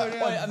 Slow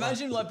down. Wait,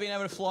 imagine like being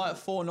able to fly at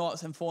 4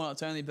 knots and 4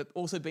 knots only, but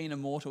also being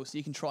immortal, so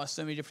you can try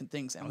so many different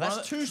things. And that's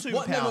one of two the,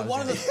 one- no, but superpowers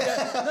one of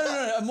the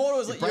no,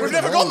 immortal is like breaking We've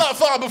the never gone rules. that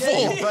far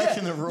before. You're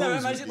breaking the rules. No, with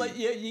imagine you. like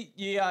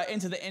you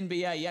enter the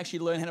NBA, you actually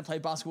learn how to play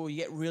basketball, you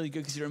get really good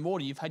because you're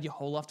immortal. You've had your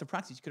whole life to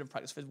practice. You could have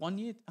practiced for 1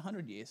 year,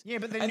 100 years. Yeah,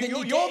 but then, And you're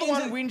you the get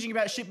one into- whinging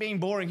about shit being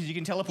boring because you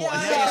can teleport. Yeah,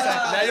 and now you're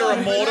saying, Now you're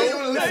immortal. You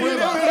wanna live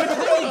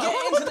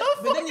forever.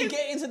 But then you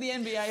get into the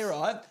NBA,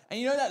 right? And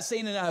you know that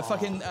scene in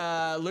fucking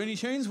Looney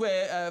Tunes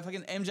where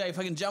fucking MJ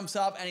fucking jumps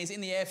up and he's in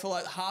the air for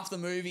like half the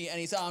movie and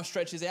his arm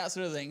stretches out,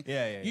 sort of thing.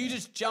 Yeah. You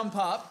just jump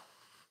up,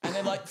 and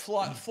then like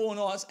fly 4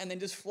 nights and then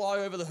just fly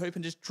over the hoop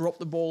and just drop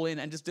the ball in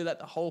and just do that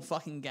the whole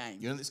fucking game.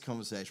 You know what this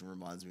conversation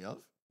reminds me of?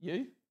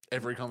 You?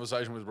 Every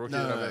conversation with rookie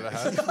No, that I've ever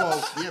had.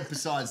 well, yeah.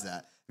 Besides that,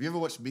 have you ever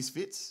watched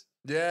Misfits?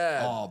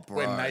 Yeah. Oh, bro.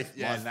 When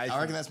Nathan, I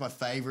reckon that's my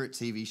favorite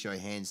TV show,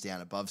 hands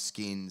down, above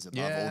Skins, above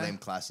Yeah. all them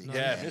classics.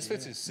 Yeah, man.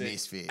 Misfits is sick.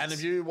 Misfits. And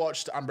have you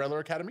watched Umbrella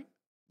Academy?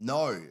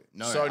 No.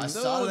 So- I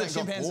started the and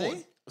got chimpanzee?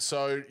 bored.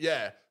 So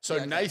yeah,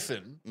 okay.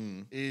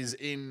 Nathan is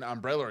in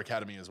Umbrella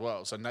Academy as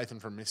well. So Nathan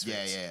from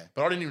Misfits. Yeah.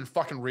 But I didn't even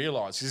fucking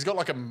realize he's got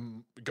like a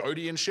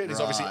goatee and shit. He's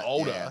obviously Right,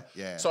 older.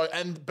 yeah. So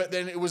but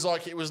then it was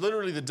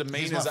literally the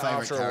demeanors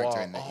favourite after a character while.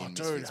 in Oh, in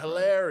dude, Misfits, bro.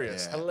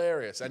 hilarious, Yeah.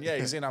 hilarious. And yeah,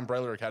 he's in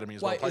Umbrella Academy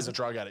as well. Wait, Plays is- a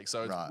drug addict,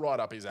 so it's Right. right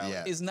up his alley.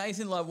 Yeah. Is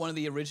Nathan like one of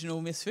the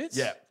original Misfits?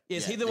 Yeah.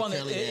 Is Yeah, he the the one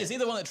that curly hair. is he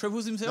the one that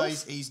triples himself? No,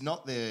 he's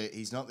not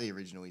the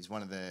original. He's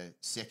one of the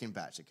second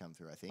batch that come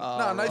through, I think.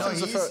 No, Nathan's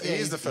No, the first. yeah, He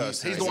is the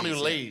first. He's the one who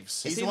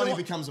leaves. He's he the the one who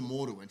one- becomes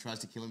immortal and tries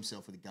to kill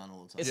himself with a gun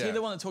all the time. Is Yeah. he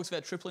the one that talks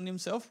about tripling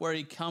himself, where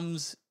he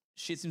comes,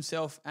 shits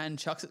himself, and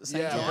chucks at the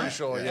same Yeah, time? I'm pretty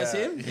sure. Yeah, That's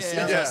him? He Yeah.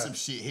 sounds Yeah. like some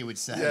shit he would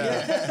say.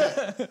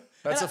 Yeah.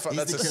 That's a He's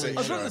that's the a killer. sick I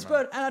was show, running this man.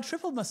 bird and I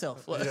tripled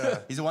myself. Like,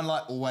 Yeah. He's the one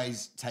like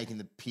always taking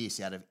the piss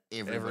out of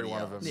everybody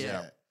one of else. them,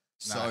 yeah.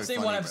 So I've seen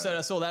funny, one bro. episode,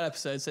 I saw that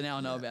episode, so now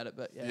I know about it.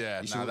 But yeah,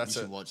 Yeah, You no, should- that's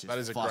you a should watch it. that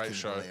is a Fucking great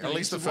show. hilarious. At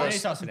least the Why don't you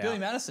first. suss it Billy out?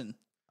 Madison.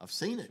 I've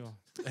seen it.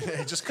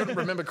 He just couldn't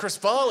remember Chris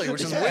Farley,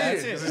 which is Yeah, weird.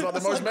 that's it. 'Cause he's like the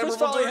It's most like Chris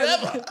memorable dude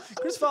Farley ever.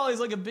 Chris Farley's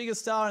like a bigger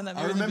star in that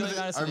movie than Billy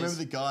Madison. I remember is.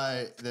 the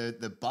guy,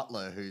 the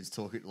butler who's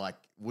talking like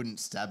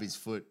wouldn't stab his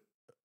foot.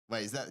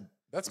 Wait, is that?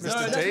 That's No, Mr.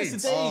 that's Mr. Deeds.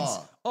 Deeds.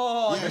 Oh.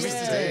 Oh, Yeah, yeah.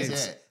 Mr.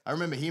 Deeds. Yeah, I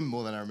remember him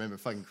more than I remember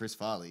fucking Chris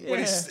Farley. When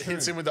he Yeah.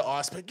 hits him with the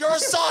ice pick, you're a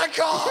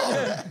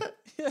psycho!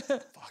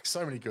 Fuck,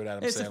 so many good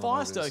Adam It's a Sandler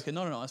fire movies. stoker,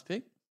 not an ice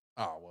pick.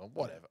 Oh, well,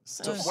 whatever.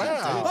 So sick,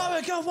 Wow. Oh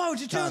my god, why would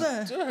you do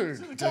that?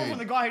 Dude. Talking for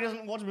the guy who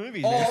doesn't watch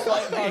movies. Oh, man.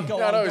 like, oh, go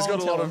No, on, no, he's go got on,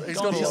 a lot tell of- him, he's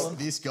go got on, a tell lot- him.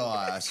 This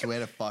guy, I swear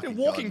to A fucking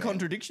walking God, man.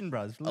 contradiction,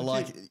 bros. I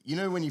like, you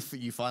know, when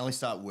you finally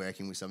start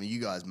working with someone,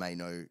 you guys may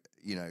know,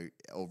 you know,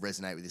 or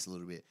resonate with this a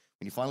little bit.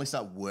 When you finally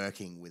start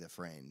working with a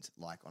friend,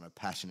 like on a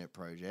passionate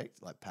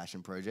project, like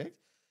passion project,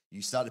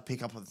 you start to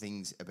pick up on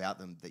things about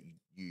them that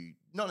you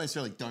not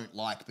necessarily don't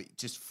like, but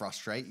just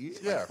frustrate you,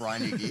 Yeah. like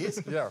grind your gears.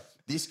 Yeah.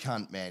 This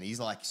cunt, man, he's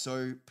like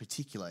so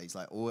particular. He's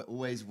like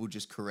always will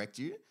just correct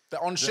you.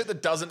 On shit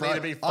that doesn't need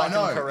to be I fucking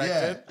know,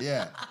 corrected.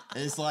 Yeah.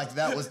 And it's like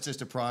that was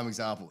just a prime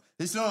example.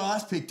 It's not an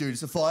ice pick, dude.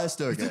 It's a fire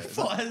stoker. It's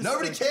like, fire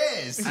nobody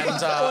cares. And,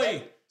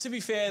 Oi, to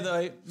be fair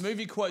though,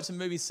 movie quotes and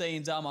movie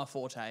scenes are my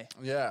forte.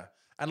 Yeah.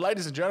 And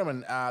ladies and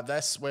gentlemen,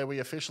 that's where we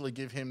officially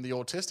give him the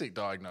autistic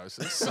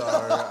diagnosis. So,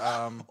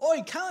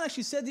 Oi, Carl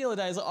actually said the other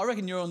day, he's like, I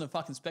reckon you're on the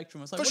fucking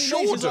spectrum. I was like, for what do you sure,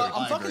 mean? She's dude. like,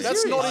 I'm I fucking agree.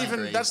 That's serious. not I even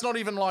agree. that's not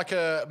even like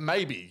a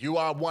maybe. You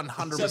are 100%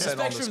 So on the the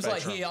spectrum's like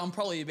spectrum. here, I'm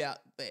probably about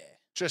there.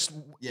 Just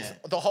Yeah.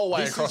 the whole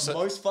way This across is it.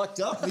 most fucked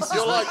up. This is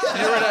You're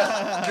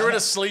like you're in a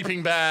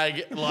sleeping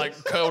bag, like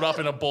curled up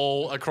in a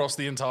ball across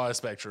the entire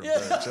spectrum, dude.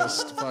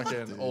 Just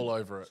fucking all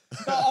over it.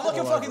 No, I'm like a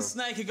All fucking over.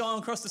 snake going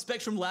across the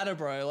spectrum ladder,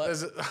 bro. Like,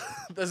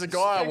 There's a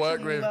guy I work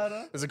Spectrum with.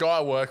 ladder? There's a guy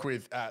I work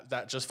with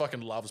that just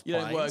fucking loves You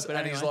don't planes, work, but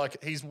and he's anyway.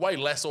 like he's way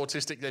less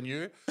autistic than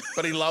you,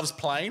 but he loves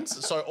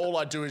planes. So all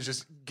I do is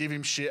just give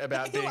him shit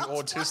about being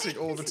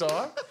autistic all the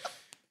time.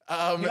 He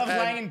loves and-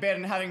 laying in bed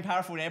and having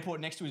Parafoot Airport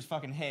next to his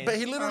fucking head. But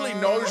he literally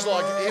knows,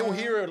 like, he'll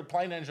hear a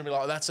plane engine and be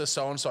like, that's a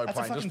so-and-so That's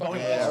a plane. fucking Just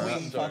fucking Boeing blow it X-wing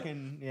up, dude.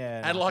 fucking,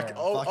 yeah. And no, like, fair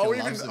enough. Fucking I'll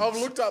even loves them. I've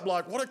looked up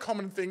like what are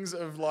common things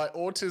of like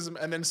autism,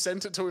 and then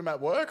sent it to him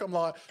at work. I'm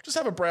like, just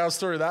have a browse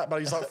through that, but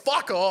he's like,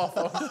 fuck off.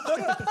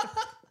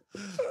 Fuck,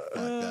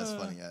 that's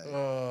funny.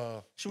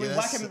 Should we Yeah,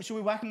 whack that's- him? Should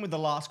we whack him with the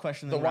last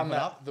question? the And then one wrap it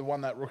that up? the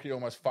one that rookie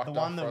almost fucked The up.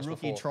 one for that us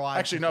rookie before. tried.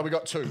 Actually, no, we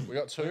got two. We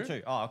got two.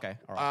 Two. Oh, okay.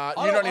 All right.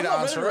 You don't need I'm to not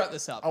ready answer to it. wrap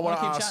this up. I I want wanna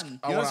to keep ask. chatting.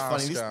 I You know want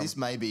what's to funny? ask. This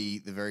may be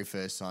the very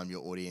first time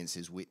your audience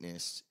has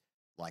witnessed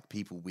like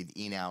people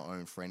within our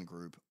own friend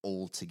group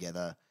all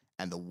together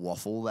and the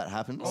waffle that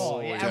happens.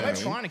 Oh, Do yeah. you And know we're what I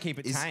mean? trying to keep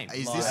it tame.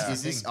 Is Like, this? that's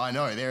Is the this? thing. I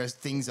know there are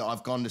things that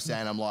I've gone to say,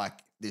 and I'm like,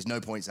 there's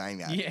no point saying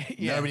that. Yeah,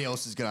 yeah. Nobody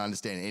else is going to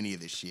understand any of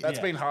this shit. That's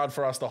been hard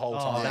for us the whole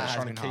time. that has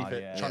trying to been keep hard,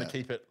 it, yeah. trying to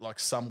keep it like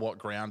somewhat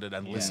grounded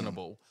and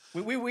listenable.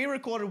 We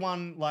recorded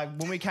one like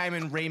when we came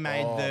and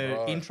remade the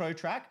bro. intro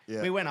track.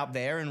 Yeah. We went up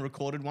there and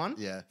recorded one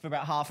Yeah. for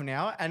about half an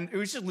hour, and it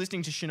was just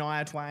listening to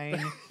Shania Twain.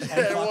 And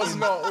It was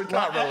not. We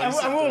can't release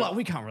it. and we were dude. like,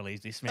 we can't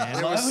release this, man.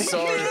 It was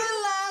so.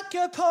 like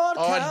a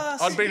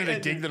podcast. I'd been at a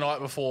gig the night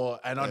before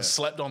and I'd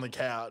slept on the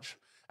couch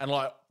and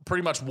like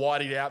pretty much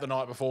whited out the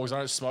night before because I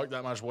don't smoke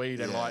that much weed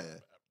and Yeah, like yeah.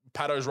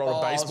 Pato's rolled Oh,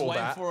 a I was baseball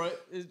waiting bat. for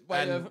it.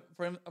 And-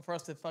 For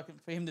us to for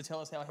him to tell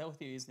us how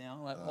healthy he is now.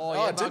 Like, I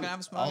yeah, didn't. fucking have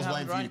a smoke, I was have a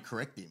waiting for you to drink.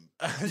 correct him.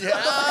 It's Yeah,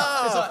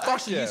 like, fuck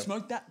actually, yeah. you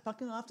smoked that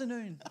fucking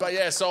afternoon. But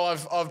yeah, so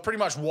I've pretty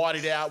much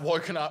whited out,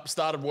 woken up,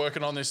 started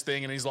working on this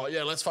thing, and he's like,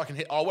 "Yeah, let's fucking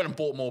hit." I went and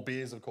bought more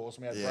beers, of course.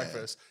 And we had Yeah.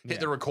 breakfast. Hit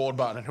the record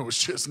button, and it was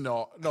just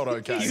not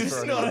okay. It's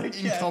for not anyone.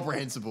 okay.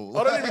 Incomprehensible.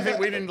 I don't even think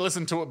we didn't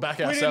listen to it back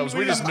ourselves.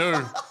 We we just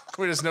knew.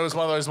 We just knew it was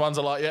one of those ones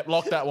that like, yep,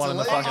 lock that one in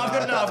the It's a fucking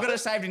I've got it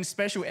saved in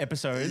special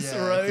episodes.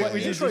 Yeah, right? okay. We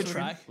The just- intro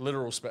track.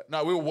 literal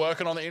No, we were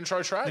working on the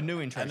intro track. The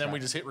new intro And then we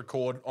track. just hit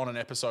record on an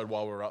episode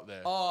while we were up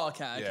there. Oh,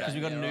 okay. Because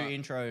we've got a new right.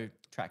 intro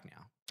track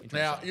now. Intro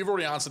Now, song. you've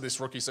already answered this,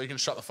 Rookie, so you can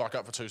shut the fuck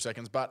up for 2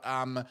 seconds. But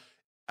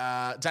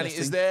Danny,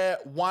 is Testing.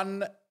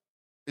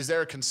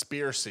 there a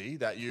conspiracy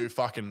that you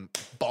fucking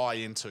buy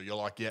into? You're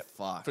like, yep,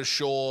 Fuck. for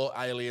sure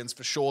aliens,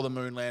 for sure the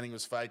moon landing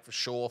was fake, for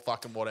sure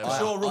fucking whatever.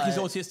 Sure, Rookie's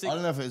autistic. I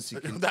don't know if it's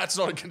That's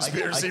not a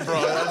conspiracy,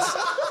 bro. That's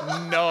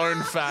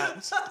known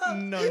fact.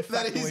 no, that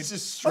factoid. is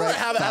just I don't straight.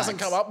 know how that hasn't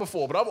facts. come up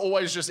before, but I've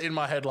always just in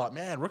my head like,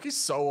 man, Rookie's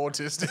so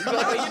autistic.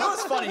 But you know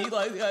what's funny?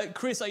 Like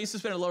Chris, I used to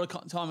spend a lot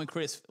of time with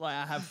Chris, like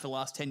I have for the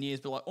last 10 years,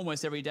 but like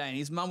almost every day. And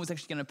his mum was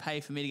actually going to pay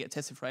for me to get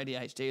tested for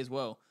ADHD as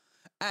well.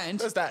 And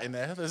There's that in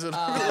there. There's a little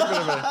bit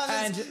of a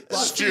and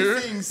stew.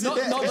 not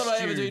that I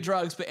ever Stew. do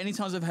drugs, but any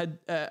times I've had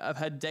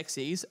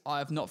Dexies, I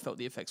have not felt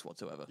the effects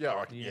whatsoever. Yeah,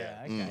 like, Yeah,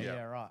 yeah, okay, Yeah.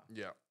 yeah, right.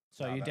 yeah.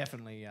 So you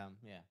definitely, yeah.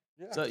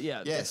 So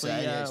yeah, Yeah, so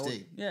definitely,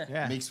 ADHD. yeah.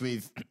 Yeah. Mixed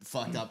with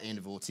fucked up end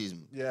of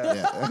autism. Yeah.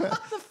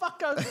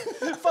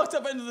 The fucked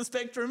up end of the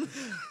spectrum.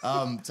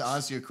 To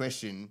answer your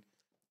question,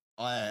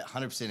 I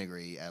 100%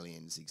 agree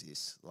aliens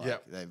exist. Like,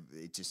 Yep.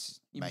 it just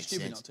You'd be makes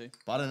stupid sense. not to.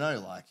 But I don't know,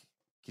 like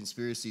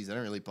conspiracies, I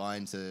don't really buy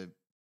into.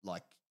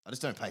 Like, I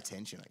just don't pay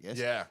attention, I guess.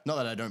 Yeah. Not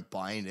that I don't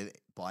buy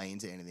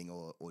into anything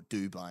or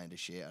do buy into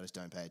shit. I just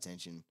don't pay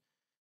attention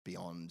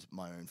beyond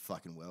my own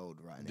fucking world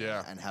right now.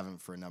 Yeah. And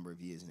haven't for a number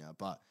of years now.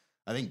 But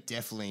I think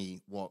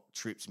definitely what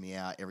trips me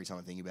out every time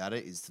I think about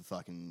it is the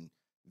fucking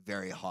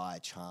very high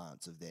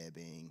chance of there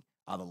being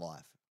other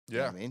life. You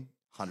know what I mean?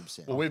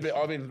 100%. Well,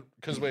 I've been,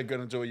 because we're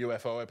going to do a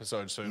UFO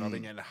episode soon, I've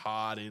been getting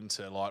hard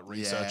into like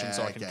researching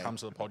so I can okay. come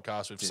to the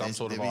podcast with Dude, some there's-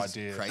 sort of there be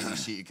some idea. Crazy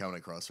shit you're coming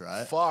across,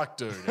 right? Fuck,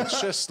 dude.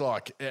 It's just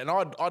like, and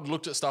I'd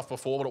looked at stuff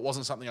before, but it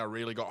wasn't something I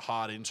really got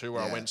hard into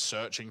where I Yeah. went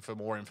searching for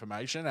more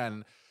information.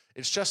 And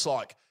it's just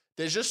like,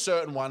 there's just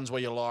certain ones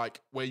where you're like,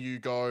 where you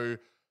go,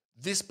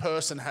 this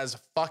person has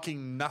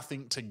fucking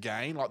nothing to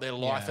gain. Like their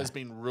life Yeah. has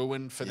been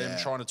ruined for them Yeah.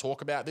 trying to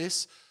talk about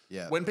this.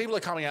 Yeah. When people are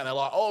coming out and they're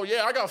like, oh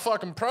yeah, I got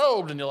fucking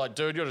probed. And you're like,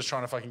 dude, you're just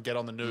trying to fucking get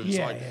on the news.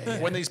 Yeah, like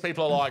yeah, when these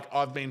people are like,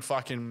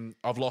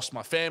 I've lost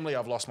my family,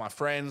 I've lost my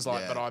friends,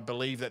 like, Yeah. but I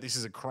believe that this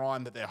is a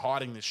crime that they're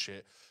hiding this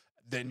shit.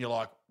 Then you're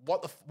like,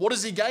 what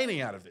is he gaining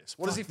out of this?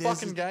 What is he There's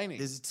fucking gaining?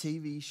 There's a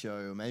TV show,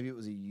 or maybe it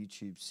was a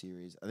YouTube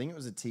series. I think it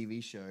was a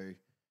TV show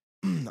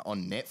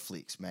on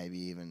Netflix, maybe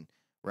even,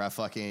 where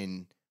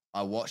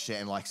I watched it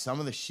and like some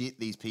of the shit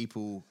these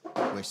people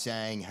were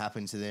saying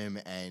happened to them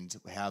and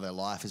how their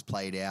life has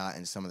played out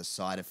and some of the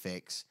side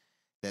effects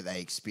that they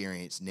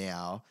experience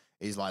now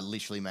is like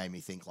literally made me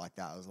think like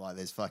that. I was like,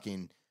 there's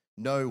fucking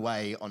no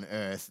way on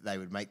earth they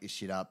would make this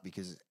shit up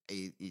because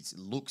it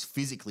looks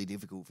physically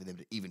difficult for them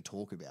to even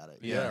talk about it.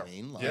 You know what I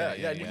mean? Like, Yeah,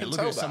 you when can look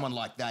tell at that. someone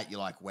like that, you're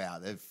like, wow,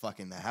 they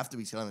have to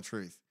be telling the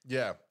truth.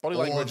 Yeah, body Or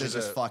language they're is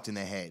just fucked in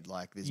their head.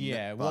 Like, there's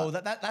Yeah, but-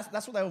 well,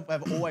 that's what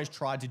they've always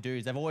tried to do.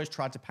 Is they've always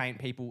tried to paint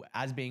people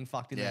as being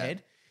fucked in the Yeah.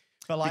 head.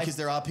 But like, because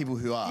there are people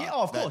who are. yeah,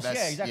 of course, yeah,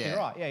 that's- exactly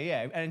right,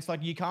 yeah. And it's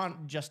like you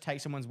can't just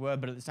take someone's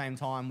word, but at the same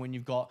time, when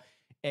you've got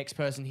X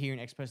person here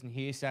and X person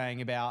here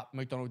saying about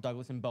McDonnell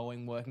Douglas and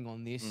Boeing working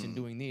on this and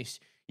doing this,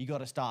 you got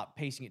to start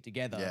piecing it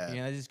together. Yeah. You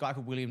know, there's this guy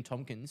called William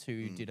Tompkins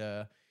who did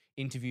a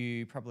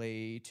interview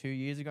probably 2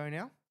 years ago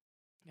now,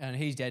 and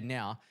he's dead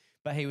now.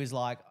 But he was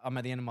like, I'm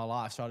at the end of my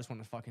life, so I just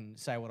want to fucking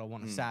say what I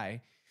want to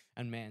say.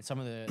 And man, some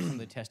of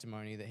the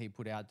testimony that he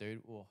put out,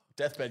 dude. Oh,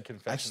 deathbed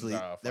confessions. Actually, are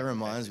that fucking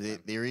reminds me,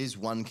 hectic, man. there is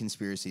one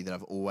conspiracy that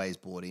I've always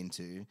bought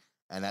into,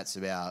 and that's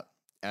about,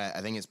 and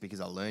I think it's because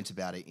I learnt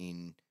about it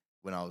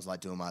when I was like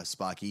doing my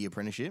Sparky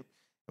apprenticeship,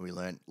 and we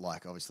learnt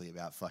like obviously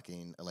about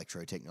fucking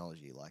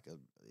electrotechnology, like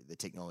the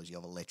technology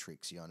of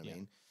electrics, you know what I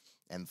mean?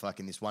 And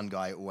fucking this one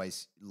guy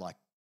always like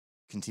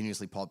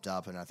continuously popped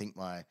up, and I think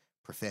my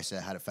professor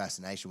had a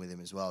fascination with him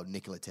as well,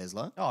 Nikola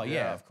Tesla. oh yeah,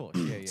 Yeah. of course,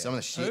 yeah. Some of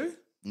the shit. Who?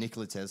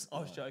 Nikola Tesla.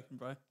 I was joking,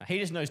 bro. He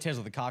just knows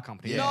Tesla, the car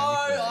company. Yeah, No,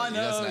 I he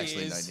know doesn't he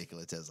actually is. know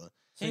Nikola Tesla.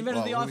 He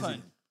invented the Well, who is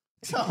iPhone.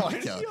 Oh my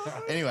God.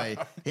 Anyway,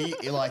 he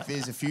like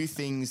there's a few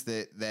things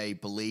that they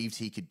believed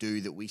he could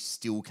do that we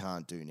still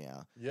can't do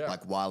now. Yeah.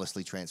 Like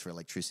wirelessly transfer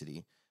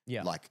electricity.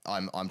 Yeah. Like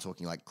I'm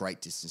talking like great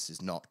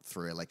distances, not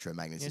through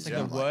electromagnetism. It's like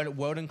I'm the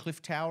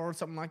Wardenclyffe Tower or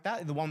something like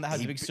that. The one that has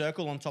He the big bu-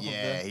 circle on top yeah,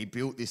 of the. he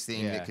built this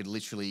thing Yeah. that could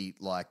literally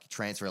like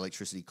transfer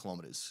electricity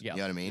kilometers. Yeah. You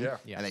know what I mean? Yeah.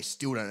 Yeah. And they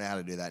still don't know how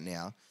to do that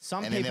now.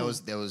 Some and then people-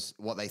 there was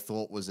what they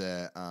thought was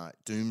a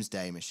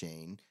doomsday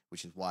machine,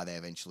 which is why they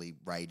eventually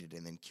raided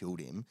and then killed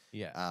him.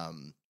 Yeah.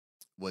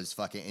 Was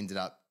fucking ended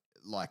up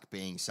like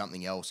being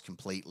something else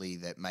completely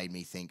that made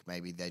me think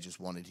maybe they just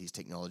wanted his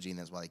technology and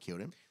that's why they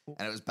killed him.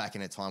 And it was back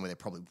in a time where they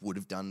probably would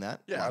have done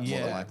that. Yeah, like, more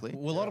than Yeah. likely.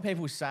 Well, a lot of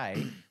people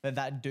say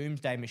that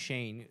doomsday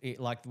machine,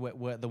 like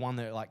the one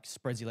that like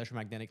spreads the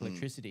electromagnetic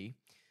electricity,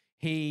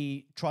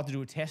 he tried to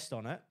do a test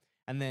on it,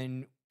 and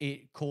then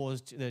it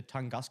caused the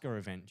Tunguska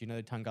event. Do you know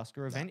the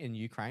Tunguska event in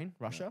Ukraine,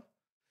 Russia?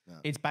 No.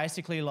 It's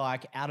basically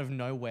like out of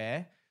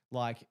nowhere,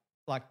 like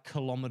like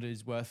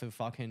kilometers worth of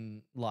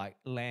fucking like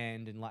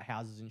land and like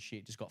houses and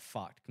shit just got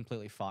fucked,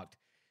 completely fucked.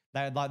 They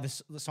had like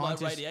the Like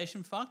scientists.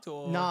 radiation fucked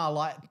or Nah,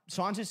 like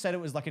scientists said it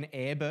was like an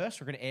air burst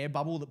or like an air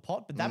bubble that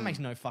popped, but that makes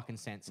no fucking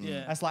sense.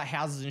 Yeah. That's like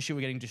houses and shit were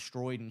getting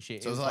destroyed and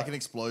shit. So it was like an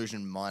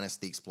explosion minus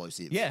the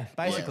explosive. yeah,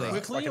 basically. right.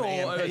 quickly Like an or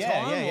EMP. over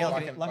Yeah, time? yeah,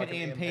 yeah, or- like an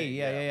EMP.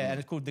 Yeah. And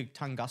it's called the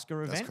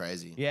Tunguska event.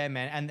 crazy. Yeah,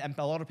 man. And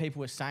a lot of people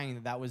were saying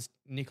that was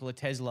Nikola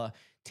Tesla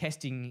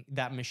testing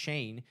that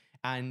machine.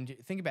 And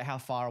think about how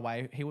far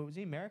away he was.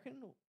 He American?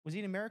 Was he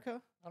in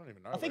America? I don't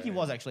even know. I think where he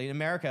was actually in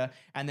America,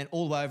 and then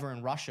all over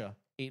in Russia,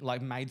 it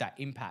like made that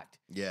impact.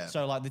 Yeah.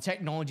 So like the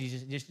technology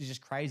is just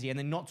crazy. And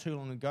then not too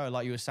long ago,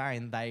 like you were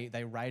saying, they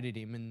raided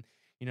him, and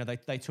you know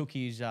they took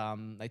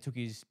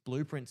his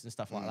blueprints and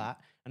stuff like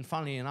that. And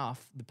funnily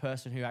enough, the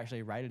person who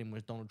actually raided him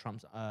was Donald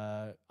Trump's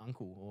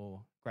uncle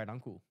or great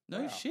uncle.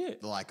 No shit.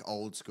 The, like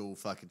old school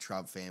fucking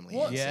Trump family.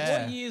 What,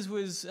 Yeah. what years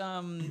was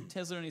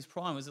Tesla in his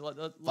prime? Was it like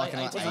the late Fucking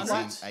like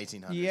 1800s?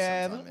 1800s.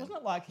 Yeah, sometime, wasn't man.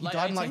 it like he Late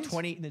died in like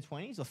 18s? in the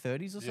 20s or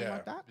 30s or something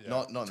like that? Yeah.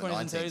 Not in the 20s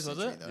and 19th 30s, was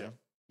century, it? though. Yeah.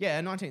 Yeah,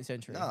 19th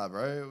century. Nah,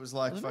 bro, it was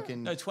like Wasn't it?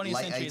 fucking No, 20th late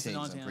century is the 18s,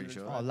 I'm pretty 1900s,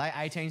 sure. right? Oh, late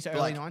 18s to But,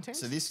 early like, 19s?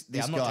 So this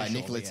Yeah, I'm not guy, too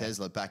sure, Nikola but yeah.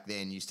 Tesla, back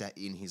then used to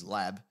in his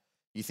lab.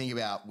 You think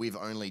about we've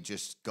only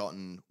just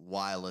gotten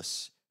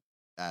wireless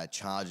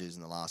chargers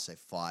in the last say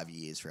 5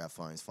 years for our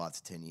phones, 5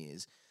 to 10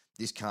 years.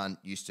 This cunt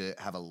used to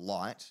have a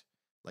light,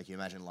 like you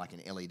imagine like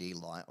an LED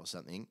light or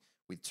something,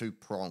 with two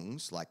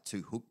prongs, like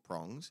two hook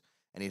prongs,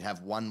 and he'd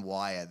have one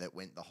wire that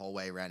went the whole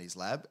way around his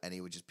lab, and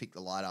he would just pick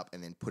the light up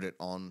and then put it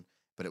on,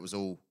 but it was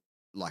all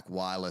like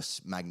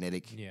wireless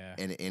magnetic Yeah.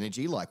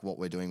 energy, like what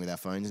we're doing with our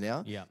phones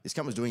now. Yeah. This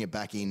cunt was doing it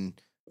back in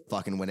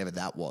fucking whenever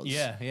that was.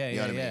 Yeah, yeah, You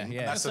know yeah, what I mean?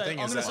 yeah. That's the thing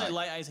I'm is going to that say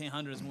late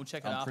 1800s and we'll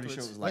check it I'm afterwards.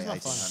 pretty sure it was late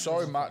Where's my 1800s.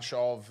 phone? So much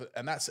of,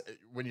 and that's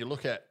when you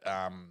look at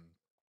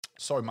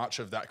so much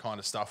of that kind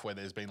of stuff where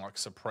there's been like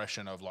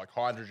suppression of like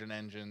hydrogen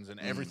engines and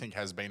everything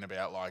has been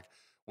about like,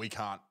 we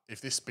can't,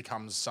 if this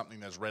becomes something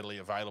that's readily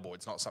available,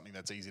 it's not something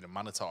that's easy to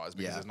monetize because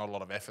Yeah. there's not a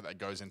lot of effort that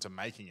goes into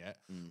making it,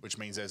 which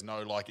means there's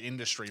no like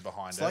industry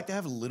behind It's it. like they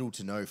have little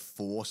to no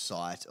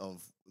foresight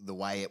of the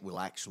way it will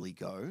actually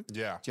go.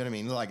 Yeah. Do you know what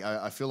I mean? Like,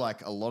 I feel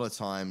like a lot of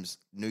times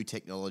new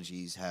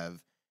technologies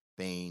have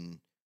been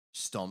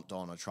stomped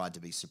on or tried to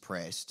be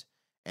suppressed,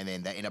 and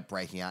then they end up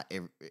breaking out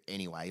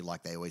anyway,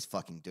 like they always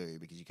fucking do,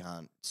 because you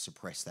can't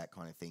suppress that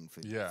kind of thing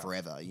for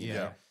forever. You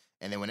know?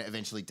 And then when it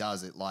eventually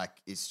does,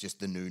 it's just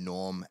the new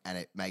norm, and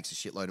it makes a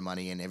shitload of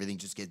money, and everything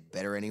just gets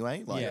better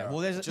anyway. Like, Yeah, well,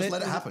 there's just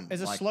let it happen.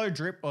 There's a Like- slow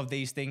drip of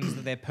these things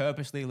that they're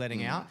purposely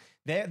letting out.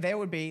 There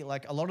would be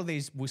like a lot of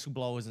these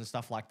whistleblowers and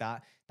stuff like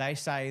that. They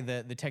say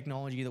that the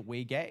technology that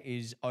we get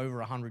is over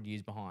 100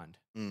 years behind.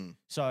 So and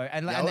Yeah, I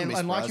and, wouldn't then, be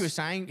and like you were surprised.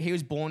 saying, he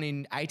was born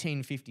in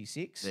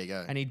 1856. There you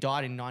go. And he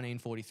died in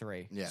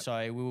 1943. Yeah. So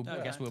I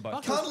guess we were both.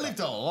 Fuck, Can't lived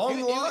a long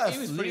life. He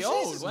was pretty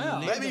old. Wow.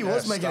 Maybe he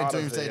was making a Start of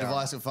doomsday the,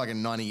 device at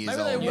fucking 90 years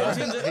Maybe they old. walked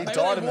bro. into, He maybe died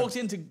they in the- walked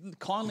in to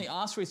kindly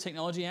ask for his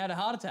technology and had a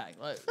heart attack.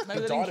 Like, maybe He they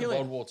didn't died in kill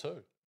World him. War II.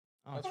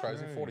 That's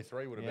crazy. true.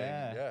 43 would have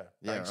Yeah. been, yeah.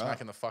 Yeah, Bang smack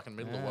right. in the fucking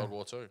middle of Yeah. World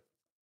War II.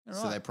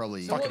 So they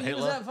probably. So what Fucking year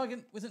was Hitler.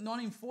 that? Was it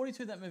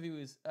 1942 that movie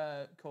was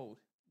called?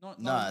 Not,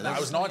 No, not- that No, it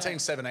was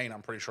 1978. 1917,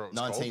 I'm pretty sure it was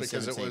called, because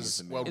it 1917 was is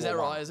the movie. World Is War that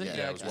right, One. is it? Yeah,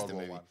 Yeah, it was okay. World the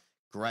War movie. One.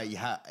 Great.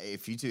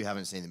 If you two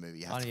haven't seen the movie,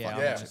 you have to yeah, fucking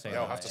I'll watch have it. to see Yeah,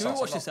 that. I'll have to Should we suss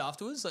watch it this up.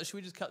 afterwards? Like, should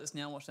we just cut this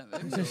now and watch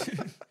that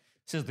movie?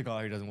 Says the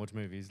guy who doesn't watch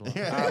movies. Like.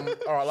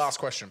 All right, last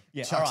question.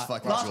 Yeah, Chuck's all right.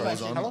 fucking Last jaws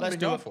question. on. How long Let's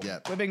have we do been it. going for?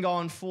 Yeah. We've been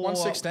going for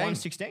 116.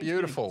 116.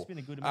 Beautiful. It's been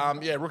a good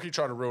amount. Yeah, Rookie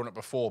tried to ruin it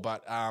before,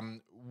 but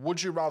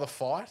would you rather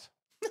fight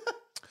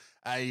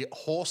a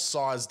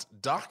horse-sized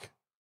duck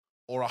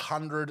or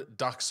 100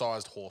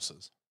 duck-sized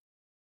horses?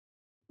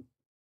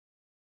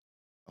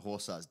 A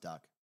horse-sized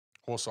duck.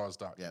 Horse-sized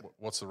duck. Yep.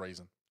 What's the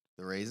reason?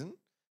 The reason?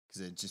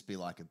 Because it'd just be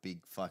like a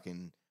big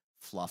fucking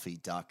fluffy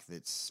duck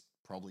that's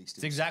probably still.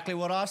 It's exactly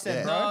what I said,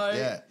 Yeah. bro. No,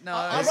 Yeah. no.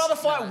 I'd rather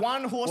fight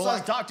one horse-sized Well,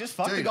 like, duck. Just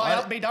fuck the dude, guy I-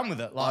 up, be done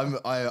with it. Like,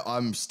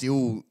 I'm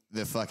still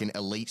the fucking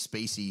elite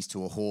species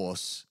to a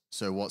horse.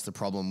 So what's the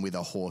problem with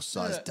a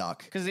horse-sized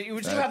duck? because it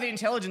would still have the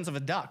intelligence of a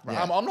duck, bro.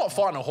 Yeah. I'm not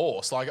fighting a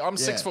horse. Like, I'm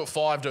Yeah.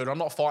 6'5", dude. I'm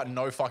not fighting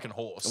no fucking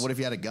horse. What if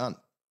you had a gun?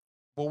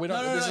 Well, we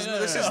don't. No, this no, is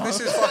no, this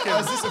is fucking.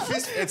 Is this a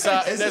fist? It's Is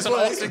there's this an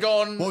what it is?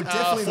 octagon, Well,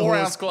 definitely the 4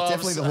 horse, ounce gloves.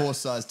 definitely the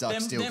horse-sized duck There-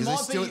 still there because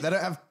might still be- they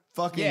don't have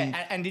fucking.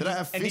 Yeah, and they did, don't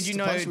have and did fists you to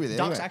know punch with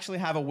ducks anyway. actually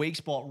have a weak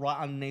spot right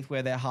underneath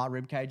where their heart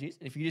rib cage is?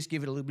 And if you just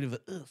give it a little bit of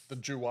a the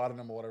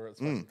duodenum or whatever it's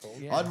fucking called.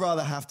 Yeah. I'd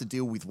rather have to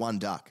deal with one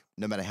duck,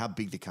 no matter how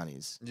big the cunt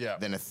is, Yeah.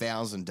 than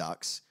 1,000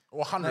 ducks. Or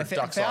 100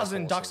 duck-sized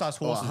 1,000 horses.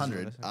 duck-sized Or horses.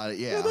 100.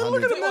 Yeah, Think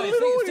 100. about it,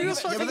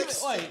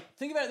 but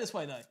think about it this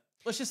way, though.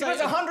 Let's just If say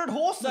it's 100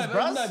 horses, no,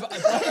 bro. no, but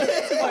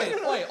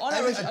wait. On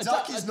average, A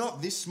duck is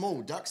not this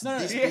small. Duck's No, no,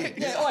 this yeah, big.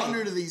 There's yeah, wait.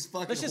 100 of these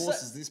fucking Let's just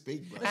horses say- this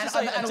big, bro. let's And, just say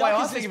and, a and the way duck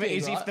I is think of this it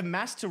is big, if right? the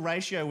mass to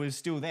ratio was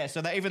still there,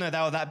 so that even though they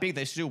were that big,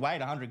 they still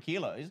weighed 100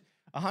 kilos.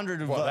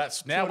 100 of Well,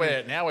 that's now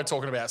 200 we're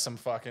talking about some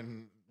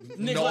fucking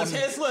Nikola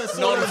Tesla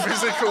sort of.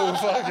 non-physical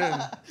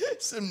fucking.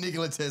 Some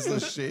Nikola Tesla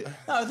shit.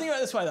 No, think about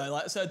it this way though.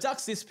 Like, so a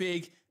duck's this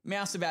big,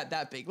 mouse about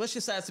that big. Let's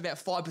just say it's about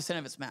 5%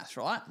 of its mass,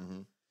 right?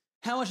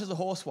 how much does a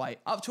horse weigh?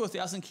 Up to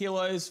 1,000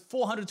 kilos,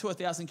 400 to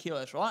 1,000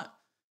 kilos, right?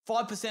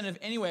 5% of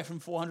anywhere from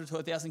 400 to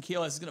 1,000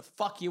 kilos is going to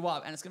fuck you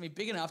up, and it's going to be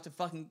big enough to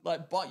fucking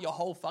like bite your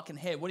whole fucking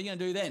head. What are you going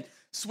to do then?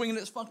 Swinging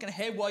its fucking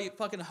head while you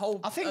fucking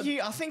hold. I think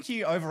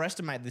you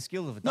overestimate the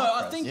skill of a duck. No,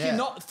 I bro. think Yeah. you're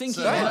not thinking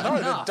So- about No, it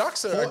the enough.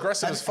 ducks are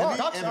aggressive as fuck.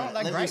 Ducks aren't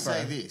that let me great,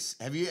 say bro. this.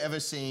 Have you ever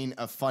seen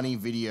a funny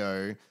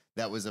video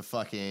that was a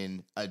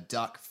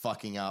duck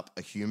fucking up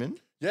a human?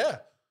 Yeah.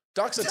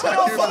 Ducks attack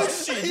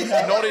humans.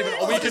 Not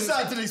even. We I can.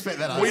 didn't expect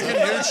that We answer.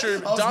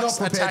 can YouTube I was ducks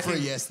not prepared for a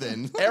attacking. yes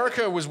then.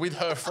 Erica was with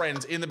her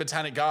friends in the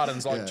Botanic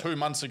Gardens like Yeah. 2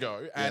 months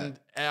ago, and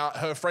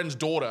her friend's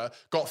daughter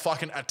got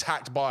fucking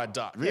attacked by a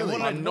duck. Really?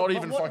 I'm not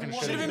even what- fucking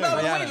what- Should shitting have you. been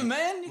Melvin Rihanna. Weaving,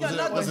 man. You got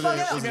nothing Was to it fuck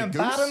a out. goose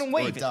Battle and or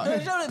a weave. duck?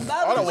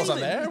 I wasn't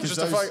there. It was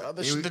just a those- fuck.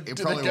 it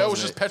The probably girl was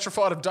wasn't just it.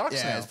 petrified of ducks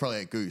Yeah, now. it's probably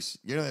a goose.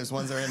 You know those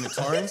ones that are in the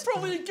Torrens?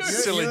 Probably a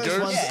goose. Silly those goose.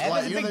 ones, Yeah, like,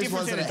 there's a you know big those difference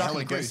ones that between a are duck hella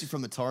and a goose. aggressive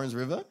from the Torrens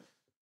River?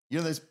 You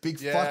know those big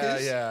Yeah,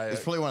 fuckers? yeah, It's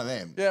yeah. probably one of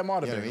them. Yeah, it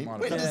might have You know been, what I it mean? might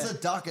have When been. does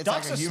a duck attack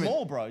Ducks a are human?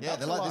 small, bro. Yeah, Ducks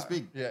they're are like this like-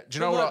 big. Yeah. Do you But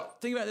know like, what?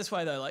 think about it this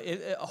way though, like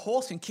a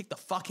horse can kick the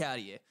fuck out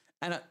of you,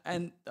 and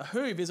a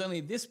hoof is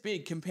only this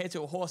big compared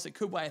to a horse that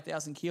could weigh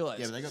 1,000 kilos.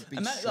 Yeah, but they got big,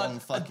 Imagine, strong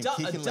fucking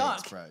kicking a legs,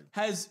 duck bro.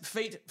 has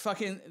feet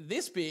fucking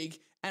this big,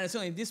 and it's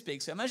only this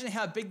big. So imagine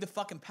how big the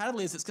fucking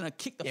paddle is. It's gonna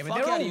kick the Yeah, fuck but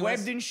they're out of all you.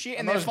 webbed and shit, and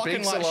And they're those fucking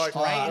beaks are like like-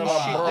 straight and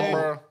like, shit, brr, dude.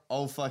 brr.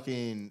 Old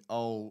fucking,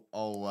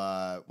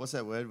 what's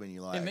that word when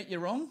you like? Admit you're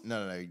wrong.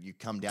 No, you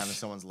come down to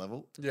someone's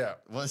level. Yeah.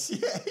 What's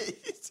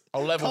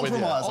I'll level with you.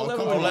 Compromise. I'll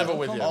level compromise.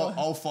 with you.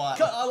 I'll fight.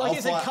 Like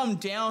you said, fight- come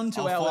down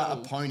to I'll our fight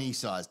level. a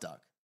pony-sized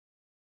duck.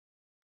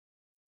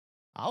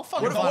 I'll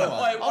fucking What fight about,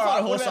 a wait, all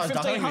right, what horse-sized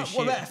about duck. I don't 1,500? give a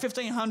What shit. about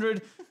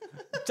 1,500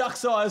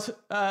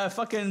 duck-sized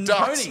fucking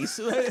Ducks. ponies?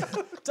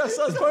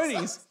 Duck-sized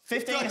ponies.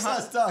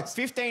 1,500 ducks.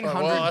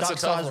 1,500 Well, that's a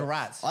tough duck-sized one.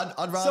 rats. I'd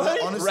rather,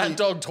 Sorry? honestly... Rat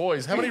dog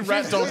toys. How many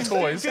rat dog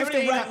toys? How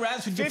many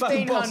rats would you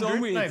fucking box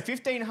on with? No,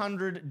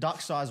 1,500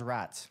 duck-sized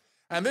rats.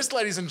 And this,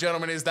 ladies and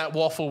gentlemen, is that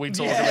waffle we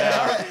talk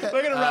about.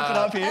 We're gonna wrap it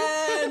up here.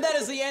 And that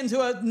is the end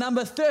to a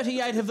number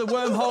 38 of the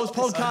Wormholes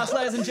podcast,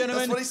 ladies and That's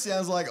gentlemen. what he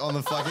sounds like on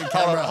the fucking Hold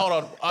camera. on, hold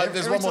on.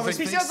 There's Every one more time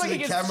thing. He sounds speaks like to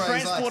he the gets camera,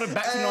 he's transported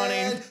back to 19.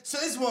 "And so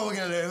this is what we're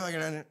going to do. We're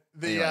gonna do."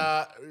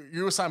 Anyway.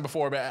 You were saying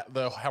before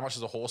about how much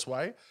does a horse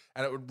weigh,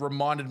 and it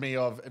reminded me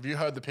of, have you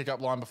heard the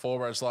pickup line before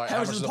where it's like, How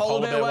much does a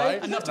polar bear weigh?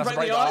 Enough to break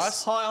the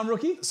ice. Hi, I'm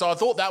Rookie. So I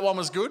thought that one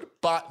was good,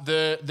 but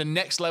the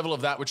next level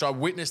of that, which I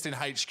witnessed in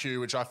HQ,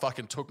 which I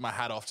fucking took my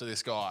hat off to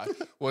this guy,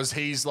 was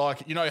he's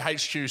like, you know,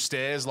 HQ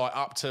stairs like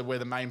up to where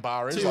the main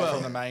bar is, like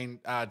from the main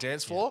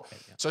dance floor.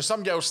 So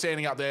some girl's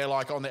standing up there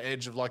like on the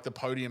edge of like the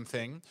podium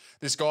thing.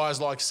 This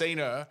guy's like seen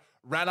her,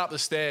 ran up the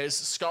stairs,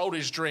 sculled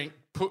his drink,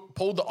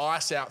 pulled the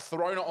ice out,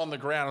 thrown it on the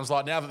ground. I was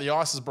like, now that the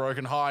ice is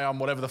broken, hi, I'm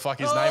whatever the fuck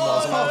his name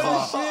was.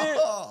 And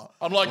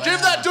I'm like, give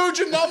that dude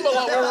your number.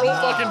 Like we were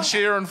all fucking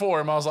cheering for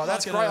him. I was like,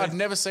 that's Fucking great. oath. I've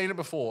never seen it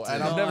before,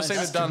 and I've never seen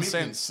That's it done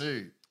commitment since.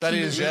 too. That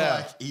is,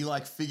 yeah. He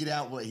figured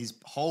out what his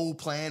whole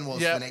plan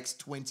was Yeah. for the next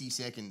 20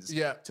 seconds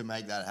Yeah. to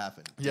make that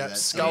happen. Yeah,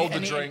 That's- sculled the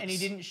And drinks. he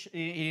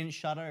didn't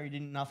shudder. He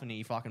didn't nothing.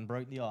 He fucking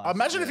broke the ice.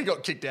 Imagine if he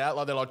got kicked out.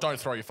 Like they're like, don't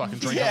throw your fucking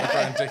drink on the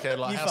ground, dickhead.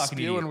 Like, You how fucking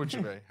spewing idiot. would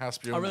you be? How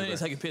spewing I really would need you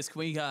to be? take a piss. Can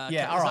we Yeah,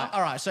 cut all this right, up?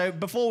 all right. So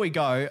before we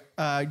go,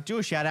 do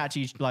a shout out to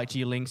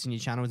your links and your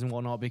channels and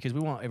whatnot because we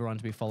want everyone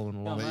to be following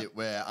along.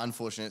 We're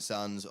Unfortunate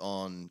Sons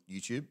on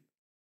YouTube,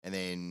 and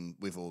then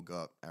we've all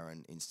got our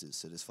own Instas,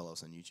 so just follow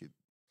us on YouTube.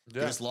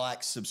 Yeah. Give us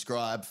likes,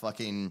 subscribe,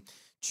 fucking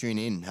tune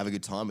in, have a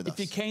good time with us. If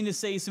you're keen to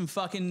see some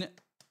fucking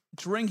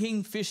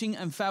drinking, fishing,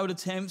 and failed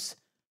attempts,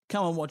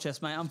 come and watch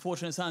us, mate.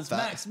 Unfortunate Sons.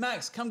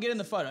 Max, come get in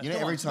the photo. You know,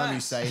 Come every on, time you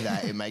Max. say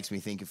that, it makes me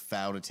think of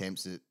failed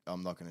attempts at,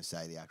 I'm not going to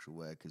say the actual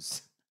word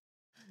because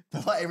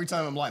like every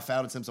time I'm like,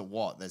 failed attempts at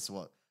what? That's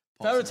what.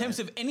 pops failed in my attempts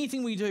head. of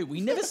anything we do. We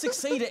never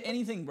succeed at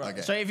anything, bro.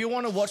 Okay. So if you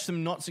want to watch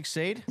them not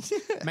succeed,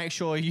 make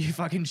sure you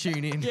fucking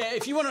tune in. Yeah,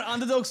 if you want an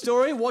underdog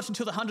story, watch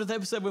until the 100th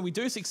episode when we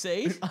do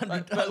succeed. And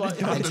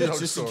Underdog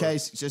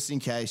just in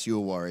case you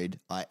were worried,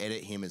 I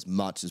edit him as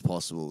much as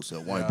possible, so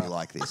it won't be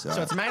like this.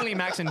 So it's mainly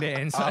Max and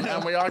Dan. So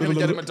And we are going to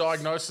get him a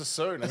diagnosis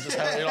soon. And just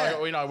have,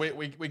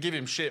 we give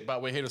him shit,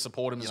 but we're here to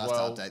support him You'll as have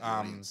to well. update the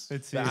audience. The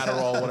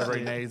Adderall, whatever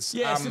he needs.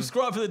 Yeah,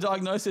 subscribe for the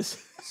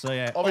diagnosis. So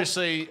yeah,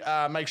 Obviously,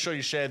 make sure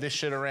you share this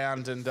shit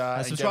around and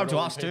subscribe get to it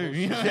all us people. too.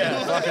 You know?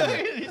 Yeah,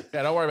 fucking,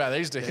 yeah. Don't worry about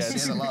these dickheads.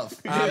 Stand the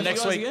love.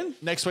 Next guys week, again?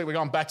 we're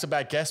going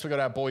back-to-back guests. We got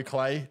our boy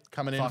Clay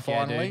coming in Fuck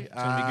yeah, finally. dude. It's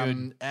gonna be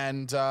good.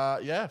 And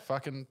yeah,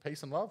 fucking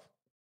peace and love.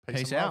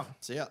 Peace and out. love.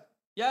 See ya.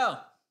 Yeah.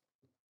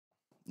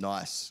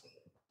 Nice.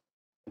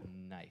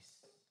 Nice.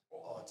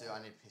 Oh, dude,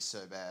 I need piss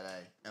so bad,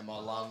 eh? And my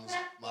lungs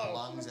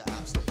are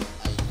absolutely